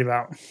I was worried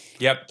about.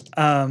 Yep.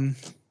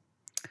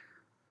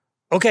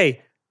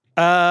 Okay.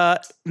 I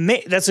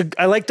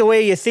like the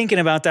way you're thinking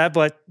about that,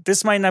 but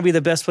this might not be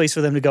the best place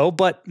for them to go.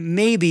 But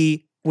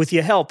maybe with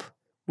your help,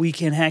 we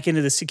can hack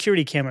into the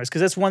security cameras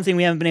because that's one thing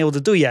we haven't been able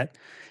to do yet.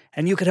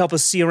 And you could help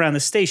us see around the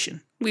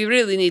station. We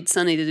really need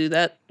Sunny to do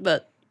that,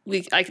 but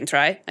I can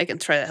try. I can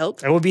try to help.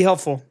 That would be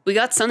helpful. We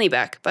got Sunny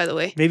back, by the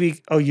way.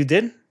 Maybe. Oh, you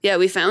did? Yeah,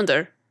 we found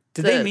her.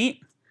 Did The- they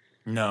meet?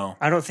 No.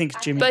 I don't think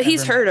Jimmy. But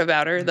he's ever heard met.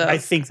 about her though. I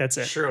think that's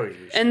it. Surely.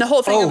 And the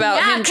whole thing Oh. about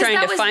Yeah, him 'cause trying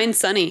that to was- find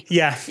Sunny.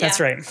 Yeah, that's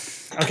Yeah. right.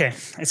 Okay,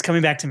 it's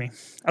coming back to me.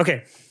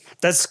 Okay,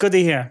 that's good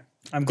to hear.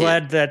 I'm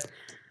glad that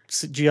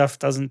Geoff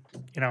doesn't,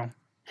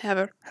 Have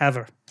her. have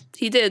her.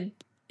 He did.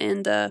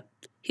 and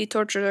he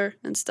tortured her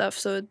and stuff.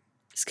 So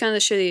it's kind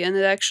of shitty, and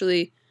it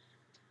actually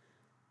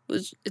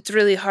it's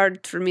really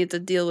hard for me to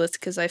deal with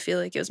because I feel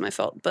like it was my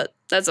fault. But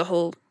that's a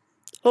whole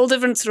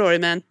different story,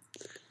 man.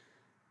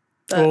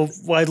 But,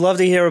 Well, I'd love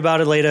to hear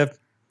about it later.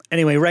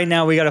 Anyway, right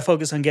now we got to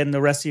focus on getting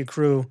the rest of your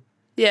crew.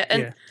 yeah,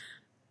 and Yeah.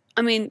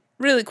 I mean,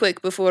 really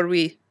quick before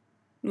we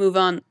move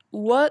on,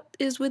 what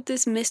is with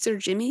this Mr.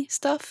 Jimmy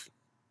stuff?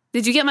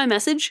 Did you get my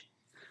message?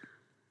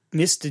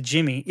 Mr.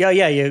 Jimmy. Yeah.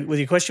 With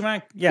your question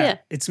mark? Yeah.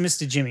 It's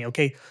Mr. Jimmy,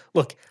 okay?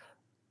 Look,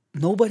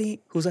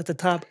 nobody who's at the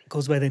top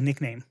goes by their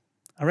nickname,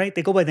 all right?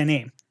 They go by their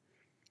name.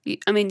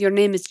 I mean, your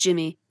name is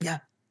Jimmy. Yeah,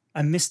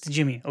 I'm Mr.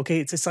 Jimmy, okay?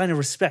 It's a sign of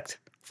respect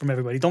from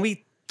everybody.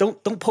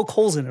 Don't poke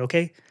holes in it,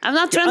 okay? I'm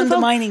not You're trying to poke.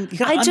 undermining, you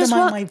gotta I just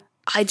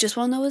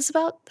want to know what it's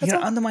about. you That's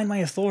gotta all. undermine my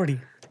authority.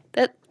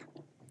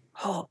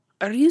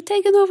 Are you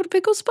taking over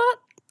Pickle Spot?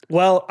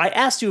 Well, I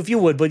asked you if you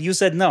would, but you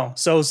said no.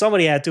 So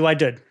somebody had to, I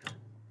did.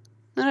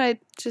 All right,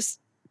 just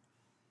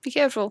be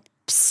careful.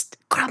 Psst,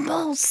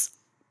 Crumbles.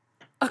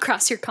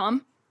 Across your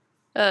comm.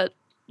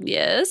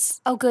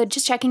 Yes. Oh, good.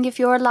 Just checking if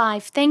you're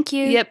alive. Thank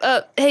you. Yep.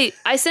 Hey,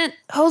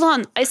 hold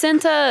on. I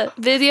sent a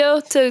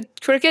video to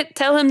Cricket.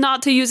 Tell him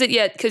not to use it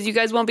yet, because you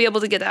guys won't be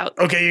able to get out.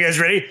 Okay, you guys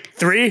ready?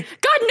 3? God,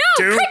 no!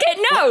 Two-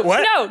 Cricket, no!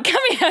 What? No,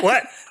 come here.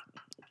 What?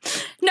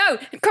 No,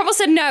 Crumble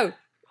said no.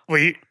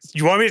 Wait,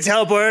 you want me to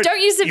teleport? Don't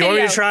use the You want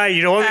me to video. try?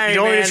 You don't want me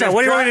to try? if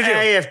What do you want me to do?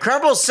 Hey, if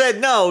Crumble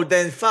said no,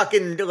 then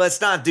fucking let's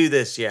not do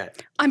this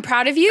yet. I'm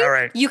proud of you. All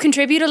right. You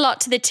contribute a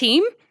lot to the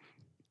team,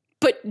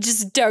 but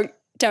just don't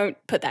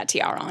put that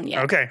tiara on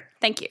yet. Okay,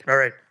 Thank you. all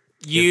right.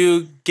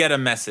 You get a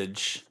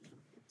message,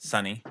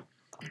 Sunny.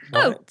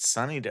 What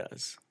Sonny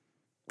does.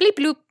 Bleep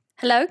bloop.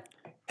 Hello?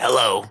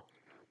 Hello.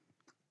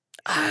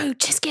 Oh,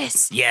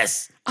 Chiskus.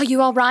 Yes. Are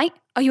you all right?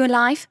 Are you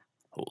alive?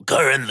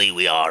 Currently,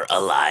 we are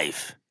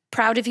alive.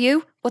 Proud of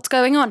you. What's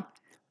going on?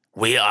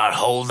 We are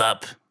holed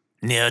up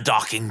near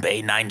Docking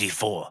Bay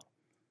 94.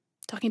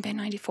 Talking Bay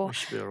 94.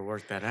 Should be able to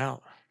work that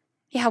out.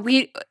 Yeah,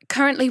 we're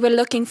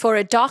looking for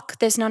a dock.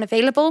 There's none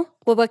available.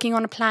 We're working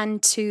on a plan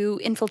to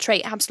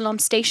infiltrate Absalom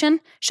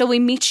Station. Shall we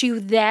meet you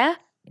there?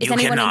 Is You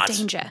anyone cannot. in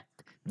danger?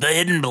 The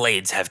Hidden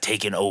Blades have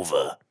taken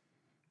over.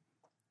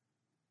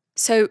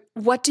 So,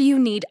 what do you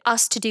need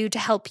us to do to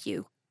help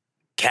you?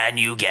 Can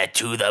you get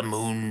to the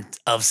Moon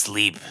of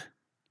Sleep?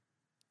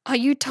 Are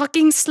you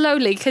talking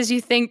slowly because you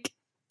think,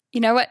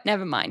 you know what?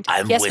 Never mind.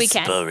 I'm yes, we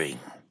can. whispering.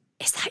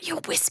 Is that your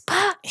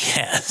whisper?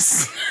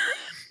 Yes.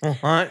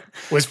 What?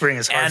 Whispering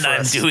is hard And for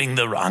I'm us. doing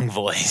the wrong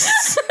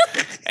voice.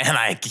 And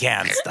I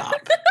can't stop.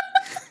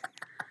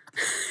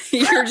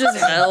 You're just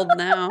Veld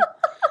now.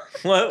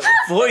 What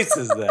voice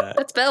is that?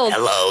 That's Veld.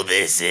 Hello,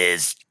 this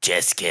is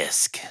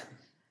Jeskisk.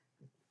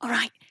 All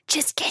right,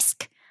 Chiskus.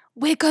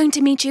 We're going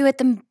to meet you at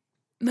the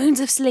Moons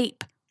of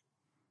Sleep.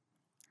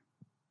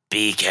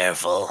 Be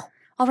careful.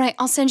 All right,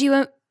 I'll send you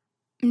a...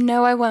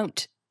 No, I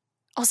won't.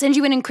 I'll send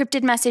you an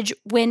encrypted message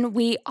when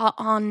we are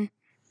on...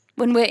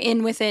 When we're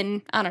in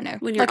within, I don't know,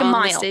 When you're like a on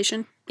mile. the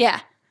station.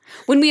 Yeah.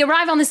 When we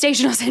arrive on the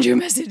station, I'll send you a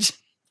message.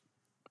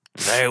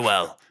 Very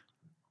well.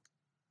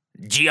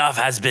 Geoff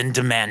has been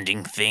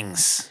demanding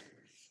things.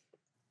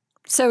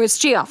 So it's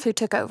Geoff who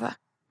took over.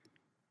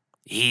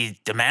 He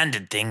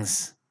demanded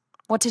things.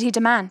 What did he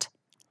demand?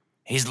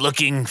 He's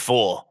looking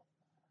for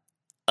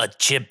a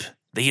chip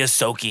the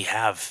Yosoki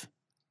have.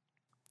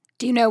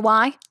 Do you know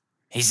why?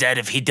 He said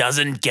if he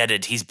doesn't get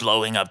it, he's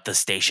blowing up the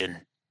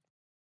station.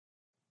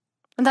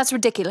 And that's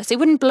ridiculous. He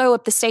wouldn't blow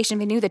up the station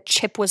if he knew the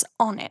chip was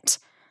on it.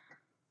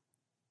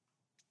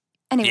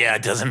 Anyway. Yeah,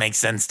 it doesn't make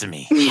sense to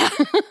me. Yeah.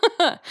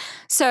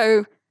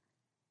 So,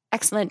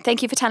 excellent.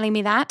 Thank you for telling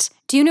me that.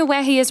 Do you know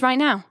where he is right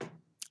now?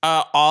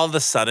 All of a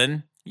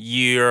sudden,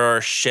 your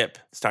ship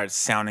starts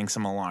sounding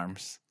some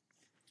alarms.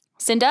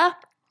 Cinder,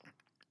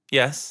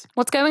 Yes.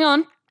 what's going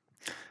on?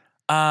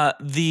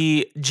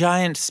 The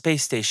giant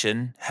space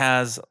station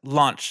has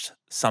launched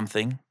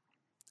something.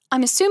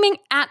 I'm assuming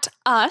at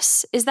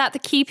us. Is that the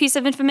key piece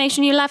of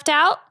information you left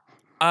out?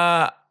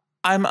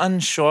 I'm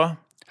unsure.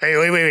 Hey,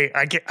 wait.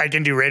 I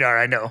can do radar.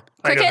 I know.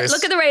 I know Cricket, this.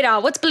 look at the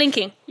radar. What's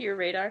blinking? Your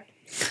radar.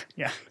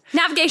 Yeah.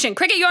 Navigation.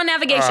 Cricket, you're on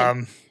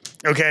navigation.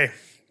 Okay.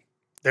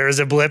 There is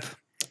a blip.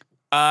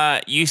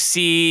 You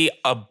see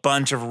a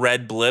bunch of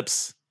red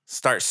blips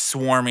start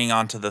swarming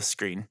onto the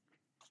screen.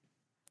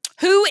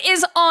 Who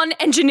is on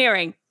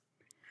engineering?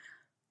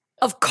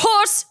 Of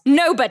course,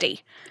 nobody.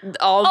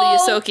 All the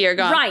Yosoki are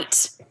gone.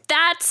 Right.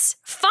 That's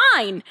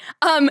fine.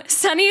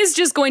 Sunny is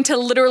just going to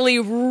literally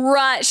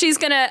run. She's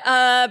going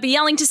to be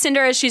yelling to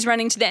Cinder as she's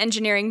running to the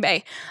engineering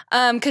bay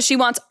because she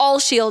wants all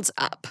shields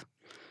up.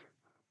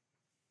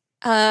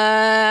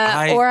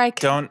 I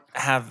don't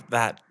have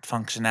that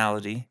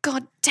functionality.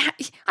 God damn.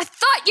 I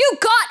thought you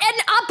got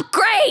an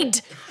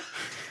upgrade.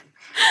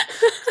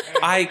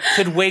 I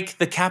could wake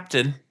the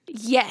captain.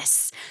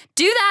 Yes.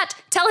 Do that.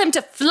 Tell him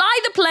to fly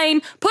the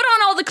plane, put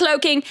on all the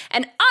cloaking,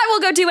 and I will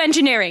go do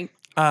engineering.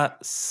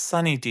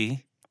 Sunny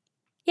D,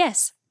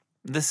 Yes.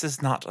 this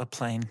is not a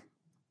plane.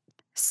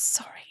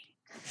 Sorry.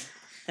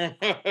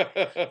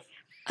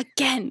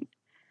 Again,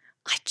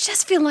 I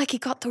just feel like he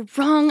got the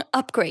wrong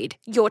upgrade.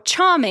 You're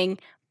charming,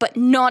 but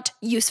not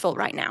useful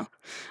right now.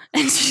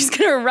 And she's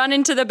going to run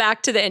into the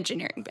back to the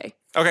engineering bay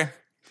Okay.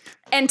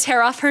 and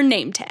tear off her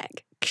name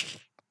tag.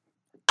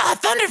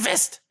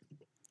 Thunderfist.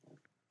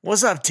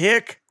 What's up,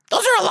 Tick?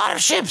 Those are a lot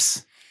of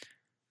ships.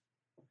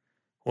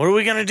 What are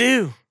we gonna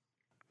do?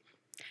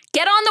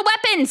 Get on the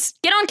weapons!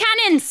 Get on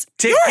cannons!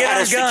 Tick, You're get head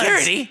on of guns.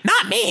 security,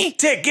 not me.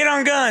 Tick, get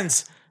on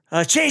guns.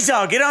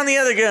 Chainsaw, get on the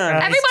other gun.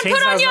 His Everyone put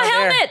on chainsaw's your not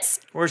there. helmets!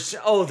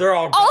 They're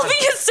all All gone.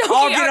 the Asogi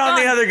I'll get are on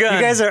the gone. other gun.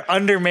 You guys are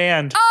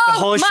undermanned. Oh The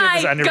whole ship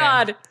is my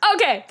undermanned. god.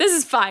 Okay, this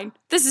is fine.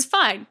 This is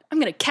fine. I'm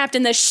gonna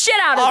captain the shit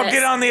out of I'll this.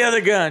 get on the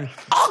other gun.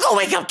 I'll go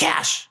wake up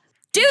Cash.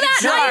 Do that.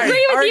 I Sorry, agree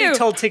I with already you.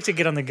 told Tick to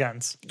get on the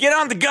guns. Get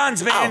on the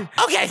guns, man.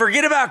 Oh, okay.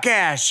 Forget about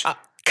Cash.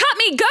 Cut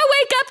me. Go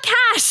wake up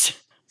Cash.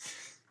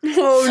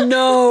 Oh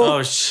no.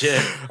 Oh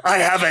shit. I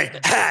have a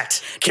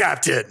hat,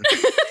 Captain.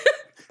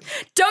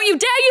 Don't you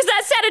dare use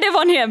that sedative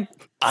on him.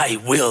 I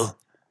will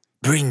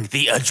bring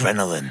the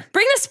adrenaline.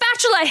 Bring the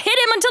spatula. Hit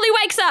him until he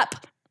wakes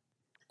up.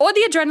 Or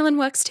the adrenaline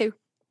works too.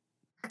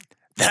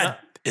 That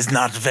is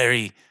not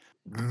very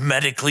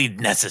medically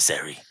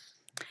necessary.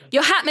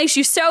 Your hat makes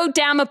you so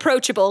damn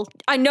approachable.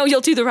 I know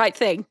you'll do the right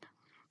thing.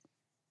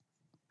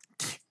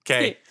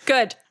 Okay.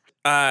 Good.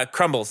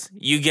 Crumbles,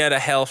 you get a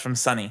hail from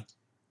Sunny.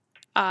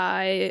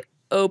 I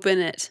open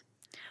it.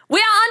 We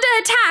are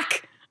under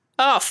attack.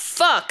 Oh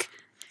fuck.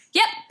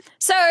 Yep.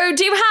 So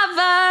do you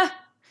have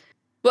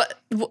What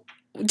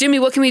Jimmy,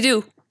 what can we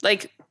do?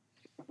 Like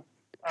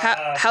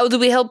how do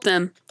we help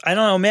them? I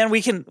don't know, man.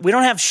 We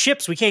don't have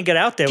ships. We can't get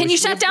out there. Can We you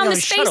should- shut we down don't the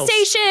have space shuttles.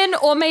 station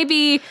or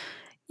maybe,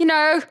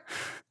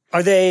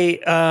 Are they?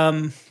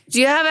 Do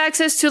you have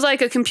access to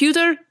like a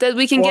computer that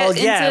we can Well,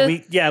 get yeah,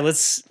 into?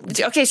 let's.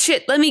 Okay,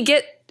 shit. Let me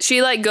get.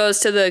 She like goes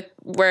to the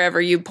wherever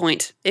you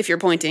point if you're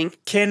pointing.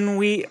 Can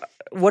we?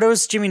 What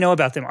does Jimmy know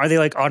about them? Are they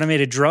like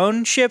automated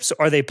drone ships?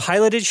 Are they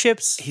piloted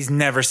ships? He's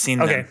never seen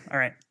them. Okay, all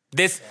right.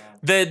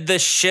 The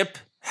ship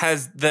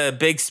has the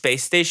big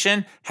space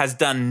station has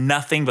done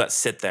nothing but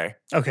sit there,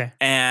 Okay,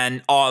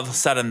 and all of a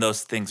sudden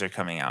those things are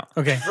coming out.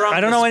 okay. From I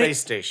don't the know space any.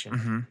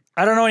 station.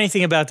 I don't know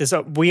anything about this.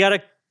 We got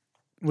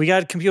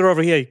a computer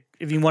over here.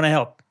 If you want to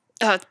help.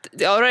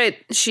 All right.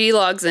 She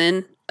logs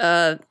in.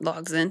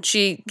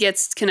 She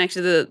gets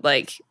connected to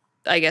like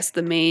I guess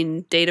the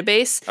main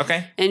database.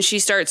 Okay. And she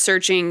starts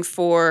searching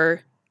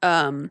for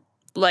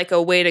like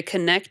a way to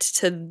connect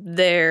to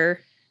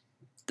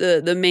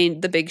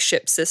the big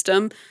ship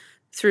system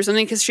through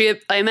something because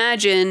I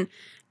imagine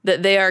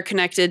that they are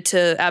connected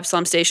to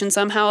Absalom Station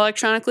somehow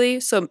electronically.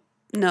 So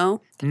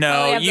no.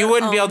 No, have you their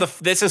wouldn't be own. able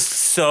to. This is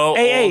so old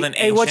Hey, and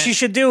ancient. what you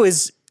should do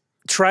is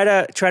try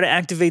to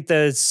activate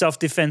the self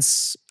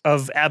defense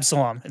of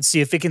Absalom and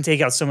see if it can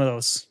take out some of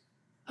those.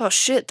 Oh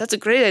shit, that's a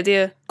great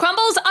idea.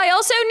 Crumbles, I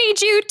also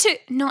need you to,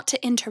 not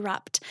to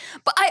interrupt,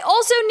 but I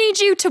also need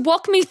you to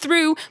walk me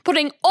through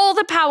putting all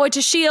the power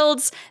to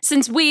shields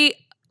since we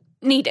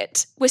need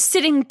it. We're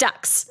sitting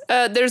ducks.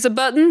 There's a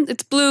button.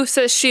 It's blue.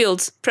 Says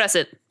shields. Press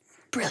it.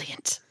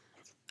 Brilliant.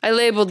 I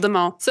labeled them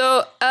all.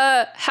 So,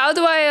 how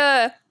do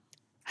I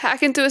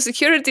hack into a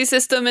security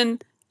system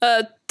and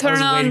I turn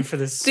was on waiting for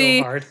this the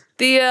so hard.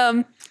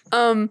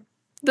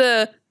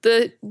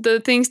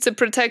 the things to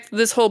protect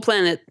this whole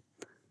planet?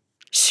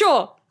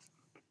 Sure.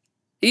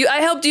 I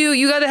helped you.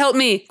 You got to help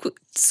me.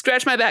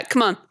 Scratch my back.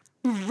 Come on.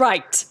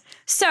 Right.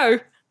 So,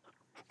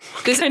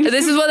 This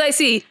is what I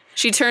see.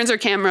 She turns her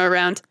camera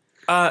around.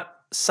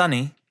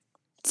 Sunny,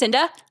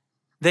 Cinder,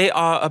 they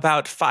are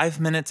about 5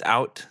 minutes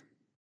out.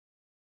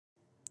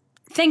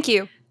 thank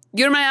you.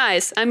 You're my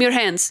eyes. I'm your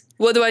hands.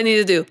 What do I need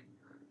to do?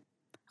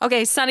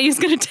 Okay, Sunny is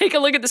going to take a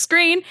look at the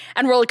screen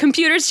and roll a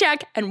computer's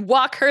check and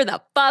walk her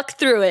the fuck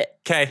through it.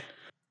 Okay.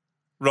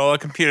 Roll a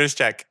computer's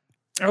check.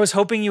 I was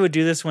hoping you would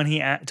do this when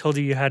he told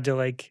you had to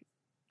like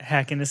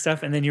hack into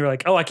stuff, and then you were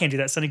like, "Oh, I can't do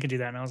that. Sonny can do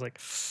that." And I was like,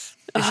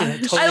 they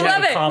should totally I have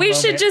love a it. calm We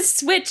should moment. just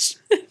switch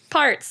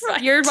parts.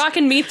 You're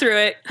walking me through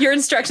it. Your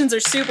instructions are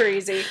super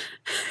easy.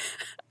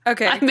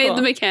 Okay, I made cool.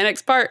 the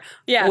mechanics part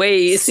yeah, way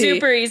easy.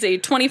 super easy.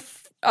 20.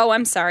 Oh,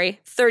 I'm sorry.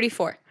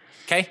 34.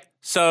 Okay.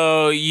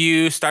 So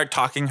you start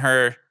talking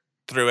her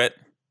through it.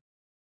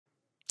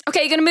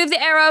 Okay, you're gonna move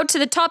the arrow to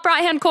the top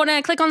right hand corner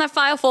and click on that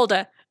file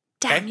folder.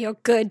 Damn, Okay. you're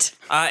good.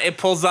 It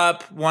pulls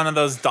up one of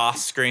those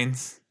DOS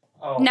screens.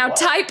 Now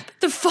type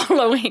the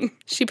following.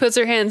 She puts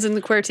her hands in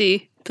the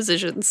QWERTY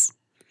positions.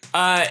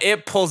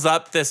 It pulls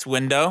up this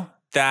window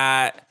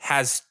that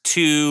has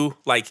two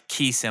like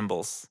key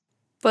symbols.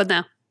 What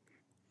now?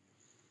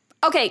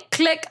 Okay,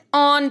 click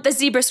on the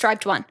zebra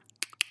striped one.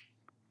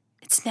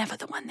 It's never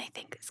the one they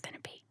think it's gonna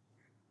be.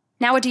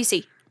 Now what do you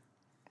see?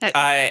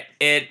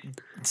 It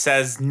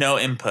says no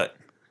input.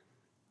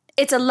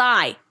 It's a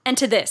lie.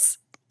 Enter this.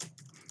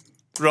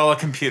 Roll a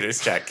computer's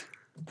check.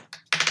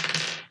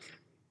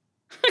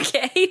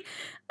 Okay.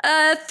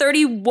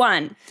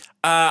 31.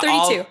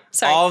 32.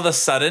 Sorry. All of a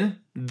sudden,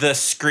 the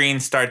screen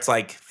starts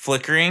like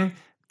flickering,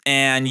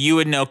 and you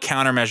would know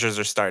countermeasures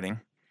are starting.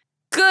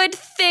 Good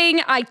thing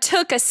I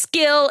took a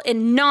skill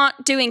in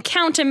not doing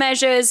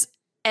countermeasures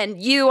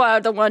and you are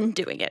the one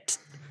doing it.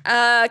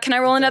 Can I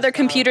roll another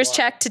computer's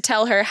check to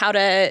tell her how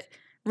to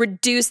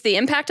reduce the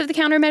impact of the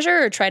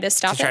countermeasure or try to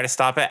stop To try to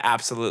stop it?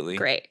 Absolutely.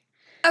 Great.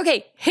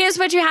 Okay, here's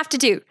what you have to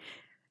do.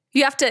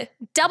 You have to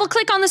double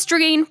click on the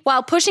screen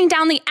while pushing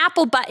down the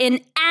Apple button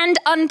and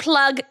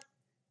unplug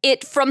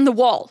it from the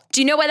wall.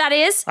 Do you know where that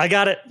is? I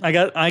got it. I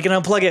can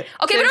unplug it.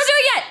 Okay, but don't do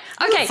it yet.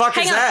 Okay, the fuck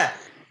hang is on. that?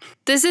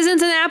 This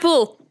isn't an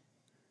apple.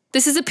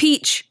 This is a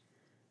peach.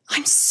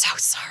 I'm so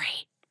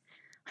sorry.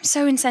 I'm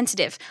so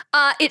insensitive.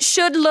 It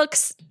should look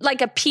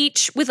like a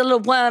peach with a little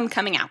worm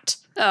coming out.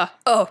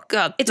 Oh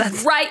God. It's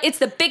it's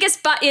the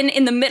biggest button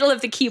in the middle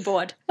of the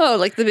keyboard.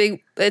 like the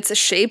big, it's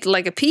shaped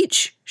like a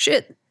peach.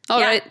 Shit. All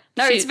Yeah. right.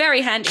 No, it's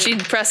very handy. She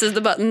presses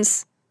the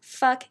buttons.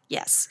 Fuck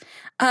yes.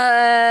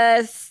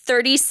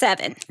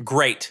 37.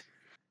 Great.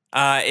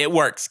 It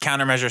works.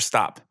 Countermeasure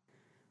stop.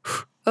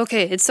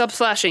 Okay, it stops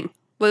flashing.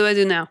 What do I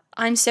do now?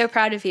 I'm so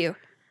proud of you.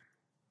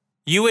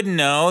 You would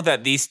know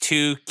that these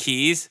two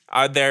keys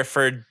are there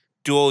for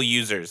dual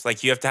users.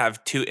 Like you have to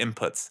have two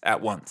inputs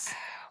at once.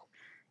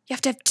 You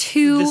have to have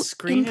two The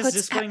screen is inputs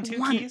displaying at two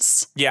once.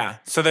 keys? Yeah.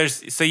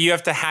 So you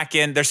have to hack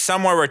in. There's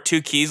somewhere where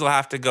two keys will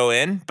have to go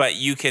in, but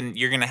you're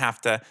gonna have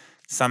to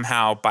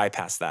somehow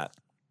bypass that.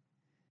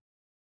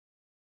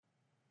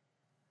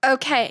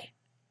 Okay.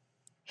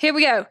 Here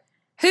we go.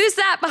 Who's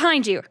that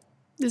behind you?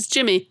 It's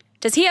Jimmy.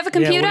 Does he have a Yeah,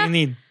 computer? what do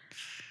you need?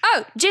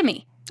 Oh,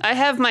 Jimmy. I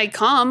have my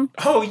comm.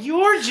 Oh,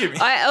 you're Jimmy.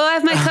 I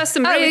have my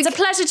custom Oh, rig. it's a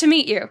pleasure to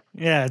meet you.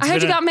 Yeah, I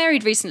heard you got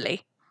married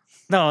recently.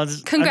 No,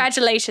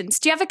 Congratulations.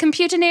 Do you have a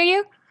computer near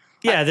you?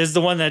 yeah, there's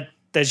the one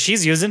that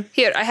she's using.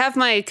 Here, I have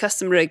my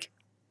custom rig.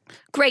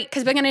 Great,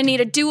 because we're going to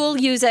need a dual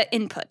user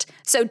input.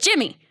 So,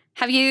 Jimmy,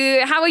 how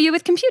are you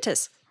with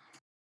computers?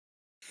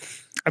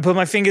 I put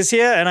my fingers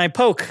here and I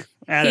poke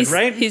at it,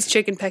 right? He's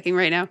chicken pecking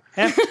right now.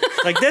 Yeah,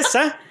 like this,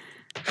 huh?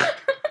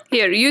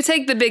 Here, you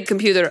take the big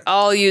computer.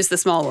 I'll use the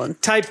small one.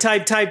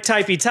 Typey,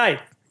 type.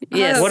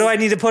 Yes. What do I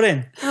need to put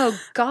in? Oh,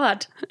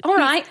 God. All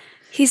right.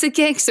 He's a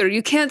gangster.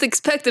 You can't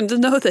expect him to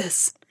know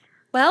this.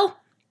 Well,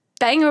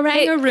 bang-a-rang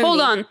Hey, a rooney. hold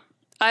on.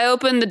 I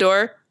open the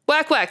door.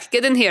 Whack, whack.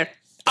 Get in here.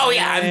 Oh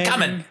yeah, I'm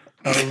coming.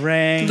 A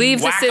ring.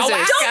 Leave the Wacka,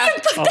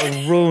 scissors.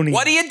 wacka. A Rooney.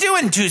 What are you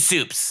doing, Two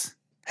Soups?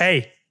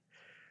 Hey,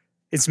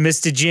 it's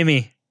Mr.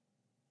 Jimmy.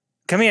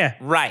 Come here.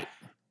 Right.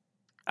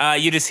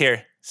 You just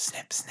hear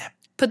snip, snip.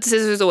 Put the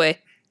scissors away.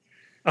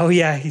 Oh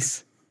yeah,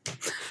 he's.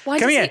 Why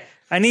Come does here.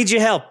 I need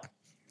your help.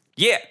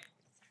 Yeah.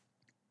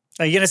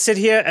 Are you gonna sit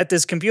here at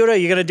this computer?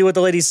 You're gonna do what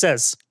the lady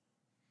says.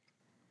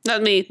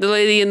 Not me. The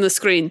lady in the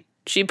screen.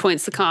 She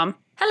points the comm.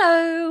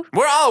 Hello.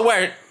 We're all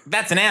aware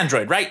that's an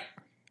android, right?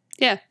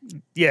 Yeah.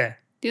 Yeah.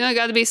 You don't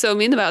got to be so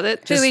mean about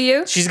it. Who are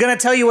you? She's gonna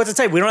tell you what to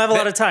type. We don't have a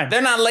lot of time.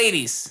 They're not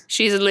ladies.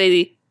 She's a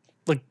lady.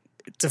 Look,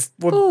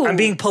 I'm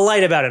being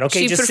polite about it.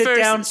 Okay, She just prefers,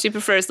 sit down. She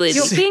prefers ladies.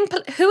 You're being.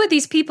 Who are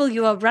these people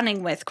you are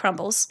running with,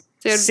 Crumbles?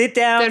 They're, Sit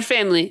down. They're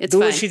family. It's Do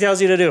fine. what she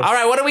tells you to do. All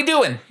right, what are we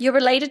doing? You're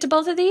related to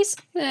both of these?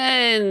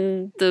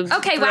 In the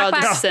Okay, whack,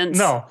 broadest whack. sense.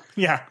 No.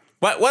 Yeah.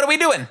 What are we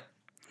doing?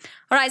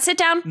 All right, sit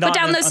down. Not Put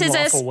down in those an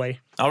scissors. unlawful way.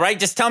 All right,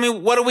 just tell me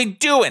what are we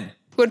doing?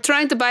 We're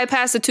trying to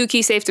bypass the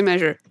 2-key safety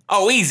measure.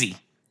 Oh, easy.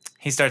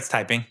 He starts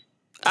typing.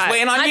 Just I-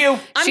 waiting on you.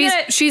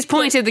 She's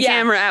pointed the yeah.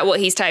 camera at what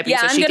he's typing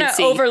Yeah, so I'm she gonna can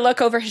see.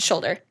 overlook over his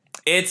shoulder.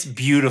 It's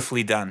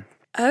beautifully done.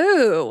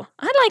 Oh,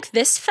 I like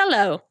this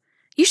fellow.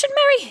 You should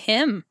marry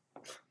him.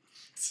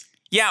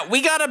 Yeah,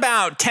 we got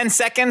about 10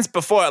 seconds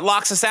before it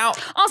locks us out.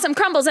 Awesome,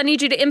 Crumbles. I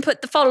need you to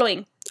input the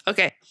following: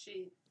 Okay.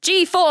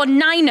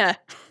 G49er.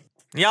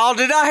 Y'all,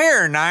 did I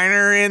hear a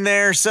niner in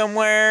there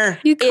somewhere?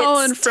 You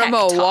calling It's from tech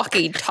a talk.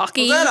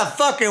 walkie-talkie? Was that a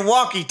fucking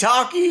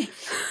walkie-talkie?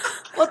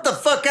 What the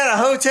fuck kind of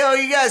hotel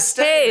you guys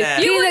staying Hey, at?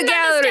 you- You Peanut wouldn't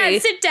understand. gallery.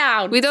 Sit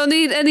down. We don't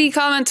need any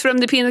comments from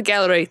the peanut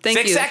gallery. Thank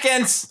 6 you.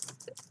 seconds.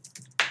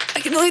 I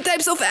can only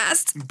type so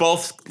fast.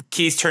 Both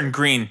keys turn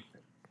green,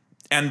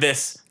 and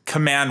this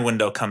command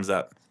window comes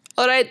up.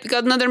 All right,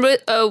 got another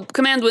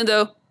command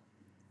window.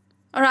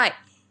 All right.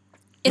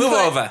 Move Input.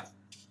 over.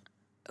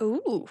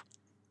 Ooh.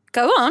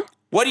 Go on.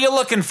 What are you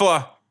looking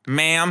for,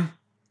 ma'am?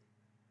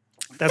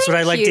 That's what I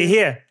Thank like to you.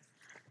 hear.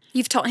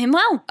 You've taught him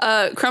well.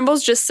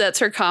 Crumbles just sets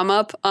her comm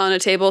up on a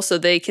table so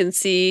they can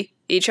see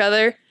each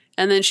other,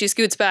 and then she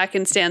scoots back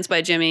and stands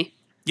by Jimmy.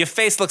 Your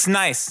face looks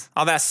nice.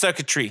 All that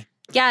circuitry.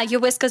 Yeah, your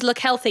whiskers look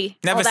healthy.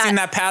 Never All seen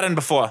that pattern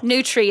before.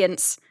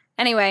 Nutrients.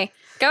 Anyway,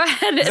 go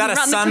ahead Is that and a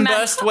run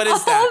sunburst? the What is All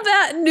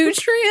that? that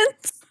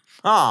nutrients.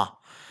 Huh.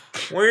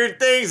 Weird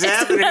things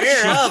happening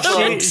here, huh, She,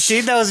 folks?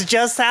 she knows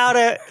just how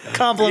to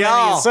compliment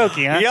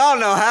Yosoki, huh? Y'all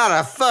know how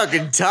to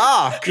fucking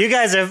talk. You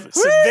guys are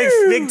some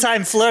big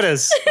time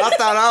flirters. I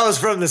thought I was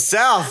from the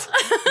South.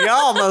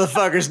 Y'all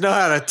motherfuckers know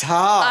how to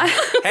talk.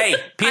 Hey,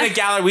 peanut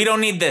gallery, we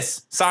don't need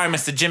this. Sorry,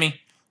 Mr.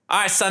 Jimmy. All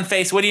right,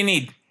 Sunface, what do you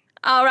need?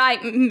 All right,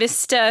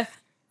 Mr.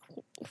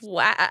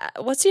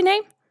 What's your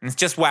name? It's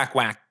just whack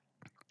whack.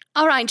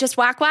 All right, just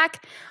whack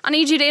whack. I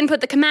need you to input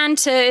the command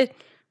to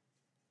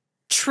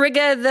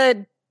trigger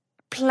the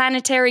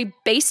planetary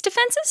base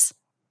defenses.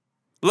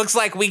 Looks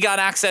like we got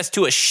access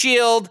to a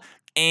shield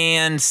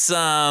and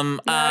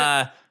some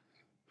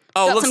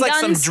Oh, Got looks some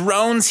like guns? some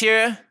drones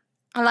here.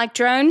 I like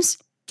drones.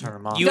 Turn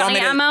them off. You Got want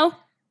any me to ammo?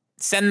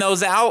 send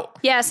those out?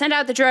 Yeah, send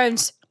out the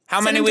drones. How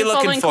Send many them we to the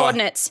looking following for?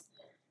 coordinates.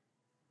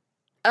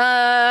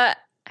 How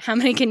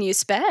many can you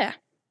spare?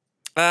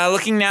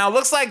 Looking now,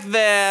 looks like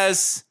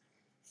there's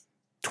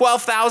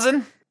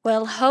 12,000.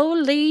 Well,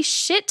 holy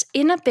shit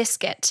in a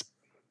biscuit.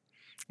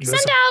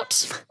 Send out,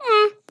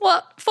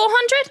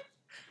 400?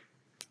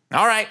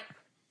 All right.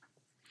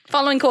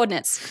 Following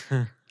coordinates.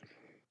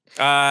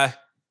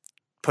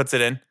 Puts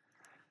it in.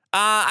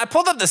 I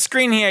pulled up the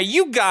screen here.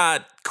 You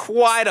got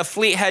quite a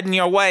fleet heading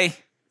your way.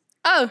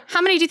 Oh,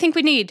 how many do you think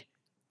we need?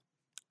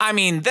 I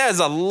mean, there's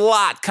a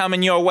lot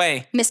coming your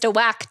way. Mr.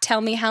 Whack,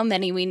 tell me how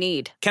many we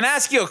need. Can I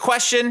ask you a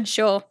question?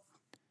 Sure.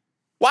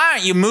 Why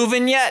aren't you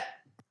moving yet?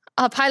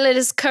 Our pilot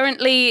is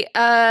currently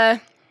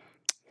on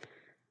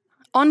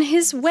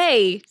his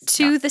way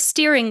to the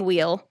steering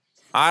wheel.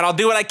 All right, I'll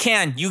do what I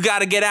can. You got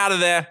to get out of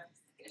there.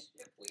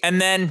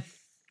 And then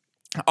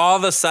all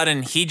of a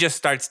sudden, he just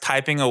starts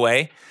typing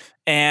away,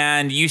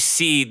 and you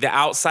see the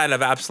outside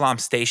of Absalom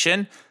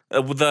Station,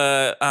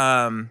 the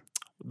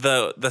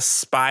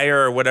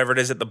spire or whatever it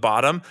is at the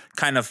bottom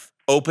kind of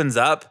opens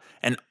up,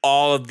 and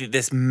all of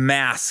this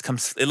mass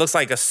comes. It looks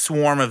like a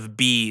swarm of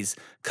bees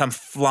come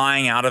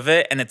flying out of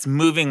it, and it's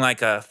moving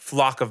like a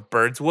flock of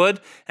birds would,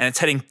 and it's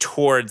heading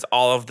towards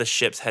all of the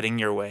ships heading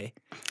your way.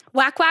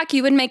 Whack Whack,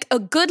 you would make a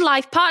good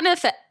life partner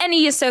for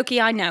any Yosoki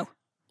I know.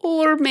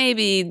 Or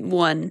maybe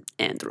one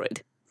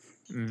android.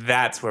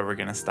 That's where we're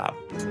gonna stop.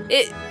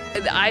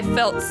 I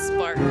felt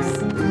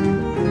sparks.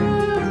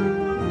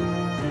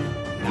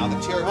 Now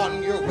that you're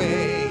on your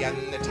way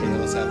and the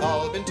tales have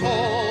all been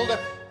told,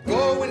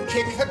 go and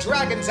kick the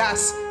dragon's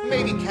ass,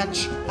 maybe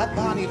catch a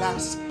bonny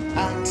lass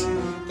at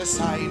the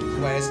side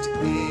quest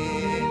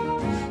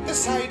inn. The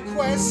side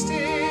quest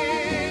inn.